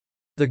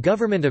 The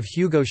government of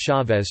Hugo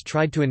Chavez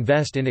tried to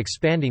invest in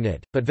expanding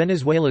it, but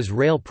Venezuela's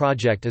rail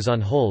project is on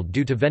hold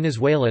due to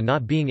Venezuela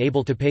not being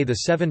able to pay the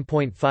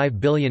 $7.5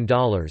 billion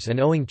and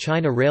owing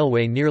China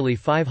Railway nearly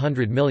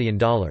 $500 million.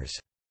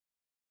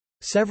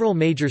 Several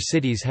major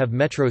cities have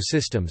metro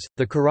systems.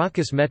 The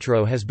Caracas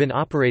Metro has been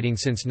operating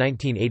since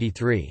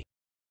 1983.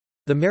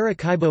 The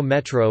Maracaibo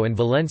Metro and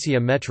Valencia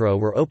Metro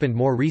were opened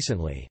more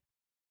recently.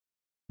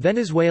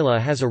 Venezuela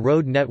has a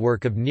road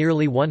network of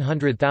nearly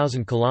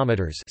 100,000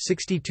 kilometers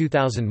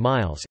 (62,000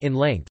 miles) in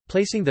length,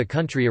 placing the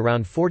country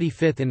around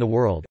 45th in the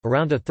world.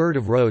 Around a third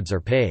of roads are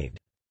paved.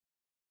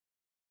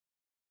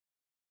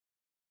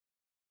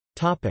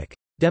 Topic: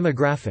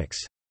 Demographics.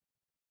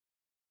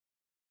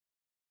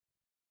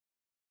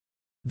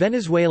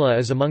 Venezuela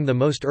is among the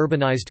most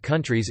urbanized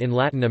countries in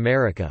Latin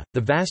America.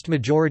 The vast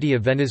majority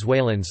of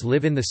Venezuelans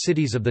live in the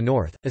cities of the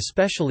north,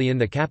 especially in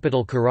the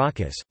capital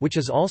Caracas, which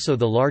is also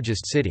the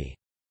largest city.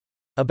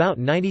 About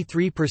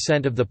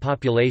 93% of the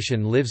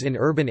population lives in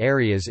urban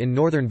areas in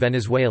northern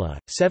Venezuela,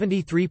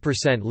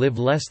 73% live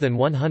less than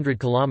 100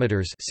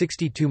 kilometers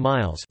 (62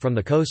 miles) from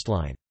the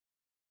coastline.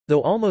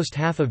 Though almost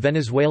half of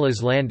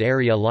Venezuela's land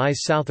area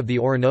lies south of the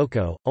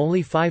Orinoco,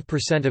 only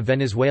 5% of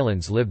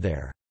Venezuelans live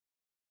there.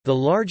 The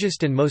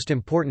largest and most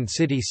important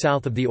city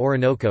south of the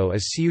Orinoco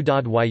is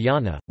Ciudad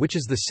Guayana, which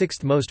is the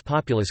sixth most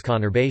populous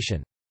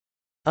conurbation.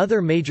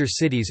 Other major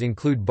cities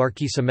include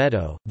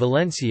Barquisimeto,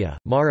 Valencia,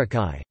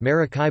 Maracay,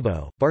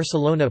 Maracaibo,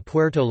 Barcelona,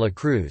 Puerto La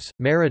Cruz,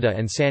 Mérida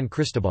and San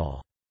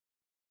Cristobal.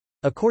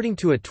 According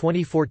to a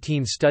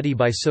 2014 study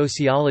by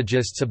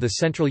sociologists of the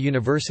Central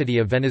University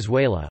of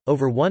Venezuela,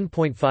 over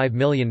 1.5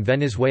 million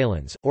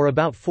Venezuelans, or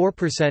about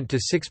 4% to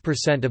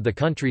 6% of the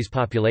country's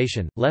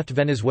population, left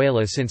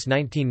Venezuela since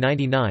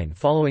 1999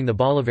 following the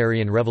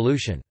Bolivarian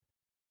Revolution.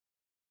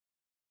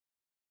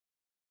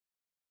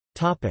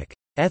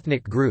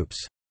 Ethnic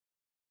groups.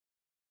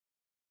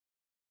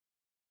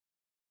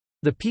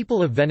 The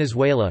people of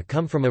Venezuela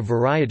come from a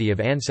variety of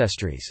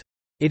ancestries.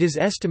 It is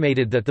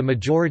estimated that the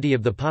majority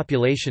of the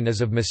population is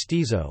of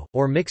mestizo,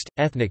 or mixed,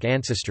 ethnic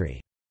ancestry.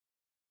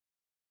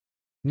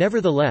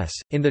 Nevertheless,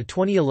 in the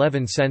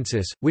 2011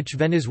 census, which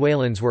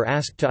Venezuelans were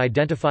asked to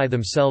identify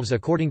themselves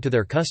according to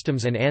their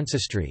customs and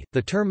ancestry,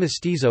 the term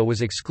mestizo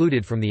was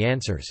excluded from the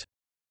answers.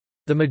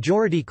 The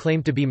majority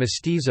claimed to be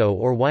mestizo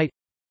or white,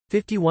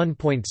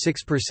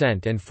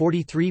 51.6% and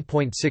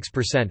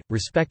 43.6%,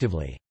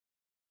 respectively.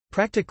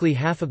 Practically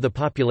half of the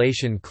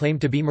population claimed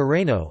to be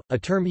moreno, a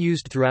term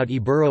used throughout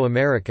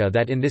Ibero-America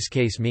that in this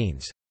case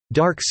means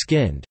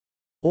dark-skinned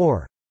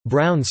or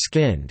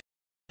brown-skinned.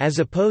 As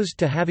opposed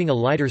to having a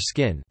lighter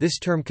skin, this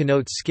term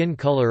connotes skin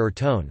color or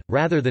tone,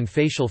 rather than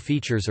facial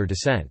features or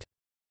descent.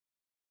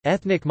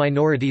 Ethnic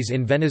minorities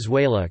in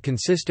Venezuela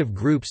consist of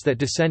groups that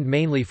descend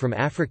mainly from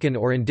African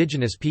or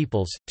indigenous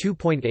peoples.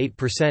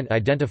 2.8%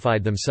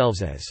 identified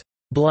themselves as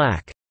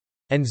black,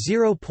 and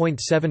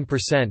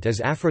 0.7%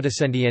 as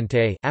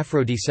Afrodescendiente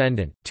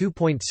Afro-descendant,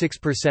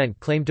 2.6%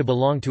 claimed to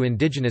belong to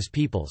indigenous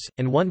peoples,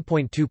 and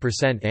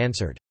 1.2%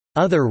 answered,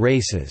 "other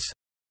races."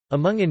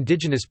 Among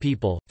indigenous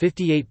people,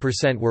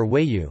 58% were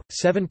Wayu,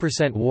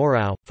 7%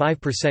 Warao,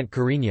 5%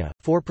 Cariña,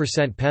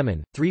 4%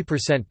 Peman,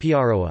 3%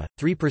 Piaroa,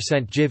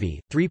 3%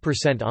 Jivi,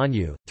 3%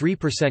 Anyu,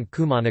 3%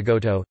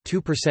 Kumanagoto,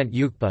 2%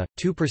 Yukpa,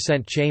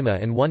 2%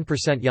 Chema and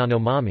 1%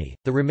 Yanomami.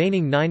 The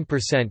remaining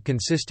 9%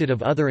 consisted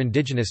of other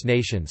indigenous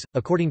nations.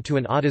 According to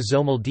an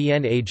autosomal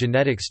DNA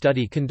genetic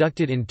study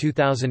conducted in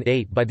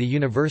 2008 by the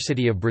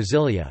University of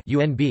Brasilia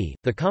 (UNB),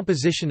 the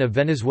composition of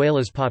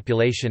Venezuela's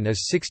population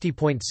is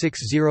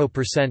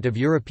 60.60% of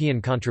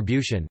European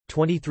contribution,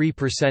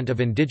 23%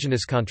 of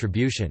indigenous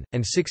contribution,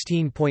 and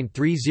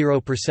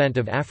 16.30%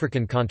 of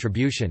African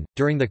contribution.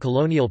 During the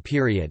colonial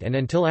period and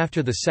until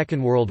after the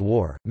Second World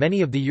War,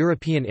 many of the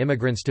European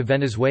immigrants to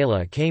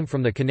Venezuela came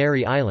from the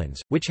Canary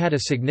Islands, which had a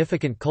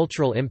significant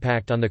cultural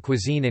impact on the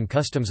cuisine and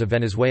customs of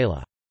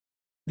Venezuela.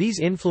 These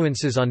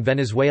influences on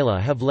Venezuela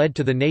have led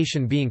to the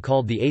nation being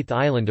called the eighth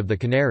island of the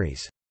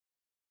Canaries.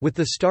 With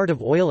the start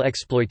of oil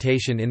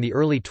exploitation in the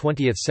early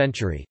 20th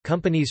century,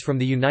 companies from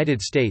the United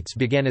States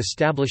began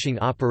establishing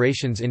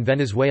operations in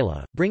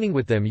Venezuela, bringing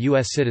with them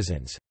U.S.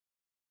 citizens.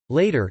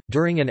 Later,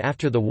 during and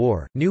after the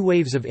war, new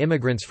waves of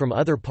immigrants from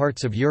other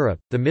parts of Europe,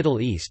 the Middle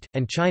East,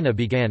 and China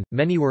began.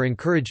 Many were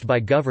encouraged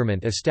by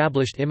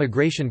government-established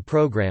immigration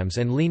programs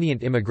and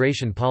lenient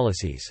immigration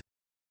policies.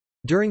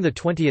 During the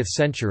 20th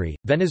century,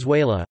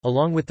 Venezuela,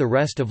 along with the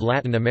rest of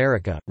Latin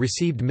America,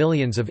 received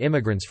millions of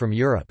immigrants from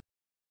Europe.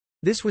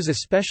 This was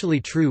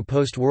especially true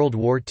post-World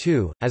War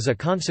II, as a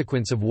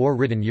consequence of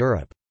war-ridden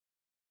Europe.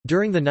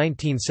 During the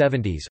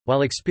 1970s,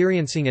 while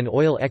experiencing an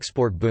oil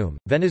export boom,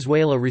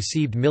 Venezuela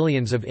received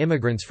millions of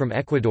immigrants from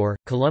Ecuador,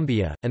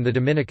 Colombia, and the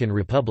Dominican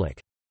Republic.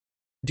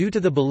 Due to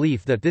the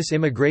belief that this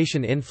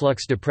immigration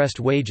influx depressed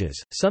wages,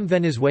 some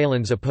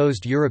Venezuelans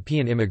opposed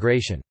European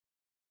immigration.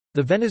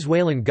 The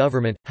Venezuelan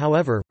government,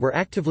 however, were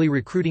actively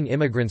recruiting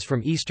immigrants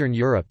from Eastern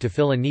Europe to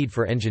fill a need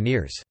for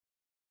engineers.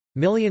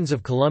 Millions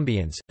of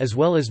Colombians, as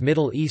well as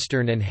Middle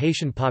Eastern and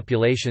Haitian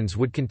populations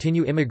would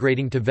continue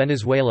immigrating to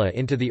Venezuela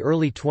into the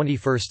early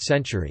 21st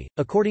century.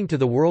 According to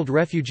the World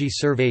Refugee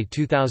Survey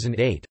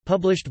 2008,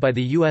 published by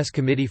the U.S.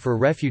 Committee for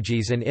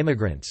Refugees and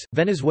Immigrants,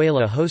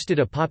 Venezuela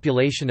hosted a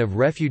population of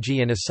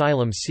refugee and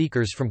asylum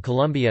seekers from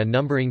Colombia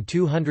numbering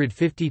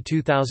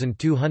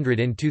 252,200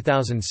 in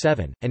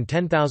 2007, and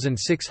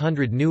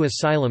 10,600 new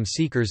asylum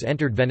seekers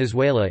entered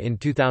Venezuela in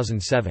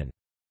 2007.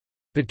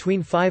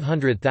 Between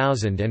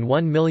 500,000 and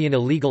 1 million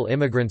illegal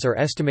immigrants are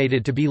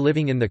estimated to be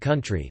living in the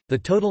country. The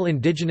total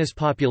indigenous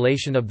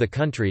population of the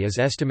country is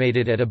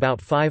estimated at about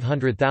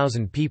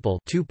 500,000 people,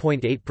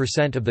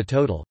 2.8% of the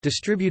total,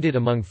 distributed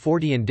among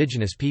 40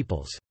 indigenous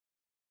peoples.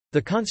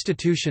 The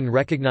Constitution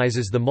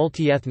recognizes the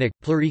multi-ethnic,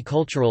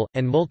 pluricultural,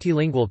 and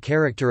multilingual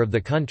character of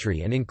the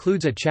country and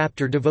includes a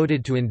chapter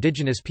devoted to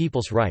indigenous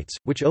peoples' rights,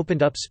 which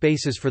opened up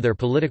spaces for their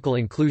political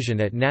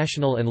inclusion at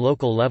national and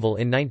local level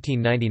in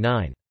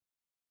 1999.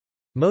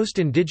 Most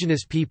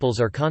indigenous peoples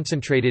are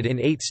concentrated in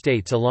 8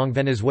 states along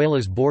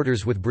Venezuela's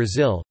borders with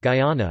Brazil,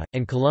 Guyana,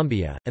 and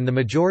Colombia, and the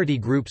majority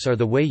groups are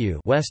the Wayuu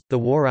west, the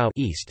Warao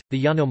east,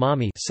 the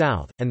Yanomami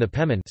south, and the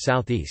Pemen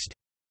southeast.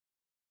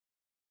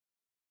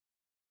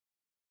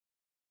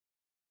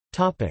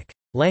 Topic: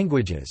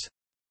 Languages.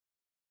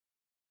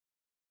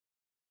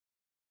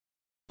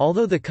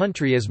 Although the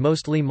country is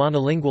mostly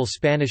monolingual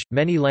Spanish,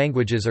 many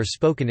languages are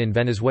spoken in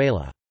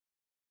Venezuela.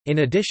 In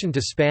addition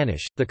to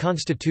Spanish, the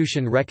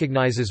Constitution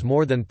recognizes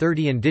more than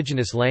 30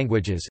 indigenous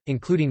languages,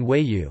 including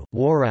Wayuu,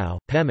 Warao,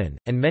 Pemen,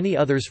 and many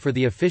others for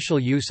the official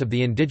use of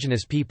the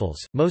indigenous peoples,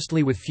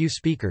 mostly with few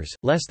speakers,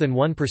 less than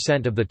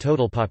 1% of the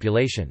total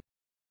population.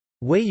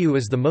 Wayuu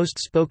is the most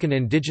spoken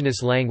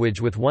indigenous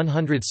language with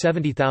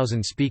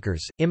 170,000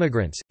 speakers.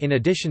 Immigrants, in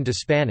addition to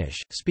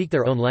Spanish, speak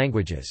their own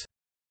languages.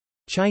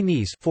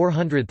 Chinese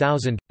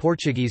 400,000,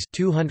 Portuguese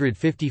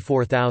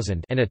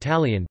 254,000 and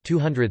Italian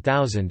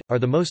 200,000 are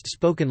the most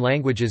spoken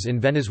languages in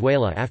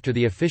Venezuela after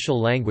the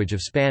official language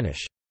of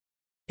Spanish.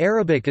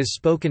 Arabic is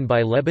spoken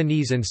by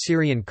Lebanese and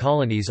Syrian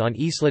colonies on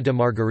Isla de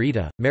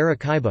Margarita,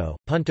 Maracaibo,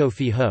 Punto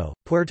Fijo,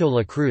 Puerto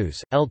La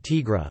Cruz, El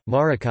Tigre,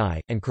 Maracay,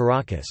 and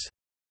Caracas.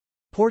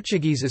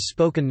 Portuguese is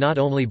spoken not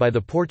only by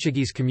the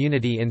Portuguese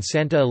community in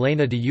Santa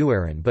Elena de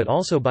Uruén but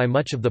also by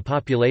much of the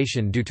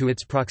population due to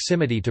its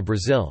proximity to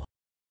Brazil.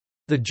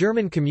 The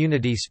German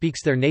community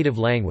speaks their native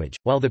language,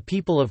 while the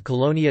people of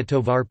Colonia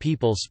Tovar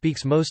people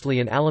speaks mostly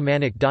an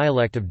Alemannic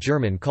dialect of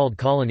German called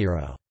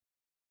Colonero.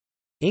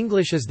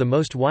 English is the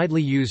most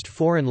widely used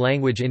foreign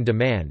language in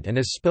demand and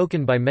is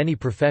spoken by many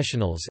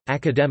professionals,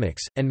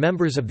 academics, and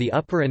members of the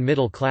upper and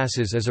middle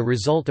classes as a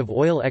result of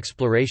oil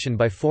exploration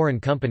by foreign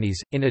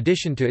companies, in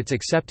addition to its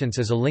acceptance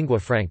as a lingua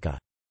franca.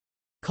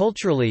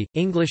 Culturally,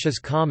 English is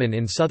common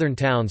in southern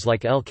towns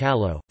like El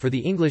Calo, for the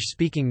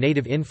English-speaking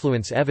native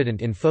influence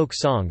evident in folk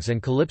songs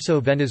and calypso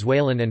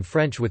Venezuelan and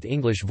French with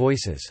English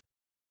voices.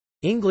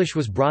 English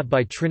was brought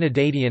by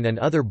Trinidadian and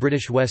other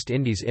British West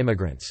Indies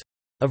immigrants.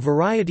 A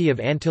variety of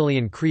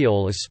Antillean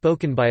Creole is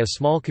spoken by a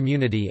small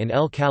community in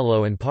El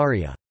Calo and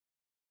Paria.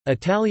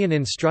 Italian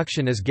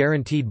instruction is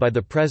guaranteed by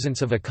the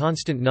presence of a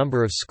constant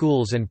number of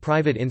schools and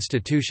private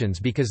institutions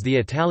because the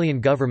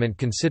Italian government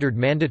considered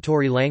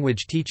mandatory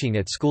language teaching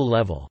at school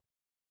level.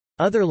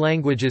 Other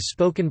languages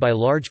spoken by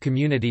large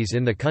communities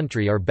in the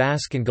country are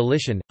Basque and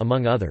Galician,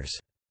 among others.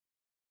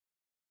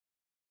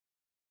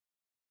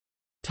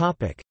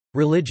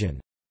 Religion.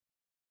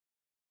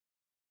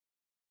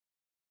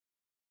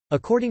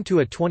 According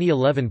to a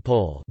 2011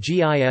 poll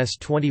GIS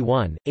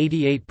 21,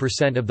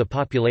 88% of the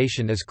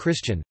population is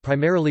Christian,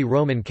 primarily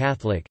Roman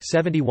Catholic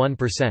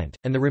 71%,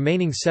 and the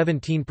remaining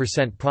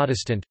 17%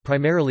 Protestant,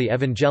 primarily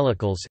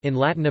evangelicals. In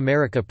Latin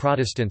America,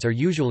 Protestants are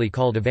usually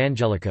called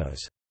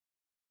evangelicos.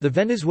 The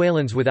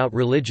Venezuelans without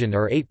religion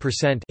are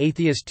 8%,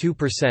 atheist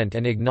 2%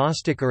 and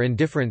agnostic or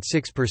indifferent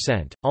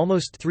 6%.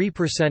 Almost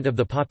 3% of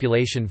the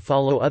population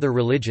follow other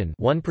religion,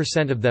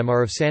 1% of them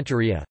are of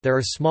Santeria. There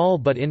are small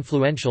but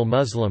influential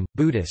Muslim,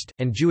 Buddhist,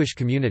 and Jewish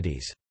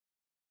communities.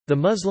 The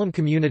Muslim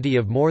community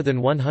of more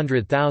than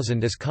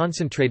 100,000 is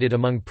concentrated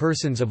among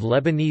persons of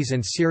Lebanese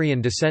and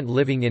Syrian descent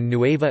living in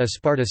Nueva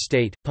Esparta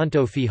State,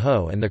 Punto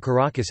Fijo and the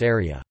Caracas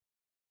area.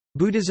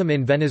 Buddhism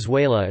in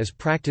Venezuela is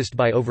practiced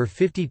by over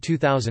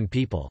 52,000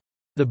 people.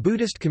 The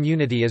Buddhist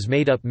community is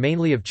made up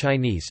mainly of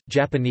Chinese,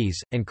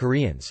 Japanese, and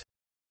Koreans.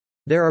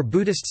 There are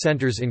Buddhist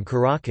centers in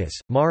Caracas,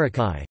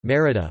 Maracay,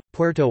 Mérida,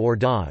 Puerto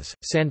Ordaz,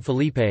 San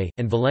Felipe,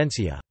 and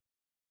Valencia.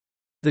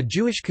 The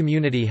Jewish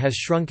community has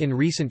shrunk in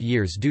recent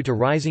years due to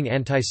rising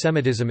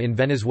antisemitism in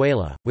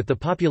Venezuela, with the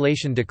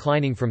population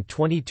declining from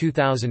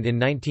 22,000 in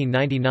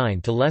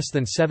 1999 to less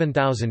than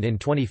 7,000 in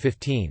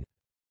 2015.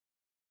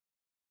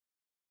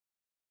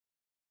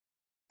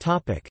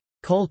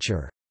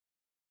 Culture.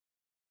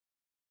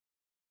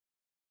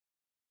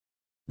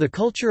 The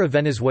culture of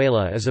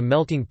Venezuela is a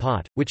melting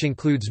pot, which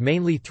includes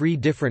mainly three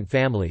different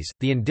families,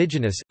 the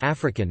indigenous,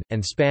 African,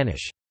 and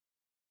Spanish.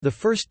 The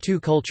first two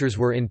cultures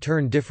were in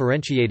turn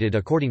differentiated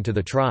according to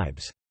the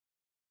tribes.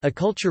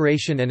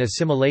 Acculturation and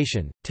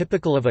assimilation,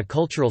 typical of a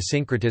cultural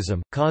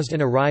syncretism, caused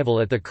an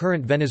arrival at the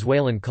current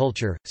Venezuelan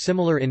culture,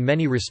 similar in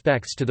many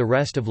respects to the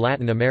rest of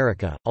Latin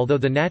America, although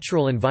the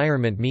natural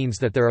environment means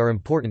that there are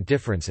important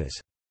differences.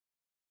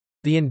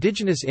 The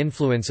indigenous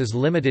influence is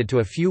limited to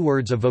a few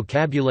words of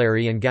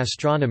vocabulary and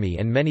gastronomy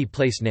and many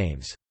place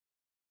names.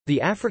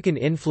 The African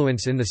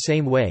influence in the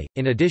same way,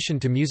 in addition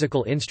to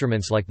musical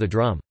instruments like the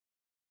drum.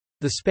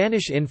 The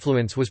Spanish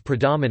influence was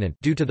predominant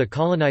due to the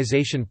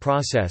colonization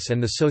process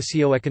and the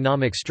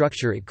socio-economic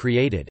structure it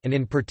created, and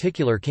in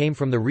particular came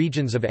from the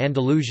regions of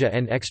Andalusia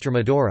and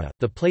Extremadura,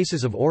 the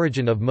places of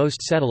origin of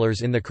most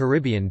settlers in the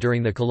Caribbean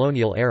during the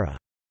colonial era.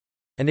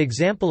 An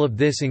example of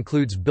this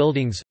includes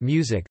buildings,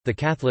 music, the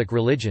Catholic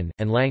religion,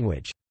 and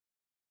language.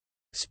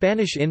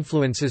 Spanish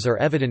influences are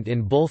evident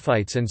in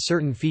bullfights and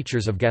certain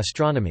features of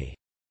gastronomy.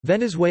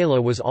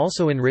 Venezuela was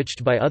also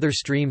enriched by other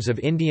streams of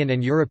Indian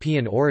and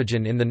European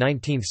origin in the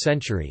 19th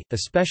century,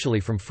 especially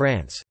from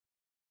France.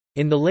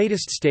 In the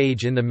latest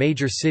stage in the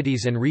major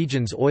cities and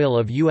regions oil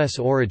of U.S.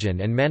 origin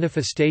and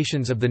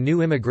manifestations of the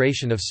new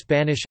immigration of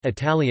Spanish,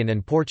 Italian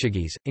and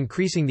Portuguese,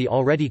 increasing the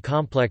already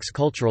complex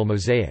cultural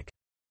mosaic.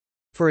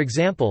 For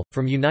example,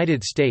 from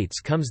United States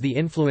comes the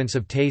influence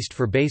of taste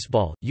for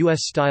baseball,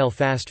 U.S.-style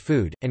fast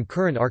food, and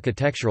current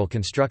architectural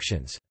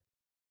constructions.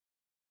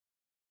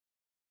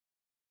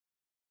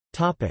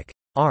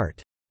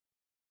 Art.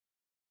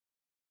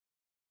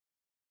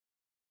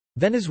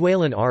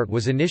 Venezuelan art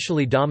was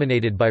initially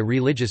dominated by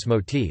religious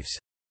motifs.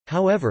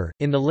 However,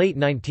 in the late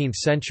 19th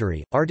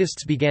century,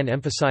 artists began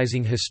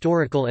emphasizing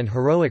historical and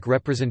heroic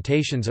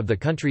representations of the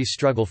country's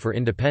struggle for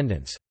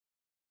independence.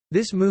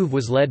 This move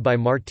was led by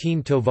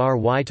Martín Tovar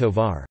y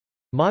Tovar.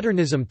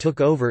 Modernism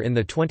took over in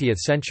the 20th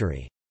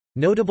century.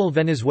 Notable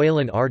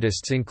Venezuelan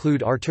artists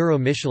include Arturo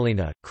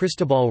Michelena,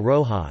 Cristobal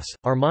Rojas,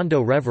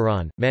 Armando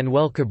Reverón,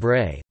 Manuel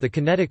Cabré, the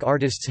kinetic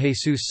artists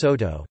Jesus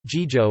Soto,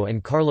 Gijo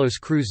and Carlos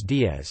Cruz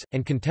Diaz,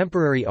 and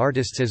contemporary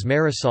artists as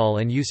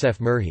Marisol and Youssef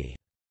Murhi.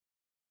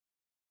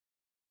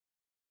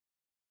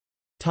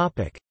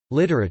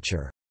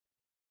 Literature.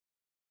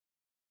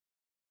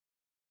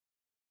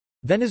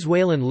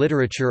 Venezuelan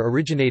literature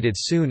originated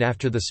soon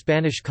after the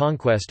Spanish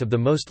conquest of the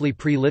mostly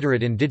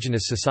pre-literate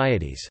indigenous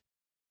societies.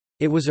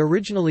 It was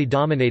originally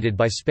dominated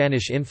by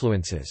Spanish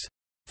influences.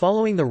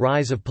 Following the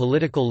rise of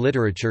political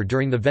literature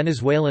during the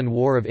Venezuelan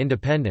War of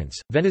Independence,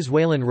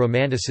 Venezuelan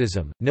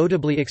Romanticism,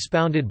 notably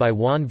expounded by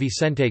Juan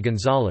Vicente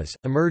González,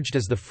 emerged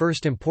as the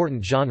first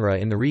important genre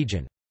in the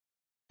region.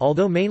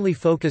 Although mainly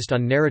focused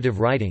on narrative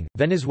writing,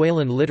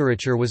 Venezuelan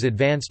literature was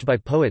advanced by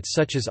poets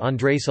such as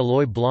Andrés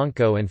Eloy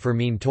Blanco and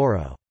Fermín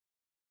Toro.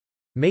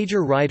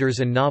 Major writers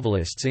and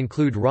novelists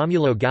include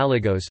Rómulo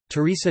Gallegos,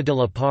 Teresa de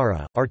la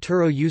Parra,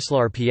 Arturo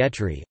Uslar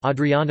Pietri,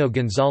 Adriano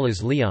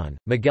González León,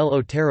 Miguel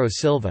Otero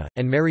Silva,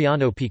 and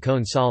Mariano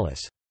Picón Salas.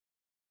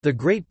 The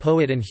great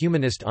poet and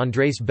humanist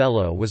Andrés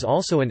Bello was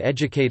also an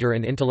educator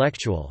and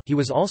intellectual. He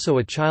was also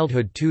a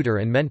childhood tutor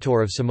and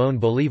mentor of Simón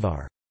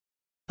Bolívar.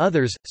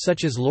 Others,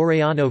 such as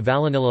Laureano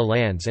Vallenilla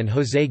Lanz and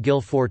José Gil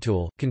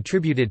Fortul,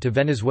 contributed to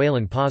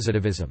Venezuelan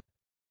positivism.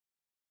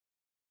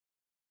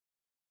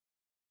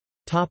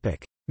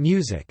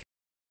 Music.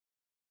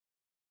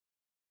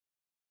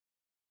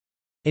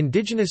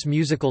 Indigenous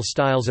musical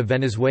styles of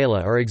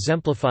Venezuela are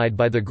exemplified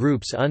by the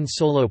groups Un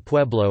Solo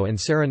Pueblo and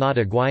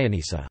Serenata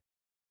Guayanesa.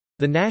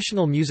 The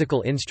national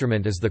musical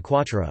instrument is the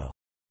cuatro.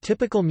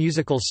 Typical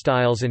musical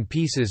styles and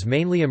pieces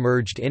mainly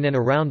emerged in and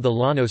around the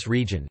Llanos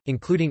region,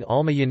 including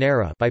Alma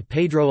Llanera by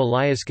Pedro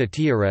Elias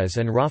Gutiérrez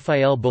and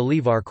Rafael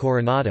Bolívar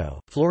Coronado,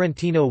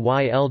 Florentino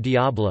y el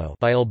Diablo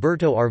by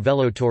Alberto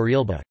Arvelo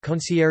Torrealba,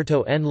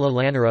 Concierto en la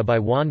Llanera by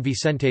Juan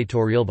Vicente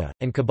Torrealba,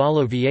 and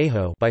Caballo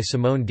Viejo by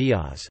Simón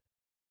Díaz.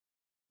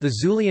 The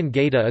Zulian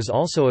gaita is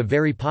also a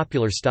very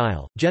popular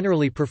style,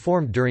 generally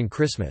performed during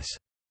Christmas.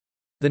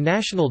 The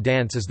national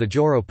dance is the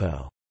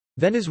joropo.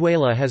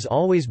 Venezuela has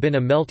always been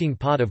a melting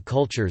pot of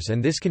cultures,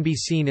 and this can be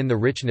seen in the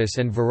richness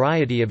and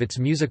variety of its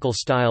musical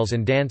styles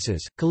and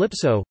dances: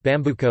 calypso,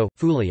 bambuco,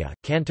 fulia,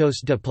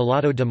 cantos de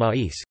pelado de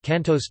maíz,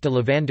 cantos de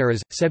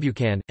lavanderas,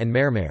 cebucan, and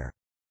mermer.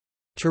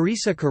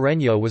 Teresa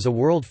Carreño was a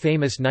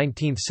world-famous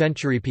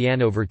 19th-century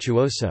piano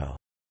virtuoso.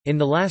 In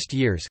the last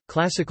years,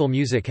 classical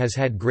music has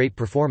had great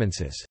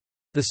performances.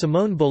 The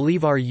Simón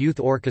Bolívar Youth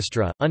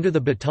Orchestra, under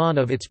the baton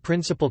of its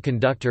principal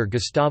conductor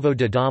Gustavo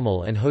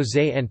Dudamel and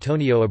José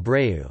Antonio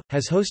Abreu,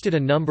 has hosted a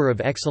number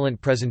of excellent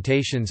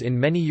presentations in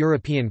many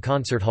European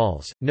concert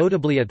halls,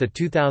 notably at the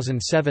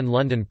 2007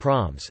 London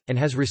Proms, and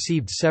has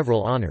received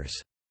several honours.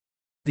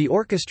 The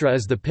orchestra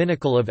is the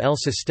pinnacle of El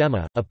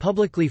Sistema, a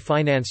publicly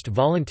financed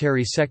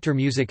voluntary sector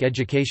music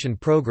education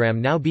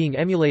program now being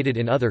emulated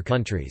in other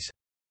countries.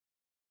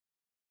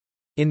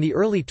 In the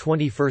early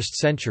 21st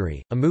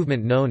century, a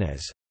movement known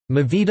as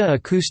Movida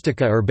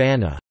Acústica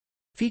Urbana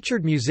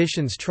featured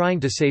musicians trying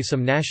to save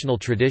some national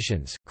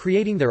traditions,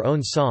 creating their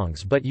own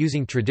songs but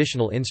using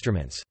traditional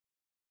instruments.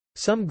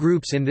 Some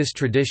groups in this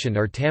tradition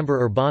are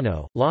Tambor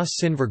Urbano, Los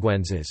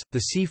Sinvergüenzas,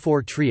 the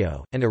C4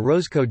 Trio, and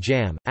Orozco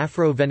Jam.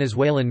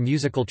 Afro-Venezuelan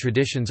musical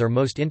traditions are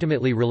most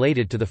intimately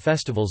related to the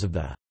festivals of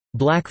the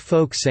Black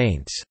folk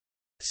saints,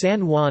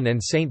 San Juan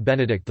and Saint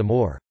Benedict the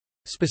Moor.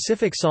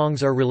 Specific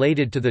songs are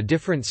related to the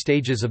different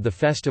stages of the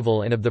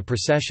festival and of the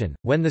procession,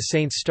 when the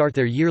saints start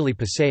their yearly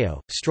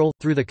paseo, stroll,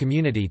 through the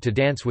community to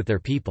dance with their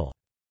people.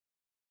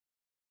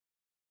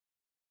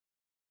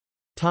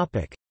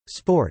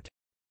 Sport.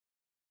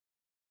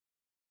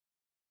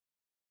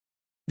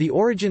 The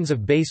origins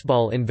of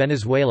baseball in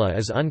Venezuela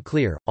is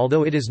unclear,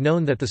 although it is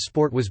known that the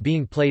sport was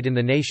being played in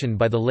the nation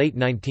by the late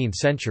 19th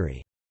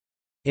century.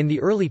 In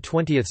the early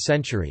 20th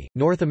century,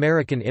 North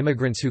American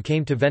immigrants who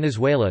came to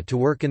Venezuela to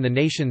work in the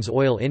nation's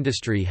oil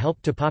industry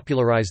helped to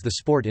popularize the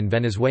sport in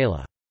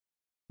Venezuela.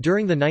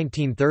 During the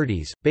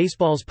 1930s,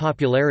 baseball's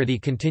popularity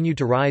continued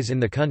to rise in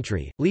the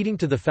country, leading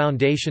to the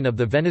foundation of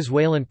the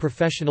Venezuelan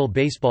Professional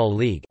Baseball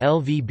League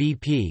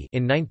 (LVBP)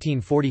 in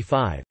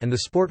 1945, and the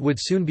sport would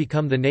soon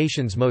become the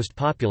nation's most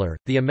popular.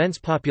 The immense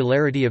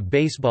popularity of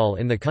baseball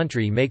in the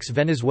country makes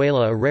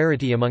Venezuela a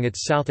rarity among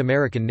its South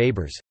American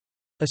neighbors.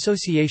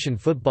 Association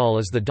football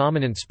is the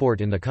dominant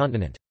sport in the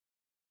continent.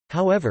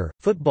 However,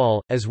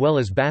 football, as well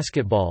as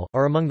basketball,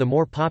 are among the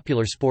more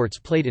popular sports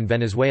played in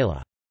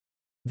Venezuela.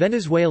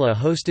 Venezuela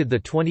hosted the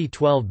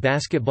 2012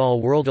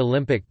 Basketball World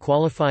Olympic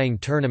Qualifying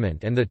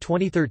Tournament and the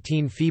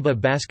 2013 FIBA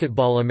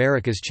Basketball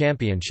Americas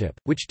Championship,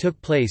 which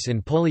took place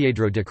in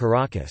Poliedro de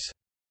Caracas.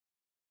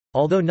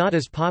 Although not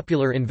as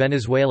popular in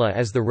Venezuela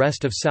as the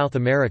rest of South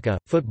America,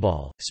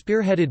 football,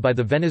 spearheaded by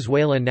the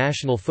Venezuela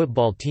national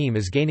football team,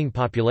 is gaining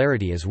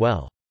popularity as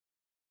well.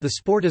 The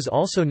sport is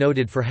also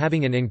noted for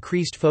having an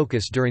increased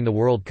focus during the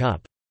World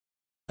Cup.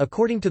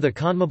 According to the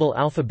CONMEBOL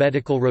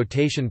alphabetical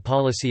rotation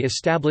policy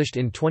established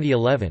in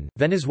 2011,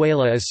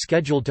 Venezuela is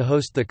scheduled to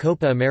host the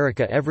Copa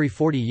America every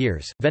 40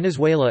 years.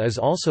 Venezuela is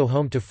also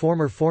home to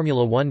former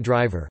Formula One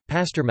driver,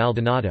 Pastor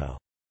Maldonado.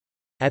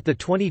 At the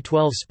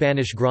 2012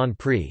 Spanish Grand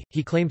Prix,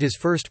 he claimed his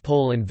first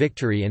pole and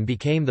victory and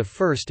became the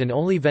first and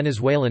only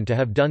Venezuelan to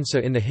have done so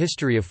in the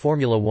history of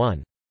Formula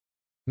One.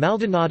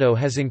 Maldonado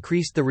has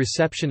increased the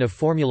reception of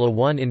Formula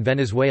One in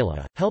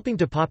Venezuela, helping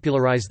to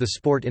popularize the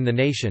sport in the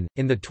nation.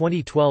 In the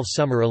 2012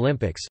 Summer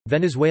Olympics,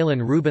 Venezuelan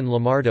Ruben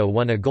Lamardo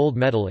won a gold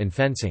medal in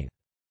fencing.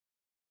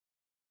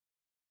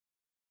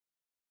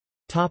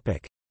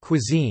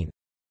 Cuisine.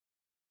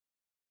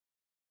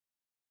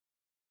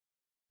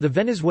 The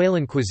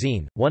Venezuelan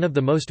cuisine, one of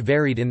the most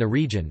varied in the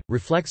region,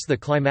 reflects the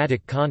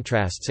climatic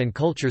contrasts and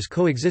cultures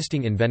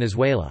coexisting in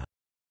Venezuela.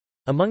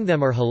 Among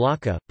them are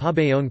halaca,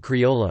 pabellón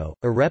criollo,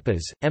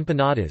 arepas,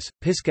 empanadas,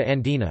 pisca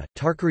andina,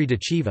 tarcari de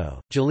chivo,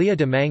 jalea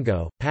de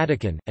mango,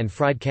 patacan, and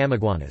fried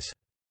camiguanas.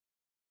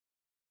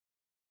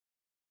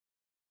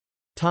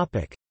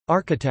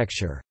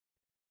 Architecture.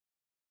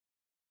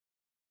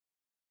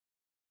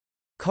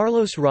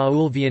 Carlos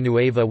Raúl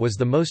Villanueva was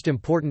the most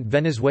important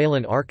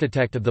Venezuelan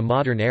architect of the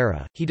modern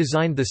era. He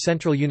designed the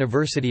Central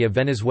University of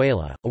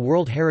Venezuela, a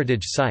World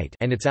Heritage Site,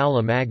 and its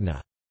Aula Magna.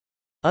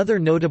 Other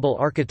notable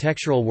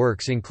architectural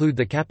works include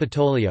the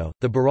Capitolio,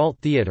 the Baralt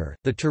Theater,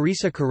 the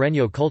Teresa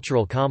Carreño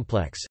Cultural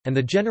Complex, and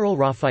the General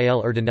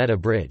Rafael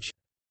Urdaneta Bridge.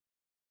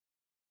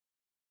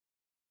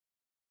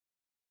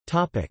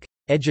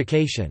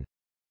 Education.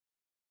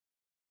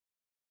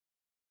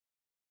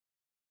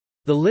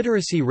 The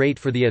literacy rate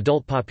for the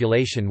adult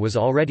population was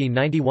already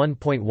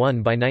 91.1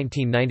 by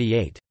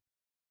 1998.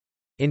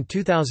 In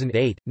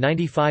 2008,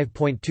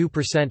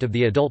 95.2% of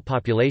the adult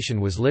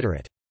population was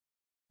literate.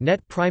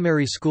 Net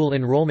primary school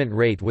enrollment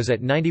rate was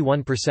at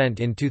 91%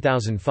 in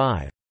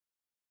 2005.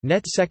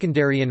 Net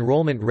secondary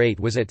enrollment rate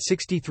was at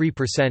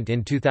 63%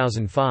 in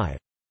 2005.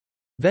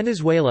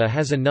 Venezuela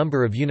has a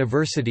number of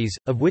universities,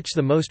 of which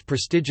the most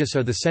prestigious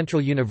are the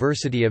Central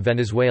University of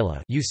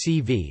Venezuela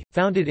 (UCV),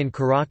 founded in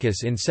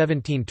Caracas in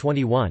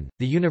 1721,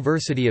 the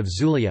University of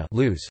Zulia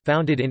 (Luz),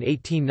 founded in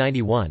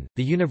 1891,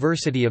 the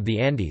University of the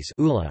Andes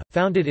 (ULA),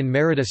 founded in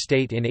Mérida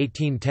State in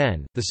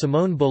 1810, the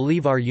Simón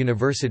Bolívar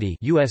University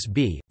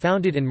 (USB),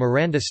 founded in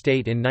Miranda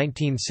State in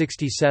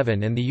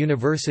 1967, and the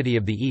University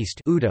of the East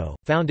 (UDO),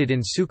 founded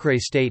in Sucre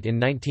State in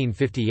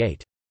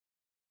 1958.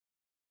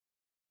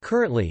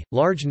 Currently,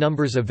 large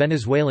numbers of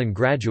Venezuelan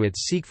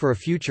graduates seek for a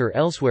future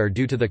elsewhere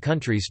due to the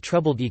country's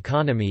troubled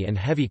economy and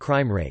heavy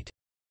crime rate.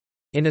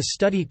 In a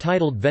study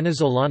titled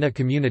Venezolana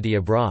Community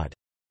Abroad,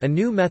 A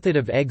New Method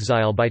of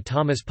Exile by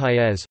Thomas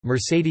Paez,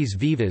 Mercedes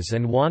Vivas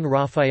and Juan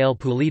Rafael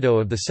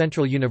Pulido of the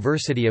Central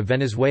University of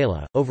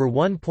Venezuela, over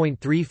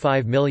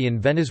 1.35 million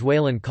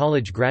Venezuelan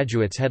college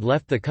graduates had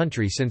left the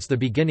country since the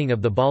beginning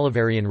of the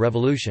Bolivarian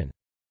Revolution.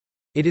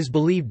 It is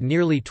believed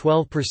nearly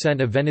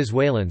 12% of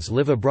Venezuelans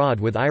live abroad,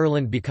 with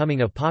Ireland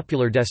becoming a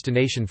popular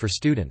destination for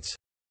students.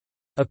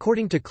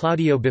 According to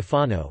Claudio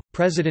Bifano,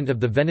 president of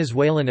the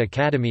Venezuelan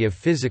Academy of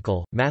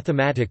Physical,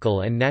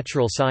 Mathematical and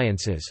Natural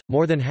Sciences,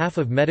 more than half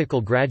of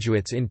medical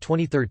graduates in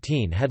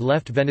 2013 had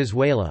left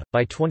Venezuela.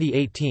 By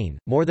 2018,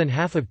 more than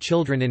half of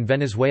children in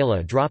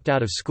Venezuela dropped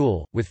out of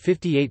school, with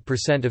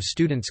 58% of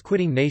students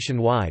quitting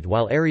nationwide,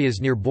 while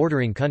areas near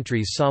bordering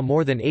countries saw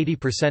more than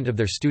 80% of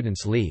their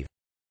students leave.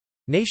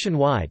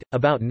 Nationwide,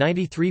 about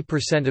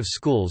 93% of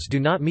schools do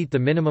not meet the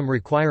minimum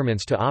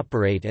requirements to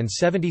operate, and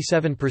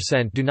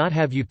 77% do not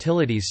have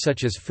utilities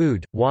such as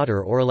food,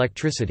 water or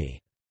electricity.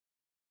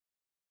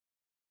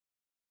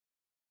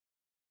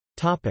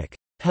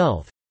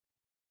 Health.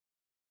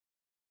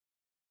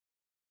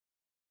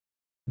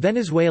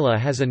 Venezuela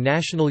has a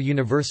national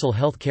universal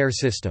health care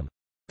system.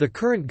 The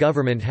current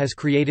government has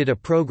created a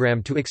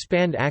program to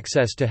expand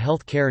access to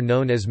health care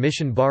known as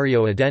Mission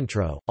Barrio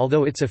Adentro,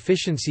 although its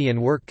efficiency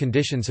and work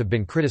conditions have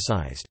been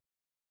criticized.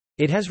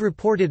 It has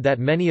reported that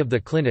many of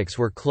the clinics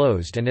were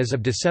closed, and as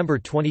of December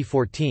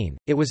 2014,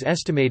 it was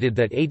estimated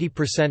that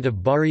 80%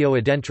 of Barrio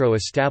Adentro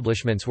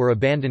establishments were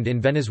abandoned in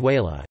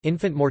Venezuela.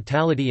 Infant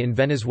mortality in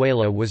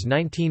Venezuela was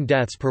 19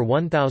 deaths per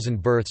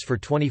 1,000 births for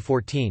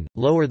 2014,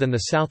 lower than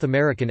the South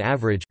American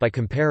average. By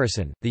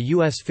comparison, the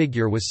U.S.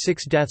 figure was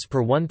 6 deaths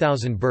per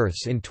 1,000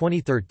 births in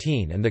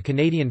 2013, and the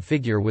Canadian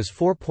figure was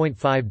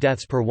 4.5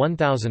 deaths per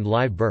 1,000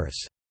 live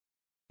births.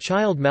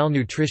 Child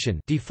malnutrition,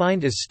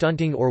 defined as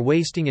stunting or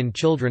wasting in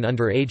children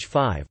under age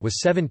 5,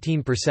 was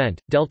 17%.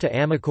 Delta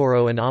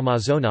Amacoro and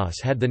Amazonas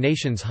had the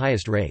nation's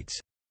highest rates.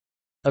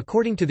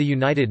 According to the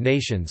United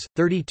Nations,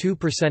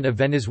 32% of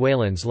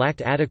Venezuelans lacked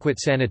adequate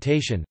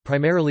sanitation,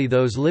 primarily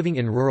those living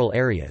in rural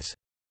areas.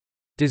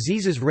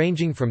 Diseases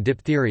ranging from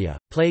diphtheria,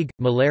 plague,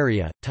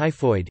 malaria,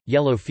 typhoid,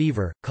 yellow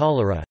fever,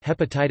 cholera,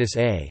 hepatitis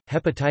A,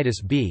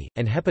 hepatitis B,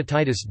 and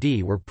hepatitis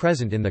D were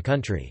present in the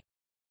country.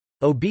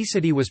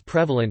 Obesity was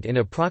prevalent in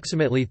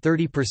approximately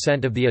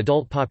 30% of the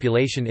adult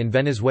population in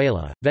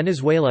Venezuela.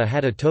 Venezuela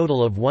had a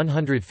total of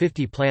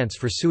 150 plants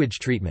for sewage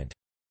treatment.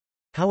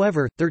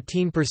 However,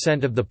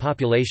 13% of the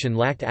population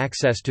lacked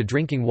access to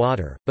drinking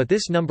water, but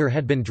this number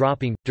had been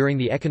dropping. During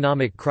the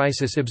economic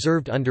crisis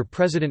observed under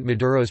President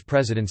Maduro's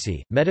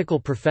presidency,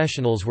 medical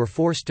professionals were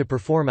forced to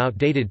perform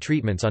outdated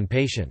treatments on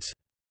patients.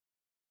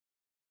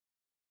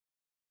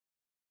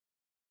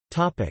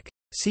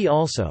 See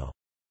also: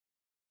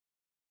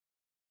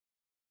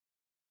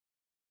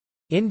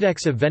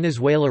 Index of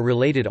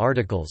Venezuela-related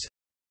articles,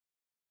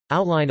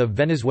 Outline of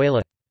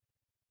Venezuela.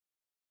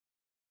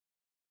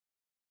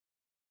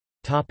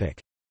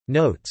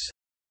 Notes.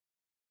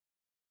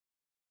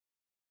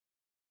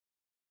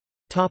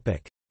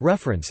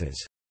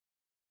 References.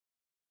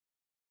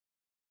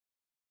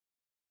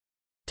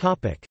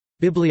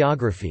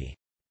 Bibliography.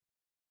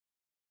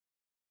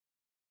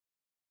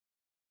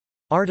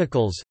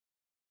 Articles,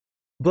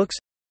 books,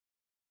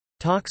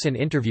 talks and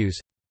interviews.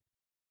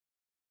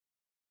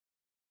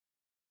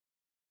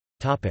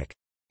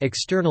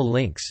 External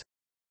links.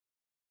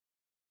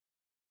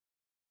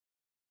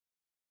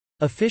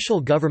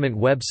 Official government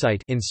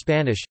website in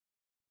Spanish.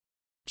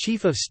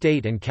 Chief of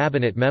State and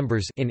Cabinet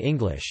members in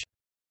English.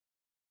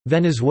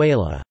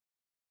 Venezuela,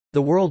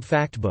 The World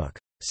Factbook.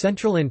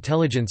 Central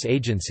Intelligence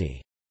Agency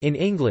in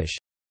English.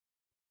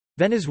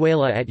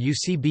 Venezuela at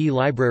UCB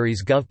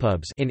Libraries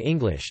GovPubs in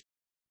English.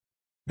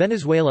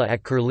 Venezuela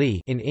at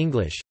Curlie in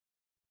English.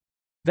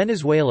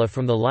 Venezuela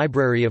from the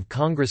Library of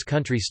Congress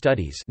Country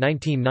Studies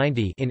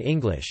 1990 in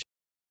English.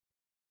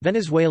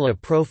 Venezuela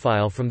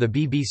profile from the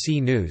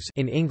BBC News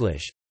in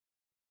English.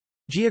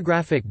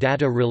 Geographic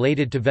data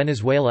related to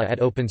Venezuela at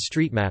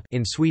OpenStreetMap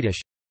in Swedish.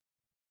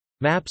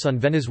 Maps on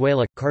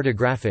Venezuela –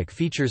 cartographic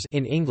features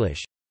in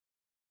English.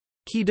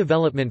 Key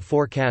development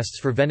forecasts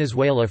for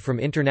Venezuela from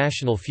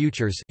International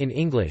Futures in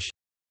English.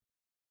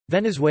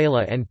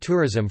 Venezuela and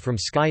tourism from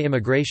Sky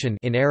Immigration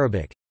in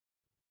Arabic.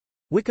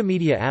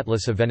 Wikimedia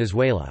Atlas of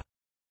Venezuela.